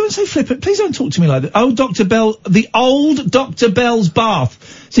 Oh, I don't say flip it. Please don't talk to me like that. Oh, Dr. Bell, the old Dr. Bell's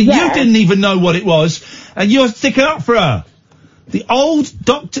Bath. See, you didn't even know what it was, and you're sticking up for her. The old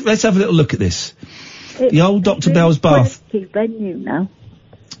Dr. Let's have a little look at this. The old Dr. Bell's Bath. Venue now.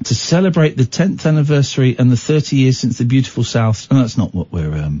 To celebrate the 10th anniversary and the 30 years since the beautiful South. Oh, that's not what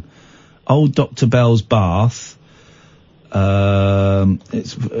we're, Old Dr. Bell's Bath. Yeah,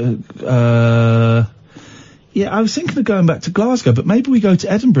 I was thinking of going back to Glasgow, but maybe we go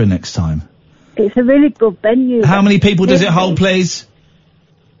to Edinburgh next time. It's a really good venue. How many people does it hold, please?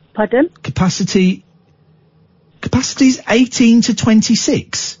 Pardon? Capacity's 18 to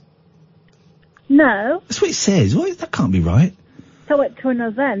 26. No. That's what it says. Well, that can't be right. I went to an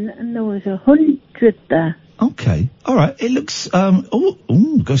event and there was 100 there. Okay. All right. It looks,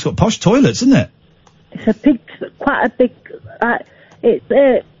 it's got posh toilets, isn't it? It's a big, quite a big, it's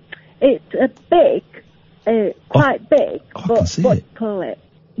a big, quite big, I can see what it. do you call it?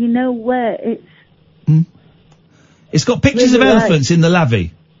 You know where it's... It's got pictures really of elephants in the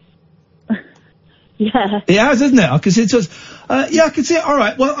lavvy. Yeah. It has, isn't it? I can see it. Yeah, I can see it. All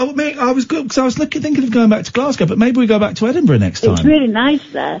right. Well, I was good because I was thinking of going back to Glasgow, but maybe we go back to Edinburgh next time. It's really nice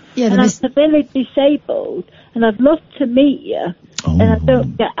there. Yeah, and I'm severely disabled, and I'd love to meet you. Oh. And I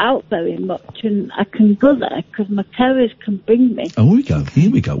don't get out very much, and I can go there because my carers can bring me. Oh, here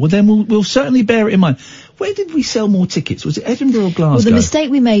we go. Well, then we'll certainly bear it in mind. Where did we sell more tickets? Was it Edinburgh or Glasgow? Well, the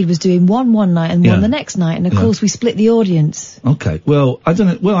mistake we made was doing one night and one the next night, and of course we split the audience. Okay. Well, I don't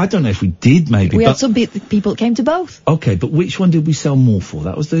know. Well, I don't know if we did. Maybe we had some people that came to both. Okay, but which one did we sell more for?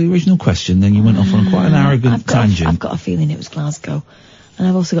 That was the original question. Then you went off on quite an arrogant tangent. I've got a feeling it was Glasgow. And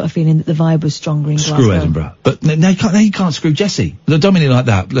I've also got a feeling that the vibe was stronger in Glasgow. Screw Edinburgh. But now you can't screw Jessie. Don't mean it like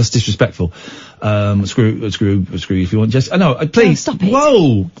that. That's disrespectful. Screw if you want Jessie. No, please. Stop it.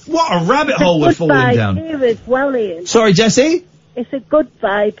 Whoa! What a rabbit hole we're falling down. Here as well, Ian. Sorry, Jessie? It's a good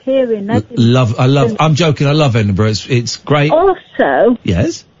vibe here in Edinburgh. I'm joking. I love Edinburgh. It's great. Also.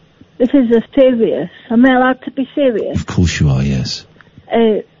 Yes? This is a serious. Am I allowed to be serious? Of course you are, yes.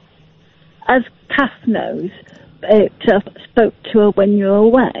 As Kath knows, I spoke to her when you were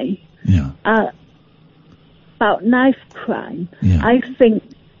away. Yeah. About knife crime. Yeah. I think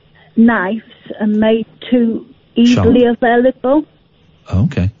knives are made too easily available. Oh,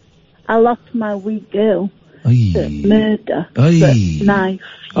 okay. I lost my wee girl to murder. Knife. Yeah.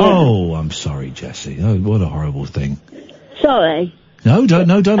 Oh, I'm sorry, Jessie. Oh, what a horrible thing. Sorry. No, don't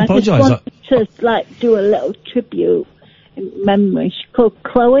apologise. I just wanted to do a little tribute in memory. She's called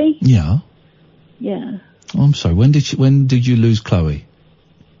Chloe. Yeah. Yeah. Oh, I'm sorry. When did you lose Chloe?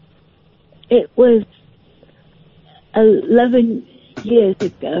 It was 11 years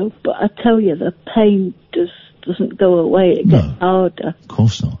ago, but I tell you, the pain doesn't go away. It gets harder. Of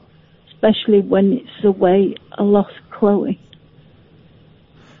course not. Especially when it's the way I lost Chloe.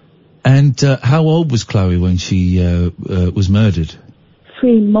 And how old was Chloe when she was murdered?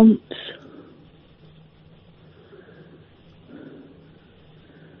 3 months.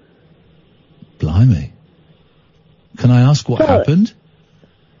 Blimey. Can I ask what happened?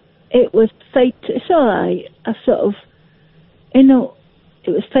 It was fate. It's all right. I sort of, it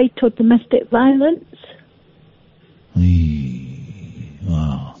was fatal domestic violence.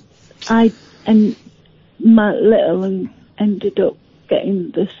 Wow. And my little one ended up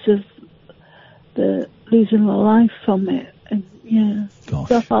getting the losing her life from it, and yeah,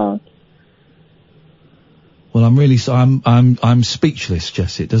 so hard. Well, I'm really I'm speechless,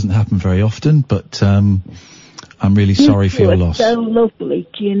 Jess. It doesn't happen very often, but I'm really sorry for your loss. So lovely,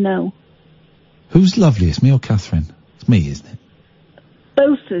 do you know? Who's loveliest, me or Catherine? It's me, isn't it?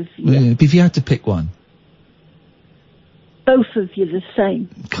 Both of you. If you had to pick one. Both of you the same.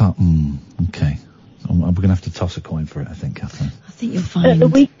 Okay. We're going to have to toss a coin for it, I think, Catherine. I think you'll find. At the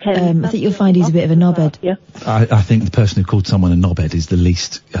weekend. I think you'll find he's a bit of a knobhead. Yeah. I think the person who called someone a knobhead is the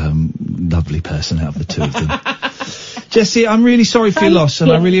least lovely person out of the two of them. Jessie, I'm really sorry for your loss,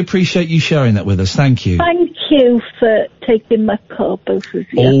 and I really appreciate you sharing that with us. Thank you. Thank you for taking my call, both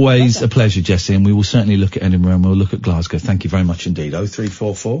of you. Always a pleasure, Jessie, and we will certainly look at Edinburgh and we'll look at Glasgow. Thank you very much indeed.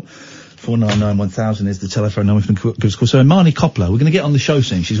 0344 499 1000 is the telephone number from Give us a call. So Imani Coppola, we're going to get on the show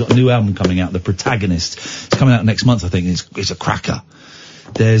soon. She's got a new album coming out, The Protagonist. It's coming out next month, I think. It's a cracker.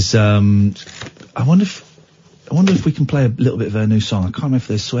 There's I wonder if we can play a little bit of her new song. I can't remember if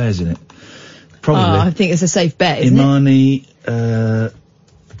there's swears in it. Probably. Oh, I think it's a safe bet, isn't Imani,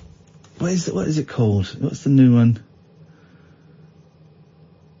 what is it called? What's the new one?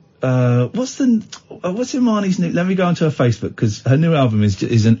 What's Imani's new? Let me go onto her Facebook, because her new album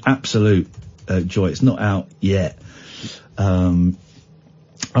is an absolute joy. It's not out yet. I've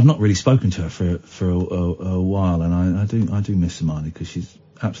not really spoken to her for a while, and I do miss Imani, because she's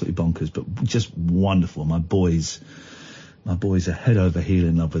absolutely bonkers, but just wonderful. My boys are head over heel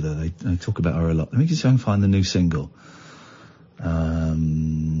in love with her. They talk about her a lot. Let me just try and find the new single.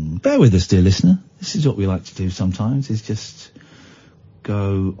 Bear with us, dear listener. This is what we like to do sometimes, is just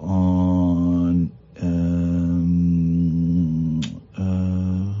go on.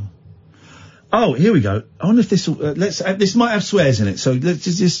 Oh, here we go. I wonder if this will, this might have swears in it, so let's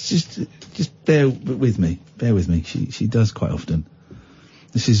just bear with me. Bear with me. She does quite often.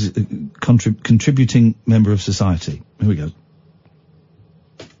 This is a contributing member of society. Here we go.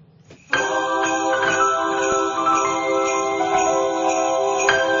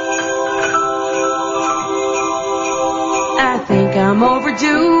 I think I'm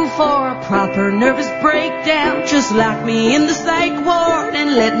overdue for a proper nervous breakdown. Just lock me in the psych ward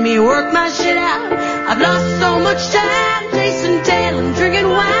and let me work my shit out. I've lost so much time chasing tail and drinking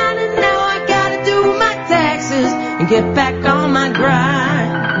wine, and now I gotta do my taxes and get back on my grind.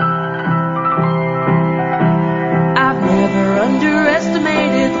 I've never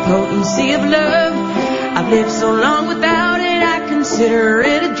underestimated the potency of love. I've lived so long without it, I consider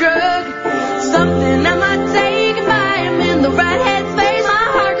it a drug. Something I might take if I am in the right headspace. My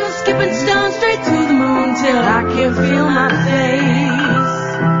heart goes skipping stone straight to the moon till I can't feel my face.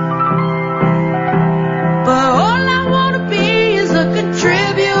 But all I want to be is a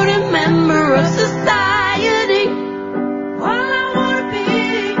contributing member of society. All I want to be,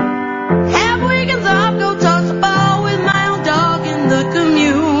 have weekends off, go toss a ball with my own dog in the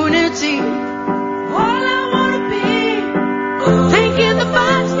community. All I want to be, thinking the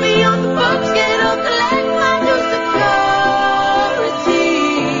box me on the books, get up to collect my new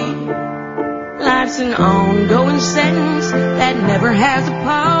security. Life's an ongoing sentence that never has a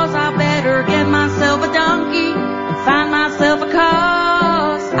pause. I better get myself a donkey and find myself a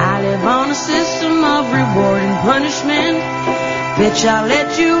cause. I live on a system of reward and punishment. Bitch, I'll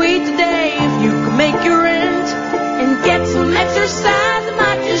let you eat today if you can make your rent and get some exercise. I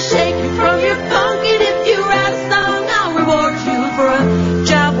might just shake you from your funk, and if you write a song, I'll reward you for a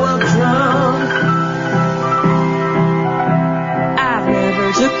job well done. I've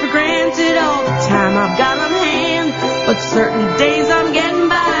never took for granted all the time I've got on hand, but certain days I'm getting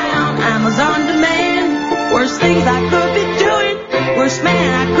by on Amazon demand. Worst things I could be doing, worst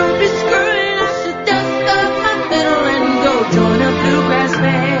man I could be screwing. I should dust up my fiddle and go join a bluegrass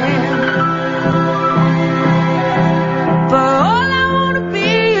band. But all I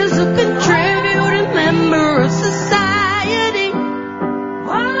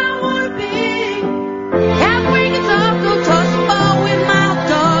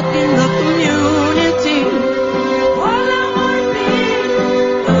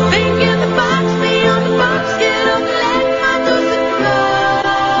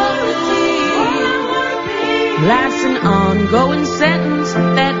ongoing sentence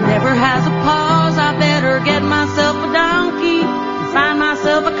that never has a pause. I better get myself a donkey and find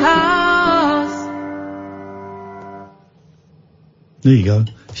myself a cause. There you go.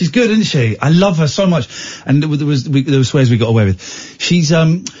 She's good, isn't she? I love her so much. And there were swears we got away with. She's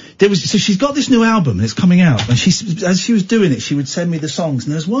she's got this new album and it's coming out. And as she was doing it, she would send me the songs.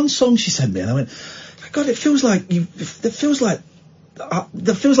 And there was one song she sent me, and I went, God, it feels like you've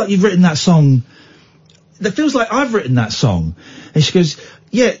written that song. That feels like I've written that song. And she goes,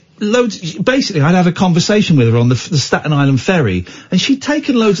 yeah, loads. Basically, I'd had a conversation with her on the Staten Island ferry, and she'd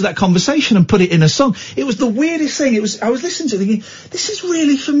taken loads of that conversation and put it in a song. It was the weirdest thing. I was listening to it thinking, this is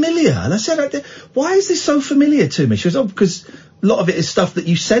really familiar. And I said, why is this so familiar to me? She goes, because a lot of it is stuff that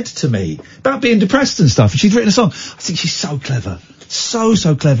you said to me about being depressed and stuff. And she'd written a song. I think she's so clever.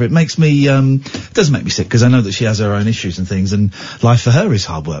 So clever. It makes me, it doesn't make me sick because I know that she has her own issues and things, and life for her is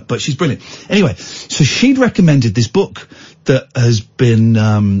hard work, but she's brilliant. Anyway, so she'd recommended this book that has been,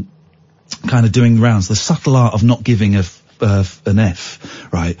 kind of doing rounds, The Subtle Art of Not Giving an F,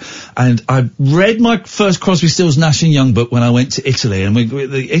 right? And I read my first Crosby, Stills, Nash & Young book when I went to Italy, and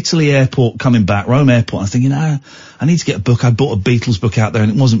the Italy airport coming back, Rome airport, I was thinking, I need to get a book. I bought a Beatles book out there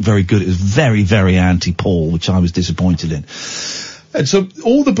and it wasn't very good. It was very, very anti-Paul, which I was disappointed in. And so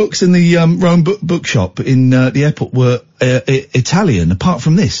all the books in the Rome bookshop in the airport were Italian, apart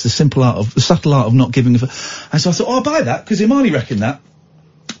from this, The Subtle Art of Not Giving a F. And so I thought, I'll buy that, because Imani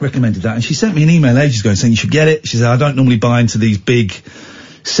recommended that, and she sent me an email ages ago saying you should get it. She said, I don't normally buy into these big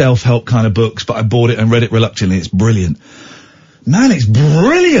self-help kind of books, but I bought it and read it reluctantly. It's brilliant. Man, it's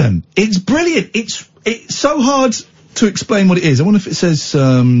brilliant. It's brilliant. It's so hard to explain what it is. I wonder if it says,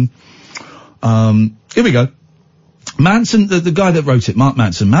 here we go. Manson, the guy that wrote it, Mark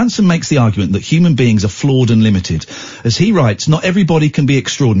Manson makes the argument that human beings are flawed and limited. As he writes, not everybody can be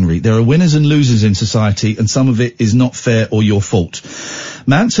extraordinary. There are winners and losers in society, and some of it is not fair or your fault.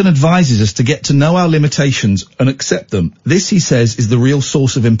 Manson advises us to get to know our limitations and accept them. This, he says, is the real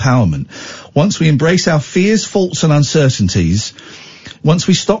source of empowerment. Once we embrace our fears, faults and uncertainties, once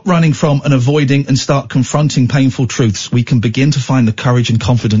we stop running from and avoiding and start confronting painful truths, we can begin to find the courage and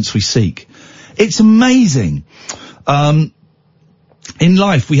confidence we seek. It's amazing. In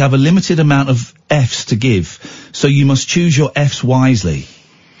life, we have a limited amount of F's to give, so you must choose your F's wisely.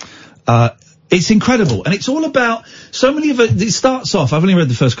 It's incredible, and it's all about, so many of it starts off, I've only read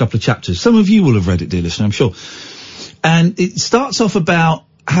the first couple of chapters, some of you will have read it, dear listener, I'm sure, and it starts off about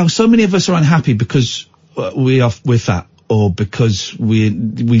how so many of us are unhappy because we're fat, or because we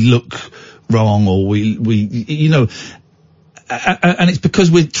look wrong, or we and it's because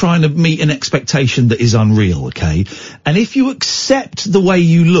we're trying to meet an expectation that is unreal, okay? And if you accept the way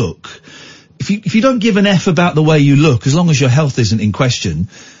you look, if you don't give an F about the way you look, as long as your health isn't in question,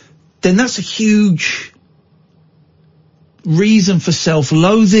 then that's a huge reason for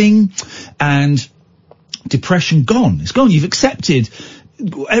self-loathing and depression gone. It's gone. You've accepted,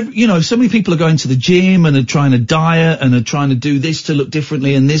 so many people are going to the gym and are trying to diet and are trying to do this to look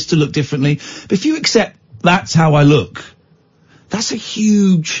differently and this to look differently. But if you accept that's how I look, that's a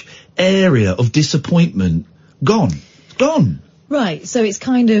huge area of disappointment gone. Right, so it's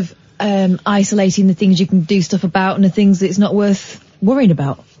kind of isolating the things you can do stuff about and the things that it's not worth worrying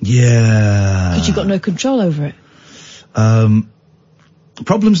about. Yeah. Because you've got no control over it.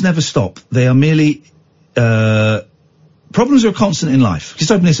 Problems never stop. They are merely... Problems are a constant in life.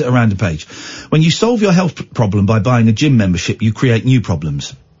 Just open this at a random page. When you solve your health problem by buying a gym membership, you create new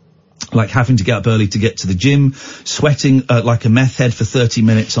problems. Like having to get up early to get to the gym, sweating like a meth head for 30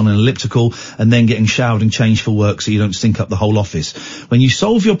 minutes on an elliptical, and then getting showered and changed for work so you don't stink up the whole office. When you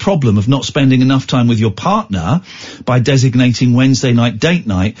solve your problem of not spending enough time with your partner by designating Wednesday night date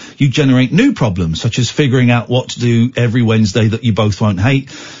night, you generate new problems, such as figuring out what to do every Wednesday that you both won't hate,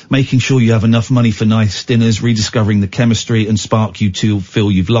 making sure you have enough money for nice dinners, rediscovering the chemistry and spark you two feel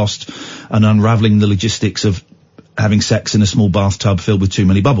you've lost, and unravelling the logistics of having sex in a small bathtub filled with too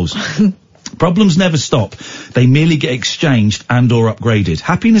many bubbles. Problems never stop. They merely get exchanged and or upgraded.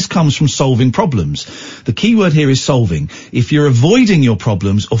 Happiness comes from solving problems. The key word here is solving. If you're avoiding your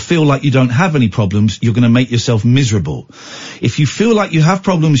problems or feel like you don't have any problems, you're going to make yourself miserable. If you feel like you have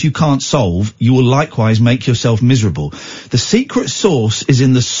problems you can't solve, you will likewise make yourself miserable. The secret sauce is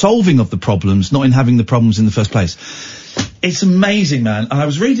in the solving of the problems, not in having the problems in the first place. It's amazing, man. And I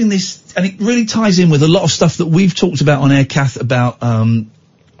was reading this, and it really ties in with a lot of stuff that we've talked about on Air, Kath, about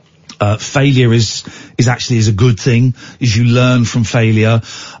failure is actually a good thing, as you learn from failure.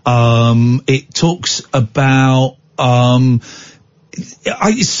 It talks about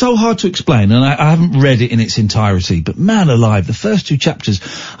it's so hard to explain, and I haven't read it in its entirety, but man alive, the first 2 chapters,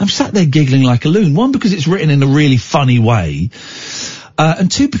 I'm sat there giggling like a loon. 1, because it's written in a really funny way,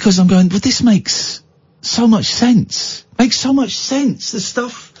 and 2, because I'm going, well, this makes so much sense. Makes so much sense. The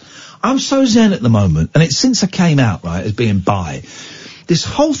stuff, I'm so zen at the moment, and it's since I came out, right, as being bi, this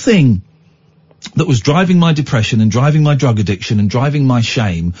whole thing that was driving my depression and driving my drug addiction and driving my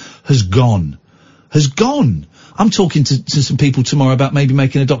shame has gone. I'm talking to some people tomorrow about maybe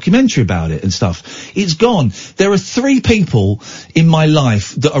making a documentary about it and stuff. It's gone. There are 3 people in my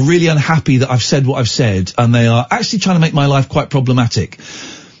life that are really unhappy that I've said what I've said, and they are actually trying to make my life quite problematic.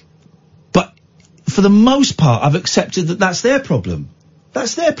 But for the most part, I've accepted that that's their problem.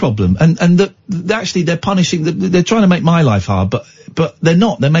 That's their problem, and that actually they're punishing, they're trying to make my life hard, but they're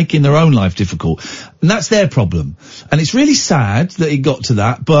not. They're making their own life difficult, and that's their problem. And it's really sad that it got to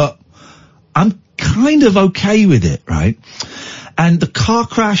that, but I'm kind of okay with it, right? And the car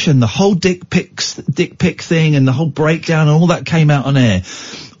crash and the whole dick pic thing and the whole breakdown and all that came out on air.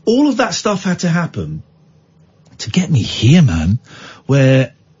 All of that stuff had to happen to get me here, man,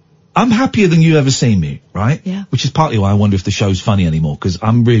 where I'm happier than you ever seen me, right? Yeah. Which is partly why I wonder if the show's funny anymore, because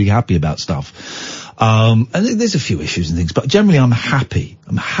I'm really happy about stuff. And there's a few issues and things, but generally I'm happy.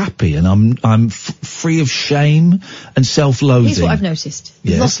 I'm happy, and I'm free of shame and self-loathing. Here's what I've noticed.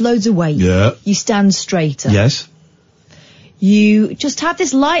 You've Yes. lost loads of weight. Yeah. You stand straighter. Yes. You just have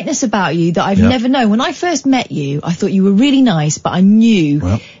this lightness about you that I've Yeah. never known. When I first met you, I thought you were really nice, but I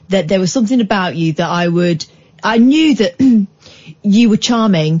knew that there was something about you that I knew that you were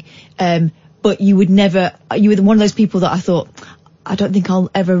charming, but you would never, you were one of those people that I thought, I don't think I'll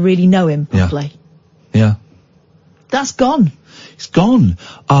ever really know him properly. Yeah. That's gone. It's gone.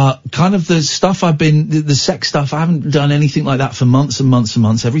 Kind of the stuff the sex stuff, I haven't done anything like that for months and months and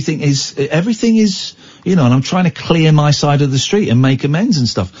months. Everything is, you know, and I'm trying to clear my side of the street and make amends and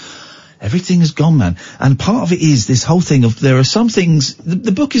stuff. Everything is gone, man. And part of it is this whole thing of, there are some things,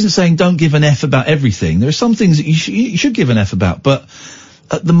 the book isn't saying don't give an F about everything. There are some things that you should give an F about, but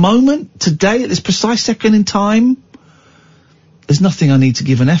at the moment, today, at this precise second in time, there's nothing I need to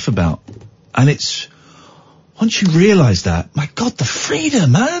give an F about. And it's, once you realise that, my God, the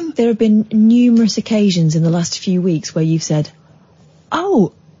freedom, man. There have been numerous occasions in the last few weeks where you've said,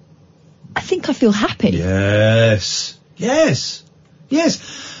 oh, I think I feel happy. Yes. Yes.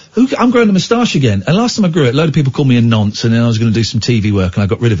 Yes. I'm growing a moustache again, and last time I grew it, a load of people called me a nonce, and then I was going to do some TV work, and I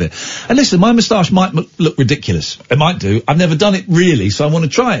got rid of it. And listen, my moustache might look ridiculous. It might do. I've never done it really, so I want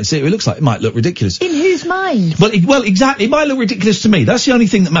to try it and see what it looks like. It might look ridiculous. In whose mind? Well, exactly. It might look ridiculous to me. That's the only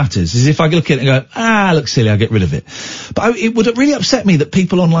thing that matters, is if I look at it and go, looks silly, I'll get rid of it. But it would really upset me that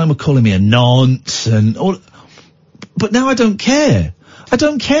people online were calling me a nonce and all. But now I don't care. I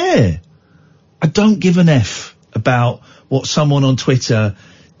don't care. I don't give an F about what someone on Twitter,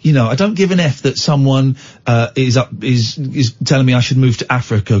 you know, I don't give an F that someone is telling me I should move to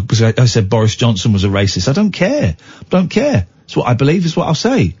Africa because I said Boris Johnson was a racist. I don't care. Don't care. It's what I believe, is what I'll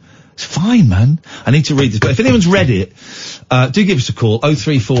say. It's fine, man. I need to read this. But if anyone's read it, do give us a call,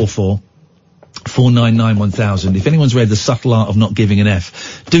 0344 499 1000. If anyone's read The Subtle Art of Not Giving an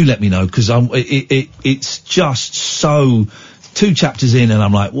F, do let me know, because it's just so, 2 chapters in and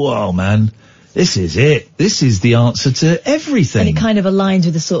I'm like, whoa, man. This is it. This is the answer to everything. And it kind of aligns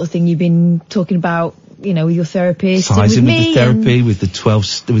with the sort of thing you've been talking about, you know, with your therapist. Ties in with with the therapy, with the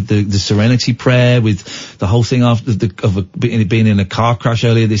 12, with the Serenity Prayer, with the whole thing after being in a car crash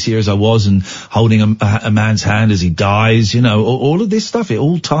earlier this year as I was, and holding a man's hand as he dies, you know, all of this stuff. It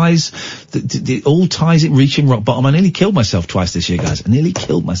all ties, it reaching rock bottom. I nearly killed myself twice this year, guys. I nearly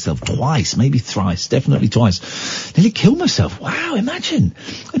killed myself twice, maybe thrice, definitely twice. Nearly killed myself. Wow, imagine.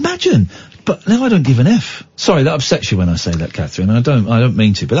 But now I don't give an F. Sorry, that upsets you when I say that, Catherine. I don't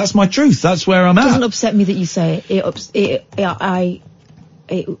mean to, but that's my truth. That's where I'm at. It doesn't upset me that you say it.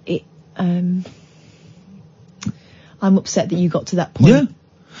 I'm upset that you got to that point. Yeah.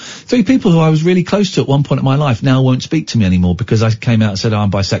 3 people who I was really close to at one point in my life now won't speak to me anymore because I came out and said I'm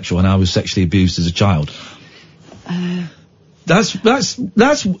bisexual and I was sexually abused as a child. That's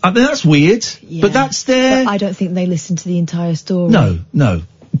weird. Yeah, but that's their. But I don't think they listen to the entire story. No.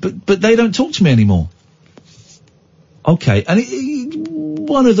 But they don't talk to me anymore. Okay, and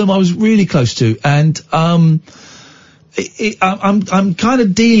one of them I was really close to, and I'm kind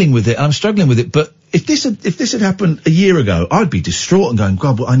of dealing with it. I'm struggling with it. But if this had happened a year ago, I'd be distraught and going,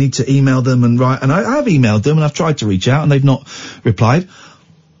 God, I need to email them and write. And I have emailed them and I've tried to reach out and they've not replied.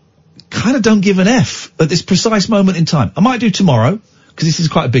 Kind of don't give an F at this precise moment in time. I might do tomorrow because this is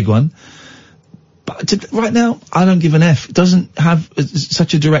quite a big one. But right now, I don't give an F. It doesn't have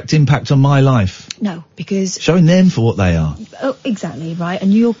such a direct impact on my life. No, because... Showing them for what they are. Oh, exactly, right.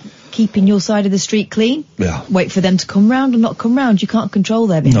 And you're keeping your side of the street clean. Yeah. Wait for them to come round or not come round. You can't control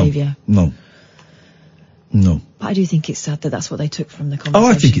their behaviour. No. But I do think it's sad that that's what they took from the conversation. Oh,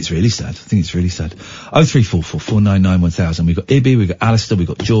 I think it's really sad. 0344 499 1000. We've got Ibby, we've got Alistair, we've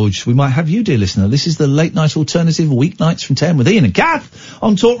got George. We might have you, dear listener. This is the Late Night Alternative, weeknights from 10 with Iain and Kath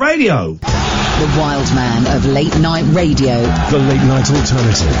on Talk Radio. The wild man of late night radio. The Late Night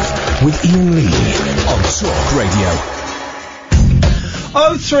Alternative with Iain Lee on Talk Radio.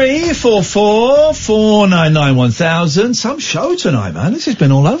 0344 499 1000. Some show tonight, man. This has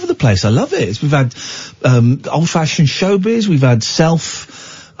been all over the place. I love it. We've had old-fashioned showbiz. We've had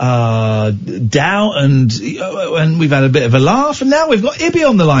doubt, and we've had a bit of a laugh. And now we've got Ibby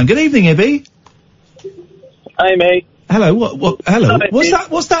on the line. Good evening, Ibby. Hey, mate. Hello. What? Hello.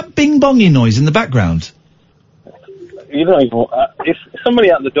 What's that bing-bonging noise in the background? You don't even... it's somebody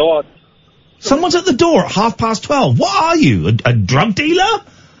at the door. Someone's at the door at 12:30. What are you, a drug dealer?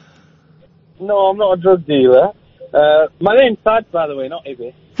 No, I'm not a drug dealer. My name's Sad, by the way, not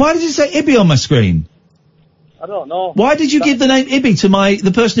Ibby. Why did you say Ibby on my screen? I don't know. Why did you give the name Ibby to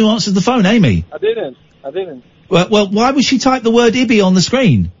the person who answered the phone, Amy? I didn't. Well, why would she type the word Ibby on the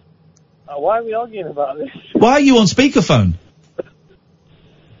screen? Why are we arguing about this? Why are you on speakerphone?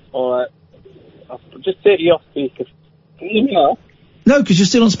 Alright. I'll just take you off speaker. Can you hear me now? No, because you're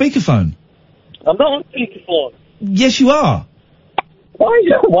still on speakerphone. I'm not on speakerphone. Yes, you are. Why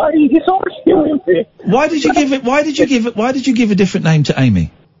are you dishonesty with me? Why did you give a different name to Amy?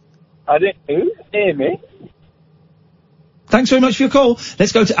 I didn't. Who? Amy? Thanks very much for your call.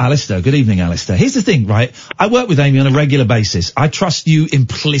 Let's go to Alistair. Good evening, Alistair. Here's the thing, right? I work with Amy on a regular basis. I trust you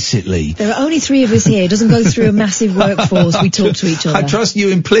implicitly. There are only 3 of us here. It doesn't go through a massive workforce. We talk to each other. I trust you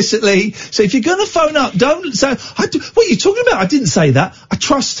implicitly. So if you're going to phone up, don't say, what are you talking about? I didn't say that. I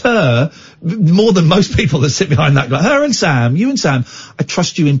trust her more than most people that sit behind that guy. Her and Sam, you and Sam, I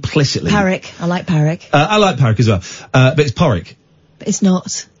trust you implicitly. Parrick. I like Parrick. I like Parrick as well. But it's Porrick. But it's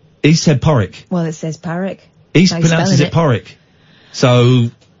not. He said Porrick. Well, it says Parrick. He pronounces it Porrick. So,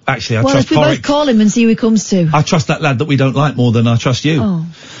 actually, I trust Porrick. Well, if we both call him and see who he comes to. I trust that lad that we don't like more than I trust you. Oh.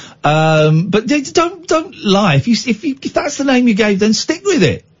 But don't lie. If that's the name you gave, then stick with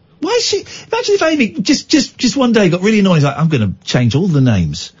it. Why is she... Imagine if Amy just one day got really annoyed. He's like, I'm going to change all the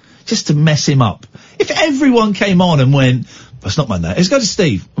names just to mess him up. If everyone came on and went... That's not my name. Let's go to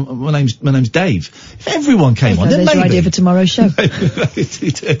Steve. My name's Dave. If everyone came on, then maybe... There's your idea for tomorrow's show.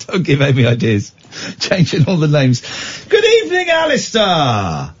 Don't give Amy ideas. Changing all the names. Good evening,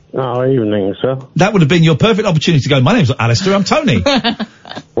 Alistair. Oh, evening, sir. That would have been your perfect opportunity to go, my name's not Alistair, I'm Tony.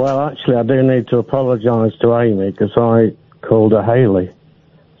 Well, actually, I do need to apologise to Amy because I called her Hayley.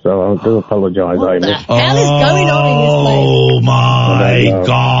 So I do apologise, Amy. What the hell is going on in this place? Oh, my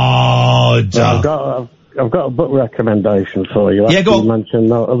God. Well, I've got a book recommendation for you. Yeah, go on. You mentioned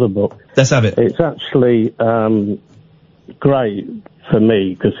no other book. Let's have it. It's actually great for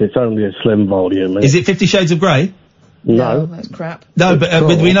me because it's only a slim volume. Is it 50 Shades of Grey? No. That's crap. No,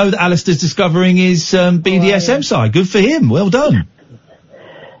 but we know that Alistair's discovering his BDSM side. Good for him. Well done.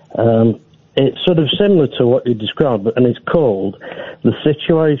 It's sort of similar to what you described, and it's called The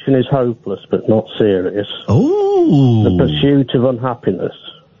Situation is Hopeless But Not Serious. Oh. The Pursuit of Unhappiness.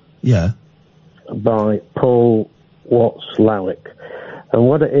 Yeah. By Paul Watts-Lowick. And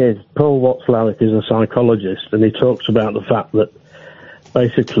what it is, Paul Watts-Lowick is a psychologist, and he talks about the fact that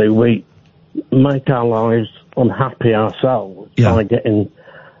basically we make our lives unhappy ourselves by getting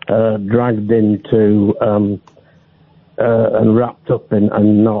dragged into and wrapped up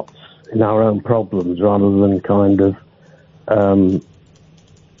in knots in our own problems rather than kind of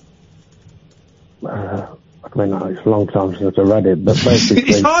I mean, it's a long time since I read it, but basically...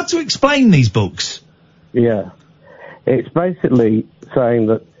 It's hard to explain these books. Yeah. It's basically saying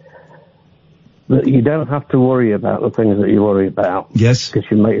that you don't have to worry about the things that you worry about. Yes.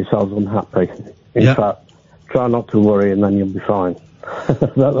 Because you make yourselves unhappy. In fact, try not to worry and then you'll be fine.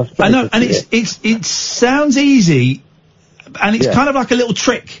 That's I know, and it sounds easy, and it's kind of like a little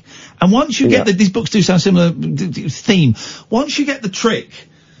trick. And once you get these books do sound similar theme. Once you get the trick...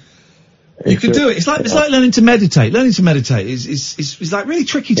 You can do it. It's like learning to meditate. Learning to meditate is like really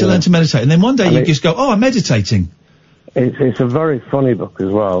tricky to learn to meditate, and then one day you just go, "Oh, I'm meditating." It's a very funny book as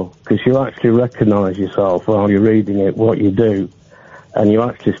well because you actually recognise yourself while you're reading it, what you do, and you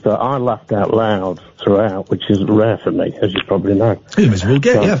actually start. I laughed out loud throughout, which is rare for me, as you probably know. You might as well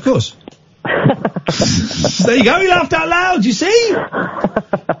get, yeah, of course. There you go. You laughed out loud. You see.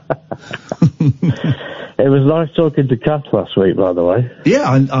 It was nice talking to Kath last week, by the way.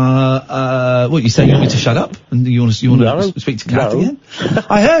 Yeah, and, what, you saying you want me to shut up? And you want to speak to Kath again?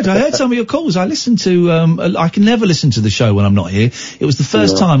 I heard some of your calls. I listened to, I can never listen to the show when I'm not here. It was the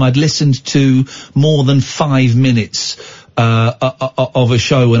first time I'd listened to more than 5 minutes, of a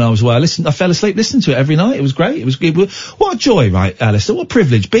show when I was away. I fell asleep listening to it every night. It was great. It was what a joy, right, Alistair? What a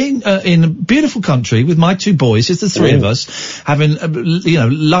privilege. Being, in a beautiful country with my 2 boys, just the 3 of us, having,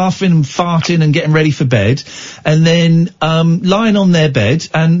 laughing and farting and getting ready for bed, and then, lying on their bed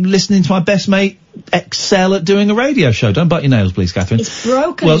and listening to my best mate excel at doing a radio show. Don't bite your nails, please, Catherine. It's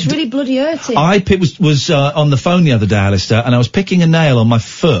broken. It's really bloody hurting. I was on the phone the other day, Alistair, and I was picking a nail on my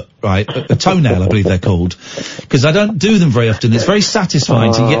foot, right? A toenail, I believe they're called. Because I don't do them very often. It's very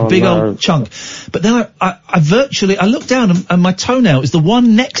satisfying to get a big old chunk. But then I looked down and my toenail is the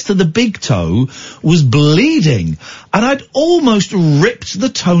one next to the big toe was bleeding. And I'd almost ripped the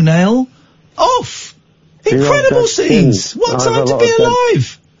toenail off. Incredible scenes. What time to be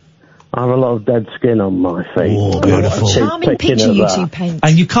alive. I have a lot of dead skin on my feet. Oh, beautiful. What a charming picture you 2 paint.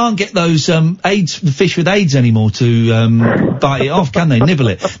 And you can't get those, the fish with AIDS anymore to, bite it off, can they? Nibble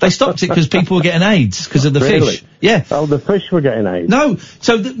it. They stopped it because people were getting AIDS because of the fish. Yeah. Oh, the fish were getting AIDS? No.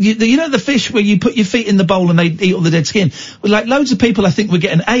 So, you know the fish where you put your feet in the bowl and they eat all the dead skin? Well, like, loads of people, I think, were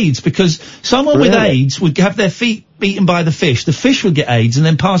getting AIDS because someone with AIDS would have their feet eaten by the fish would get AIDS and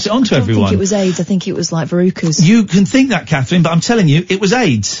then pass it on to everyone. I think it was AIDS. I think it was like verrucas. You can think that, Catherine, but I'm telling you, it was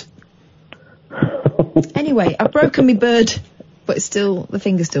AIDS. Anyway, I've broken my bird, but the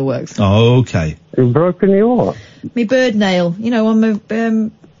finger still works. Oh, okay. You've broken your what? My bird nail, on my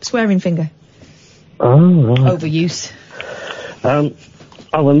swearing finger. Oh, right. Overuse. And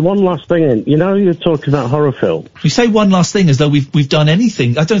one last thing, you're talking about horror film. You say one last thing as though we've done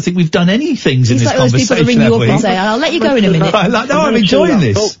anything. I don't think we've done any things in this conversation. Those people that ring you up and say, I'll let you go in a minute. No, I'm enjoying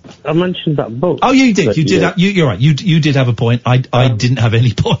this. I mentioned that book. Oh, you did. You're right. You did have a point. I didn't have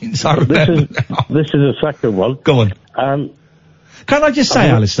any points. I remember now. This is a second one. Go on. Can I just say,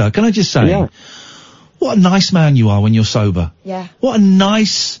 Alistair, what a nice man you are when you're sober. Yeah. What a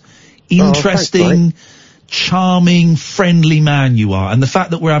nice, interesting, charming, friendly man you are. And the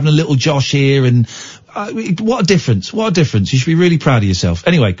fact that we're having a little Josh here and what a difference. What a difference. You should be really proud of yourself.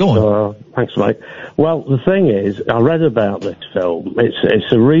 Anyway, go on. Thanks, mate. Well, the thing is, I read about this film.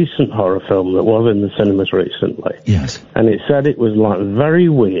 It's a recent horror film that was in the cinemas recently. Yes. And it said it was like very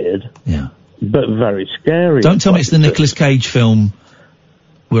weird. Yeah. But very scary. Don't tell me it's the Nicolas Cage film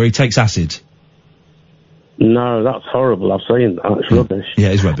where he takes acid. No, that's horrible. I've seen that. It's rubbish. Yeah,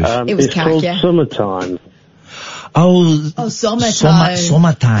 it's rubbish. It was it's called Summertime. Oh, Summertime.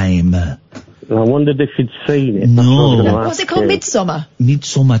 Summertime. I wondered if you'd seen it. No. What's it called? Midsummer?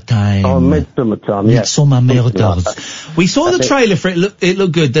 Midsummertime. Oh, Midsummertime, yeah. Midsummer Murders. We saw the trailer for it. It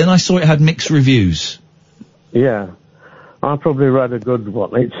looked good. Then I saw it had mixed reviews. Yeah. I probably read a good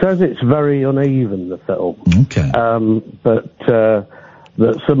one. It says it's very uneven, the film. Okay. But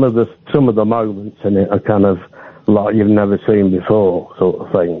that some of the moments in it are kind of like you've never seen before, sort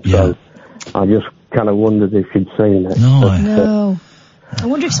of thing. Yeah. So I just kind of wondered if you'd seen it. No. I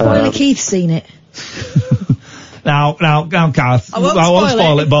wonder if Spoiler Keith's seen it. Now, Kath, I won't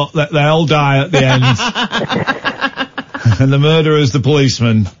spoil it, but they all die at the end. And the murderer's the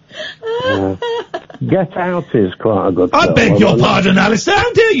policeman. Get Out is quite a good film. I beg your pardon, Alistair.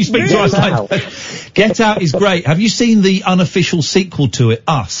 How dare you speak to us like that? Get Out is great. Have you seen the unofficial sequel to it,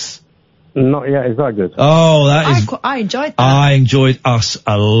 Us? Not yet. Is that good? Oh, that is... I enjoyed that. I enjoyed Us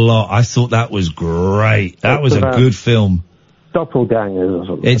a lot. I thought that was great. That was a good film. Doppelgangers or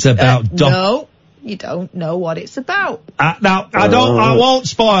something. It's about... No, you don't know what it's about. Now, I won't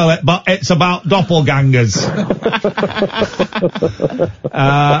spoil it, but it's about doppelgangers.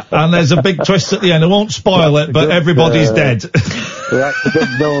 And there's a big twist at the end. I won't spoil it, but everybody's dead. That's a good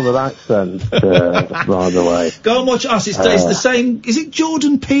northern accent, by the way. Go and watch Us. It's the same. Is it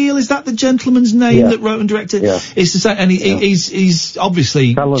Jordan Peele? Is that the gentleman's name that wrote and directed? Yeah. It's the same, and he's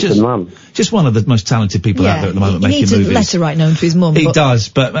obviously just one of the most talented people out there at the moment making movies. He needs a letter right known to his mum. He does,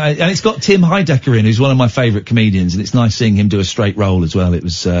 but and it's got Tim Heidecker in, who's one of my favourite comedians, and it's nice seeing him do a straight role as well. It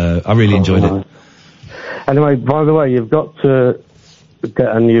was I really enjoyed it. Anyway, by the way, you've got to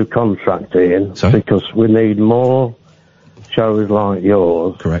get a new contract, Ian, because we need more shows like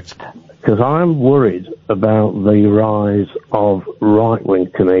yours. Correct. Because I'm worried about the rise of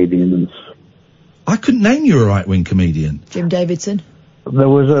right-wing comedians. I couldn't name you a right-wing comedian. Jim Davidson. There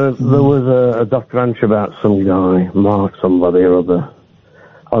was a documentary about some guy, Mark somebody or other.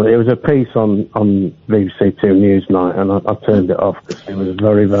 Oh, it was a piece on BBC Two Newsnight, and I turned it off because it was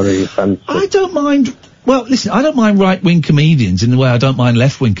very, very offensive. I don't mind Well, listen, I don't mind right-wing comedians in the way I don't mind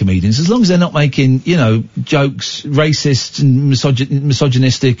left-wing comedians, as long as they're not making, you know, jokes, racist and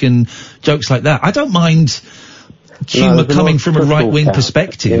misogynistic and jokes like that. I don't mind humour coming from a right-wing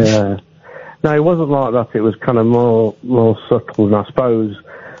perspective. Yeah. No, it wasn't like that. It was kind of more subtle, and I suppose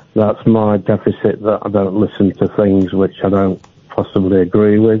that's my deficit, that I don't listen to things which I don't possibly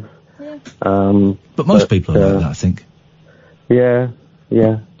agree with. But most people are like that, I think. Yeah.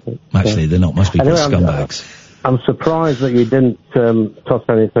 Actually, they're not. Most people are scumbags. I'm surprised that you didn't toss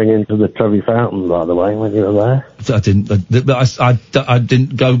anything into the Trevi Fountain, by the way, when you were there. I didn't. I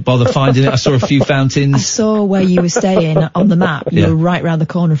didn't go bother finding it. I saw a few fountains. I saw where you were staying on the map. You were right round the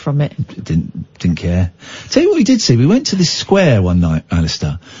corner from it. Didn't care. Tell you what we did see. We went to this square one night,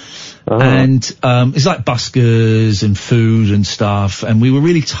 Alistair. And it's like buskers and food and stuff, and we were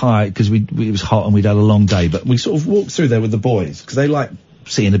really tired because it was hot and we'd had a long day, but we sort of walked through there with the boys because they like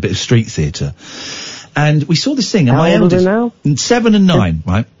seeing a bit of street theatre. And we saw this thing, and my eldest, 7 and 9,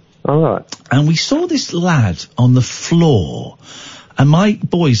 right? All right. And we saw this lad on the floor, and my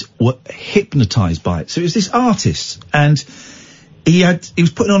boys were hypnotised by it. So it was this artist, and he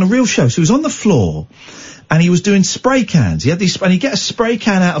was putting on a real show. So he was on the floor, and he was doing spray cans. He had these, and he'd get a spray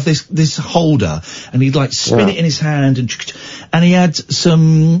can out of this holder, and he'd like spin it in his hand, and he had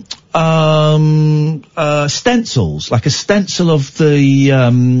some stencils, like a stencil of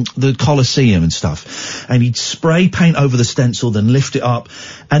the Colosseum and stuff, and he'd spray paint over the stencil, then lift it up,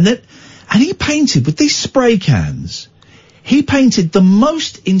 and he painted with these spray cans. He painted the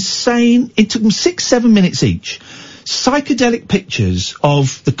most insane. It took him 6-7 minutes each. Psychedelic pictures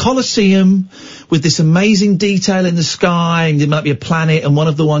of the Colosseum with this amazing detail in the sky, and there might be a planet, and one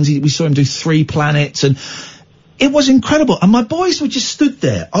of the ones we saw him do 3 planets, and it was incredible. And my boys were just stood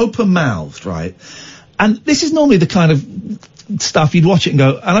there, open-mouthed, right? And this is normally the kind of stuff you'd watch it and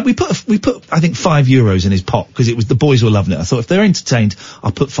go, and we put I think €5 in his pot, because it was, the boys were loving it. I thought, if they're entertained,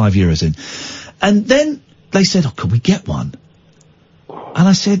 I'll put €5 in. And then they said, oh, could we get one? And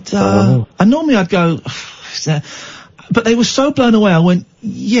I said, and normally I'd go, but they were so blown away, I went,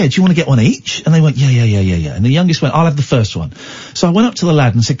 yeah, do you want to get one each? And they went, yeah. And the youngest went, I'll have the first one. So I went up to the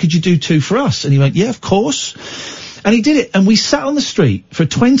lad and said, could you do 2 for us? And he went, yeah, of course. And he did it, and we sat on the street for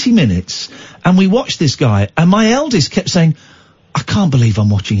 20 minutes, and we watched this guy, and my eldest kept saying, I can't believe I'm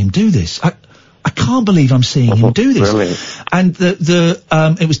watching him do this. I can't believe I'm seeing him do this. Brilliant. And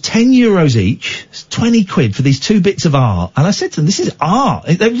it was €10 each, 20 quid for these 2 bits of art. And I said to them, this is art.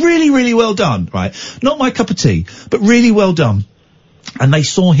 They're really, really well done, right? Not my cup of tea, but really well done. And they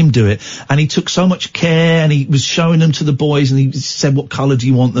saw him do it, and he took so much care, and he was showing them to the boys, and he said, what colour do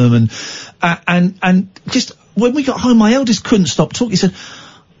you want them? And just, when we got home, my eldest couldn't stop talking. He said,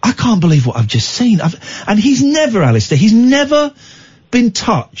 I can't believe what I've just seen. And he's never, Alistair, he's never been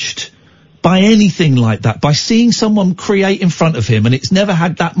touched by anything like that, by seeing someone create in front of him, and it's never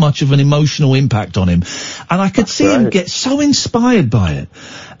had that much of an emotional impact on him. And I could see him get so inspired by it.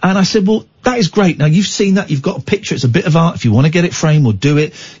 And I said, well, that is great. Now, you've seen that. You've got a picture. It's a bit of art. If you want to get it framed, we'll do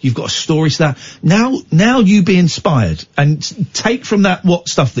it. You've got a story to that. Now you be inspired and take from that what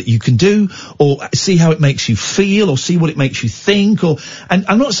stuff that you can do, or see how it makes you feel, or see what it makes you think, and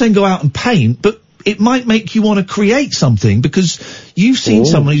I'm not saying go out and paint, but it might make you want to create something because you've seen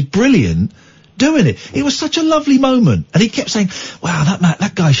someone who's brilliant doing it. It was such a lovely moment. And he kept saying, wow,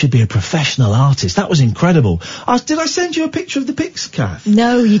 that guy should be a professional artist. That was incredible. Did I send you a picture of the pics, Kath?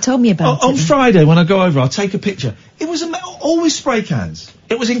 No, you told me about it. On Friday, when I go over, I'll take a picture. It was always spray cans.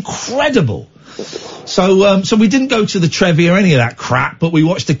 It was incredible. So we didn't go to the Trevi or any of that crap, but we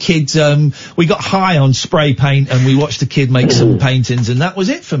watched the kids, we got high on spray paint, and we watched the kid make some paintings, and that was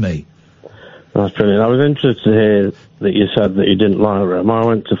it for me. That's brilliant. I was interested to hear that you said that you didn't like Rome. I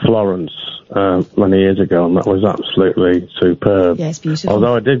went to Florence many years ago, and that was absolutely superb. Yeah, it's beautiful.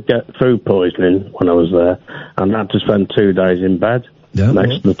 Although I did get food poisoning when I was there, and I had to spend 2 days in bed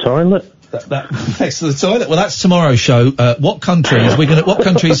next to the toilet. Next to the toilet. Well, that's tomorrow's show. What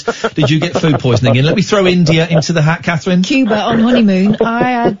countries did you get food poisoning in? Let me throw India into the hat, Catherine. Cuba on honeymoon. I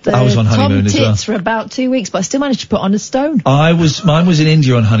had I was on honeymoon as well. for about 2 weeks, but I still managed to put on a stone. Mine was in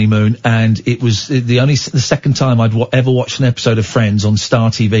India on honeymoon, and it was the second time I'd ever watched an episode of Friends on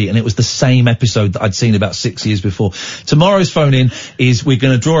Star TV, and it was the same episode that I'd seen about 6 years before. Tomorrow's phone in is we're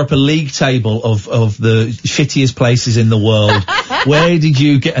going to draw up a league table of the shittiest places in the world. Where did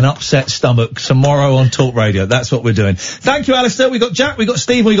you get an upset stomach tomorrow on Talk Radio? That's what we're doing. Thank you, Alistair. We got Jack, we got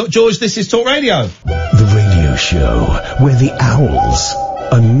Steve, we got George. This is Talk Radio. The radio show where the owls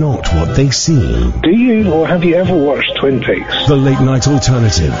are not what they seem. Do you or have you ever watched Twin Peaks? The Late Night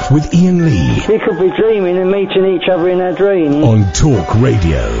Alternative with Iain Lee. We could be dreaming and meeting each other in our dreams. On Talk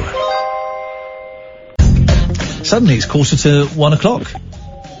Radio. Suddenly it's 1:45.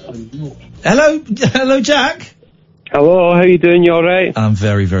 Hello, Jack. Hello, how you doing? You all right? I'm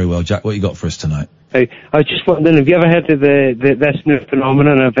very, very well, Jack. What you got for us tonight? Hey, I was just wondering, have you ever heard of this new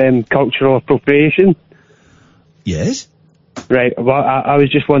phenomenon of cultural appropriation? Yes. Right. Well, I was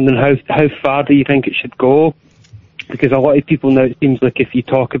just wondering how far do you think it should go? Because a lot of people now, it seems like if you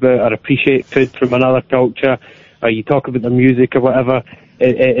talk about or appreciate food from another culture, or you talk about their music or whatever,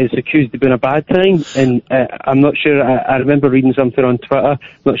 it's accused of being a bad thing. And I'm not sure. I remember reading something on Twitter.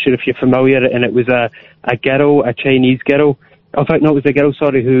 Not sure if you're familiar, and it was a girl, a Chinese girl. In fact, no, it was a girl,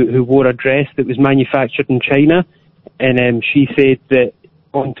 sorry, who wore a dress that was manufactured in China, and she said that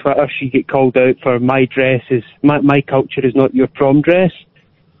on Twitter she get called out for my culture is not your prom dress,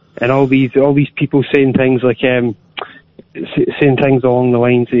 and all these people saying things like saying things along the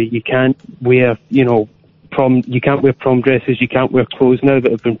lines of you can't wear prom dresses, you can't wear clothes now that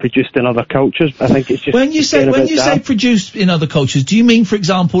have been produced in other cultures. I think it's just when you say produced in other cultures, do you mean, for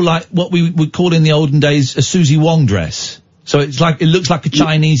example, like what we would call in the olden days a Susie Wong dress? So it looks like a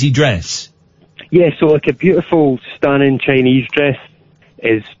Chinesey dress. Yeah, so like a beautiful, stunning Chinese dress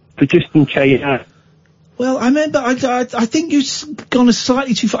is produced in China. Well, I remember, I think you've gone a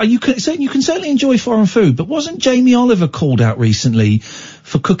slightly too far. You can certainly enjoy foreign food, but wasn't Jamie Oliver called out recently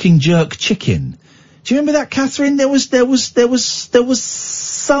for cooking jerk chicken? Do you remember that, Catherine? There was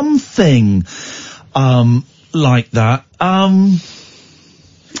something, like that.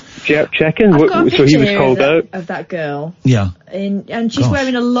 Jerk chicken? So he was called out? Of that girl. Yeah. And she's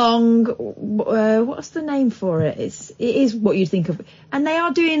wearing a long, what's the name for it? It is what you'd think of. And they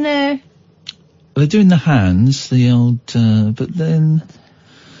are doing they're doing the hands, the old, but then,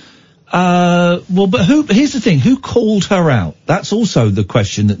 but here's the thing, who called her out? That's also the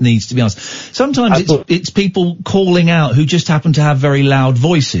question that needs to be asked. Sometimes it's people calling out who just happen to have very loud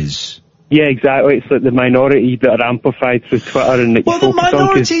voices. Yeah, exactly. It's like the minority that are amplified through Twitter and that you focus on. Well, the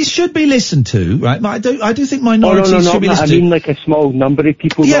minorities should be listened to, right? I do think minorities should be listened to. I mean like a small number of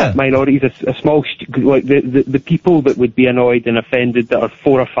people, not minorities, a small, like the people that would be annoyed and offended, that are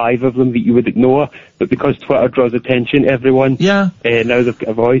 4 or 5 of them that you would ignore, but because Twitter draws attention, everyone, now they've got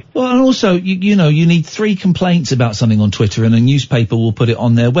a voice. Well, and also, you need 3 complaints about something on Twitter and a newspaper will put it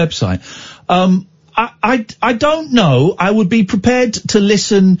on their website. I don't know. I would be prepared to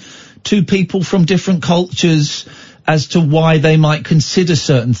listen to people from different cultures as to why they might consider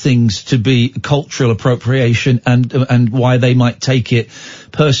certain things to be cultural appropriation and why they might take it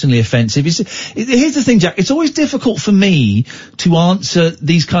personally offensive. Here's the thing, Jack. It's always difficult for me to answer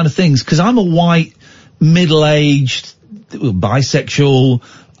these kind of things because I'm a white, middle-aged, bisexual,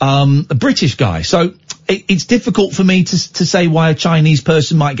 a British guy. So it's difficult for me to say why a Chinese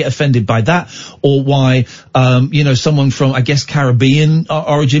person might get offended by that, or why, someone from, I guess, Caribbean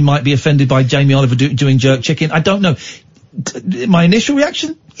origin might be offended by Jamie Oliver doing jerk chicken. I don't know. My initial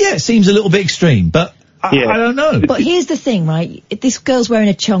reaction? Yeah, it seems a little bit extreme, but I don't know. But here's the thing, right? This girl's wearing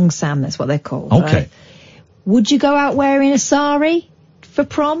a cheongsam, that's what they're called. Okay. Right? Would you go out wearing a sari for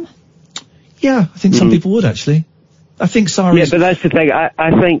prom? Yeah, I think some people would, actually. I think saris... Yeah, but that's the thing.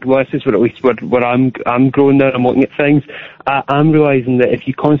 I think, well, this is at least where I'm growing now, I'm looking at things. I'm realising that if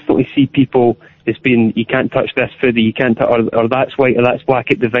you constantly see people as being, you can't touch this food, you can't or that's white or that's black,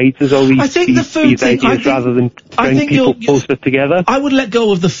 it divides us all these, ideas rather than bring people closer together. I would let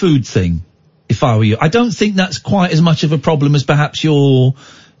go of the food thing, if I were you. I don't think that's quite as much of a problem as perhaps you're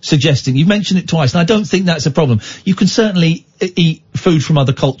suggesting. You've mentioned it twice, and I don't think that's a problem. You can certainly eat food from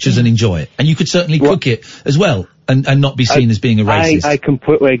other cultures and enjoy it, and you could certainly cook it as well. And not be seen as being a racist. I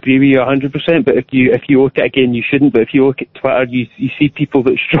completely agree with you 100%, but if you look at it again, you shouldn't, but if you look at Twitter, you see people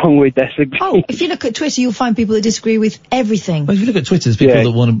that strongly disagree. Oh, if you look at Twitter, you'll find people that disagree with everything. Well, if you look at Twitter, there's people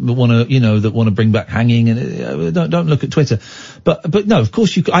that want to bring back hanging, and don't look at Twitter. But no, of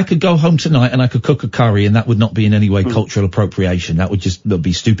course I could go home tonight and I could cook a curry, and that would not be in any way cultural appropriation. That would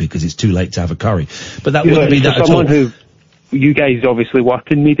be stupid because it's too late to have a curry. But that wouldn't be that at all. You guys obviously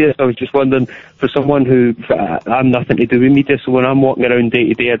work in media, so I was just wondering, for someone who, I'm nothing to do with media, so when I'm walking around day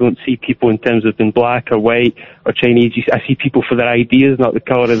to day, I don't see people in terms of being black or white or Chinese. I see people for their ideas, not the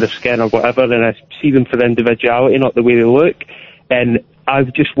colour of their skin or whatever, and I see them for their individuality, not the way they look. And I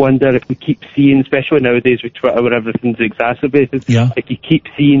just wonder if we keep seeing, especially nowadays with Twitter where everything's exacerbated, if you keep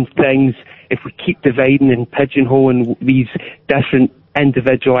seeing things, if we keep dividing and pigeonholing these different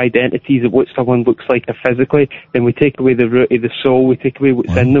individual identities of what someone looks like physically, then we take away the root of the soul, we take away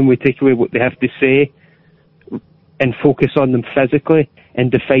what's in them, we take away what they have to say, and focus on them physically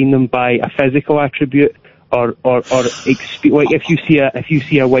and define them by a physical attribute or like if you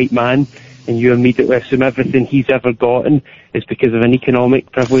see a white man and you immediately assume everything he's ever gotten is because of an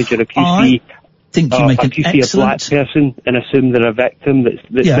economic privilege, or if you see think you make an you see a black person and assume they're a victim that's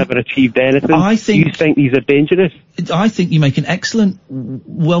never achieved anything. You think these are dangerous? I think you make an excellent,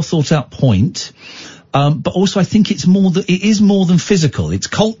 well thought out point. But also I think it is more than physical. It's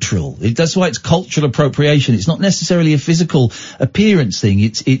cultural. That's why it's cultural appropriation. It's not necessarily a physical appearance thing.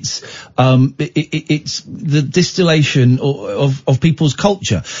 It's the distillation of people's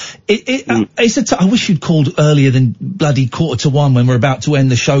culture. I wish you'd called earlier than bloody 1:45 when we're about to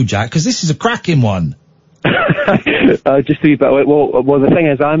end the show, Jack, because this is a cracking one. Just a wee bit. Well, the thing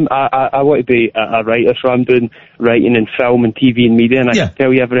is, I want to be a writer, so I'm doing writing in film and TV and media, and I can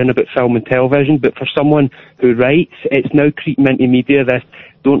tell you everything about film and television. But for someone who writes, it's now creeping into media. This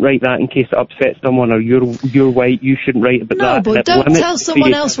don't write that in case it upsets someone, or you're white, you shouldn't write about that. No, but don't tell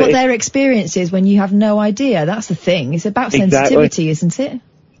someone else what their experience is when you have no idea. That's the thing. It's about sensitivity, isn't it?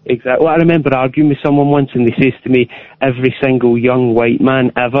 Exactly. Well, I remember arguing with someone once, and they says to me, every single young white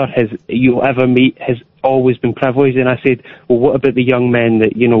man you'll ever meet has always been privileged. And I said, well, what about the young men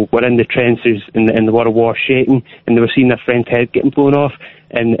that, were in the trenches in the World War shaking, and they were seeing their friend's head getting blown off,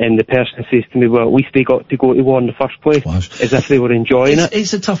 and the person says to me, well, at least they got to go to war in the first place, as if they were enjoying it.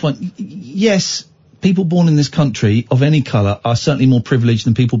 It's a tough one. Yes, people born in this country of any colour are certainly more privileged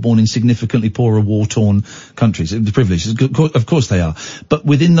than people born in significantly poorer, war-torn countries. The privileges, of course they are. But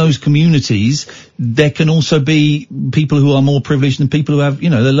within those communities, there can also be people who are more privileged than people who have,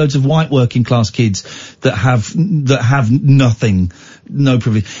 there are loads of white working class kids that have nothing, no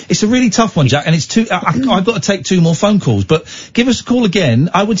privilege. It's a really tough one, Jack, and it's I've got to take 2 more phone calls, but give us a call again.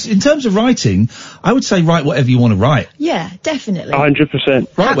 In terms of writing, I would say write whatever you want to write. Yeah, definitely.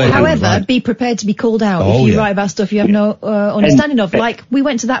 100%. However, be prepared to be called out if you write about stuff you have no understanding of. Like, we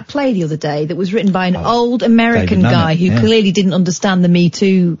went to that play the other day that was written by an old American guy who clearly didn't understand the Me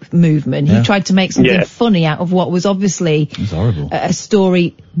Too movement. He tried to make something funny out of what was obviously a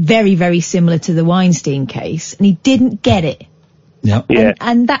story very, very similar to the Weinstein case, and he didn't get it.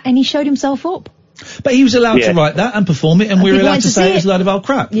 And he showed himself up. But he was allowed to write that and perform it, and we were allowed to say it was a load of old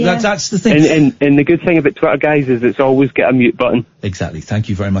crap. Yeah. That's the thing. And the good thing about Twitter, guys, is it's always got a mute button. Exactly. Thank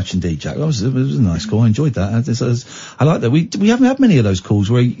you very much indeed, Jack. It was a nice call. I enjoyed that. I like that. We haven't had many of those calls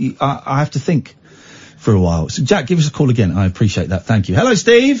where I have to think for a while. So, Jack, give us a call again. I appreciate that. Thank you. Hello,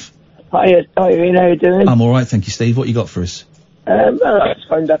 Steve. Hi, Ian. How you doing? I'm all right, thank you, Steve. What you got for us? I just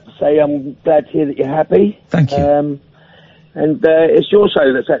phoned up to say I'm glad to hear that you're happy. Thank you. And it's your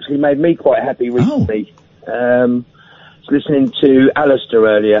show that's actually made me quite happy recently. I was listening to Alistair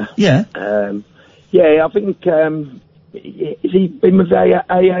earlier. Yeah. I think, has he been with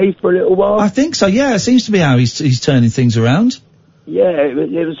AA for a little while? I think so, yeah. It seems to be how he's turning things around. Yeah,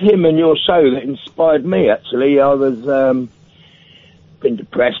 it was him and your show that inspired me, actually. I was, been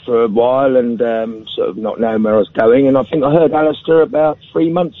depressed for a while and, sort of not knowing where I was going. And I think I heard Alistair about 3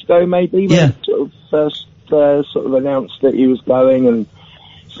 months ago, maybe, when he sort of first, sort of announced that he was going and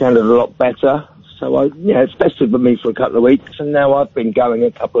sounded a lot better. So it's bested with me for a couple of weeks, and now I've been going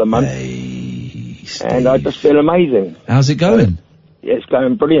a couple of months, and I just feel amazing. How's it going? It's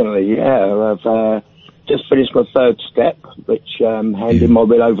going brilliantly. Yeah, I've just finished my 3rd step, which handing my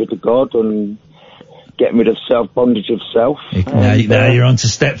will over to God and getting rid of bondage of self. Now you're on to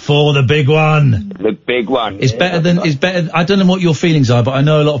step 4, the big one. The big one. It's better. I don't know what your feelings are, but I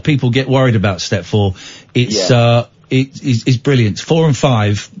know a lot of people get worried about step 4. It's brilliant. 4 and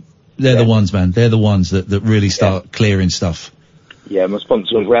 5. They're the ones, man. They're the ones that really start clearing stuff. Yeah, my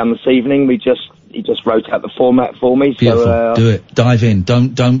sponsor was around this evening. He just wrote out the format for me. Beautiful. So, do it. Dive in.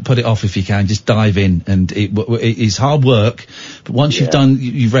 Don't put it off if you can. Just dive in. And it is hard work, but once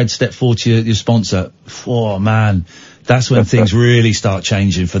you've read step 4 to your sponsor, man, that's when things really start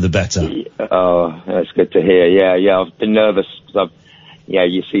changing for the better. Oh, that's good to hear. Yeah. I've been nervous because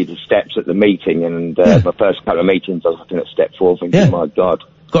you see the steps at the meeting, and my first couple of meetings I was looking at step 4 thinking, my God.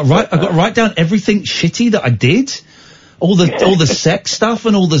 I got to write down everything shitty that I did. All the sex stuff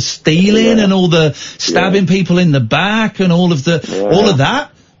and all the stealing and all the stabbing people in the back and all of that.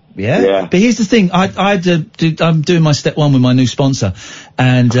 Yeah. But here's the thing. I'm doing my step 1 with my new sponsor,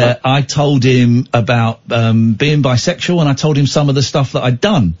 and I told him about being bisexual, and I told him some of the stuff that I'd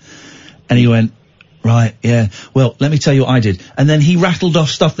done, and he went, right, yeah. Well, let me tell you what I did. And then he rattled off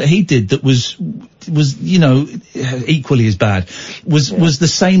stuff that he did that was equally as bad. Was the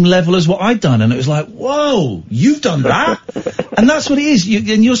same level as what I'd done. And it was like, whoa, you've done that? And that's what it is.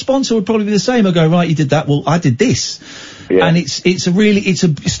 And your sponsor would probably be the same. I'll go, right, you did that. Well, I did this. Yeah. And it's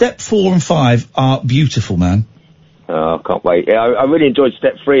a step 4 and 5 are beautiful, man. Oh, I can't wait. Yeah, I really enjoyed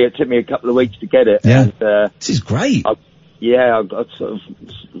step 3. It took me a couple of weeks to get it. Yeah. And, this is great. I got sort of,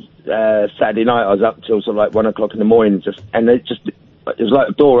 Saturday night I was up till sort of like 1 o'clock in the morning, and it just it was like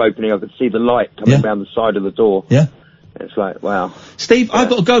a door opening. I could see the light coming down the side of the door. Yeah. It's like, wow. Steve, I've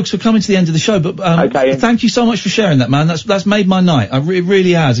got to go because we're coming to the end of the show, but Okay. thank you so much for sharing that, man. That's made my night. It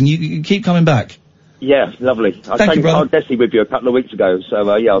really has, and you keep coming back. Yeah, lovely. I Thank you, brother. I was Desi with you a couple of weeks ago,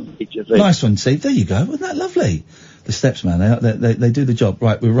 so yeah, I'll speak to you soon. Nice one, Steve. There you go. Wasn't that lovely? The steps, man. They do the job.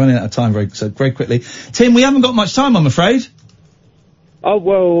 Right, we're running out of time very quickly. Tim, we haven't got much time, I'm afraid. Oh,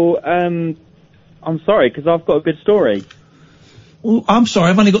 well, I'm sorry, because I've got a good story. Well, I'm sorry,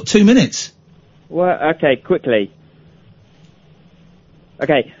 I've only got 2 minutes. Well, okay, quickly.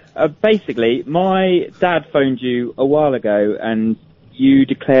 Okay, basically, my dad phoned you a while ago, and you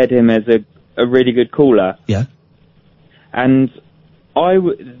declared him as a really good caller. Yeah. And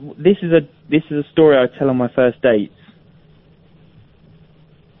this is a story I tell on my first dates.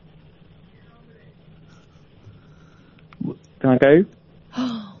 Can I go?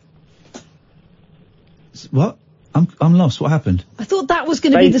 What? I'm lost. What happened? I thought that was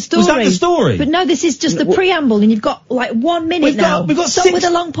going to be the story. Was that the story? But no, this is just the preamble, and you've got like 1 minute now. We've got Stop 6 with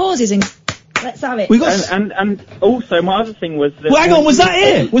the long pauses and let's have it. And also my other thing was that. Well, hang on, was that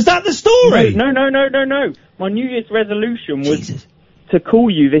it? Was that the story? No. My New Year's resolution was to call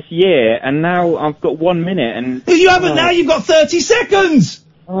you this year, and now I've got 1 minute, and you haven't now. You've got 30 seconds.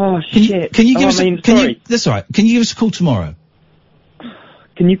 Oh shit! Can you give us? Sorry. That's all right. Can you give us a call tomorrow?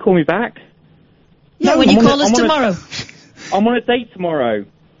 Can you call me back? Yeah, when you call us tomorrow. I'm on a date tomorrow.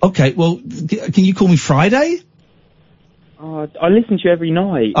 Okay, well, can you call me Friday? I listen to you every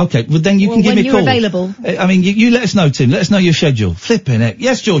night. Okay, well then you can give me a call. When you're available. I mean, you let us know, Tim. Let us know your schedule. Flipping heck.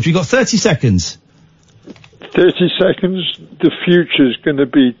 Yes, George, you've got 30 seconds. 30 seconds. The future's going to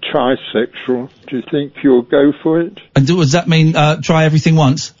be trisexual. Do you think you'll go for it? And does that mean try everything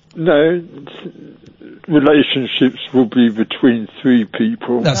once? No. Relationships will be between 3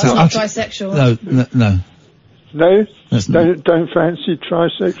 people. That's not trisexual. No. No? Don't fancy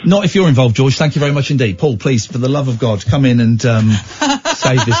trisexual? Not if you're involved, George. Thank you very much indeed. Paul, please, for the love of God, come in and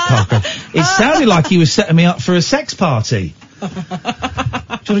save this Parker. It sounded like he was setting me up for a sex party. Do you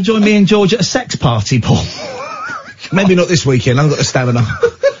want to join me and George at a sex party, Paul? Maybe not this weekend. I haven't got the stamina.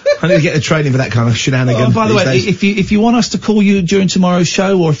 I need to get the training for that kind of shenanigan. Oh, by the way, if you want us to call you during tomorrow's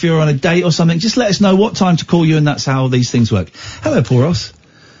show, or if you're on a date or something, just let us know what time to call you, and that's how these things work. Hello, Paul Ross.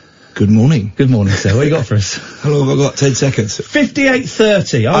 Good morning. Good morning, sir. What you got for us? How long have I got? 10 seconds.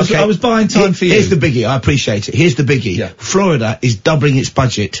 58:30. I was buying time for you. Here's the biggie. I appreciate it. Here's the biggie. Yeah. Florida is doubling its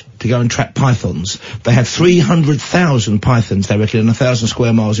budget to go and trap pythons. They have 300,000 pythons, they reckon, in 1,000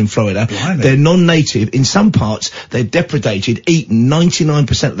 square miles in Florida. Blimey. They're non-native. In some parts, they're depredated, eaten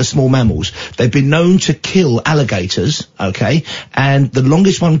 99% of the small mammals. They've been known to kill alligators, okay? And the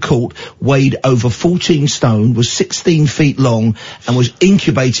longest one caught weighed over 14 stone, was 16 feet long, and was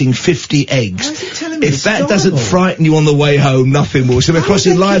incubating 50 eggs. If that doesn't frighten you on the way home, nothing will. So we're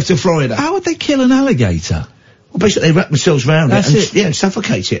crossing live to Florida. How would they kill an alligator? Well, basically, they wrap themselves around it and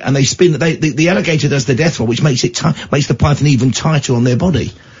suffocate it, and they spin. The alligator does the death roll, which makes the python even tighter on their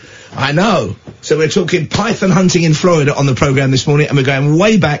body. I know. So we're talking python hunting in Florida on the programme this morning, and we're going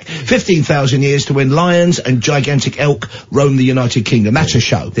way back 15,000 years to when lions and gigantic elk roamed the United Kingdom. That's a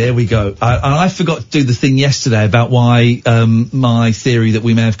show. There we go. I forgot to do the thing yesterday about why my theory that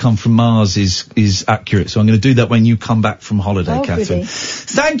we may have come from Mars is accurate. So I'm going to do that when you come back from holiday, Catherine. Really?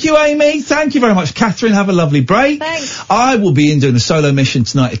 Thank you, Amy. Thank you very much, Catherine. Have a lovely break. Thanks. I will be in doing a solo mission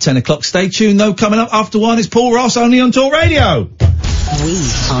tonight at 10 o'clock. Stay tuned, though. Coming up after 1 is Paul Ross, only on Talk Radio. We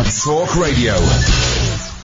are Talk Radio.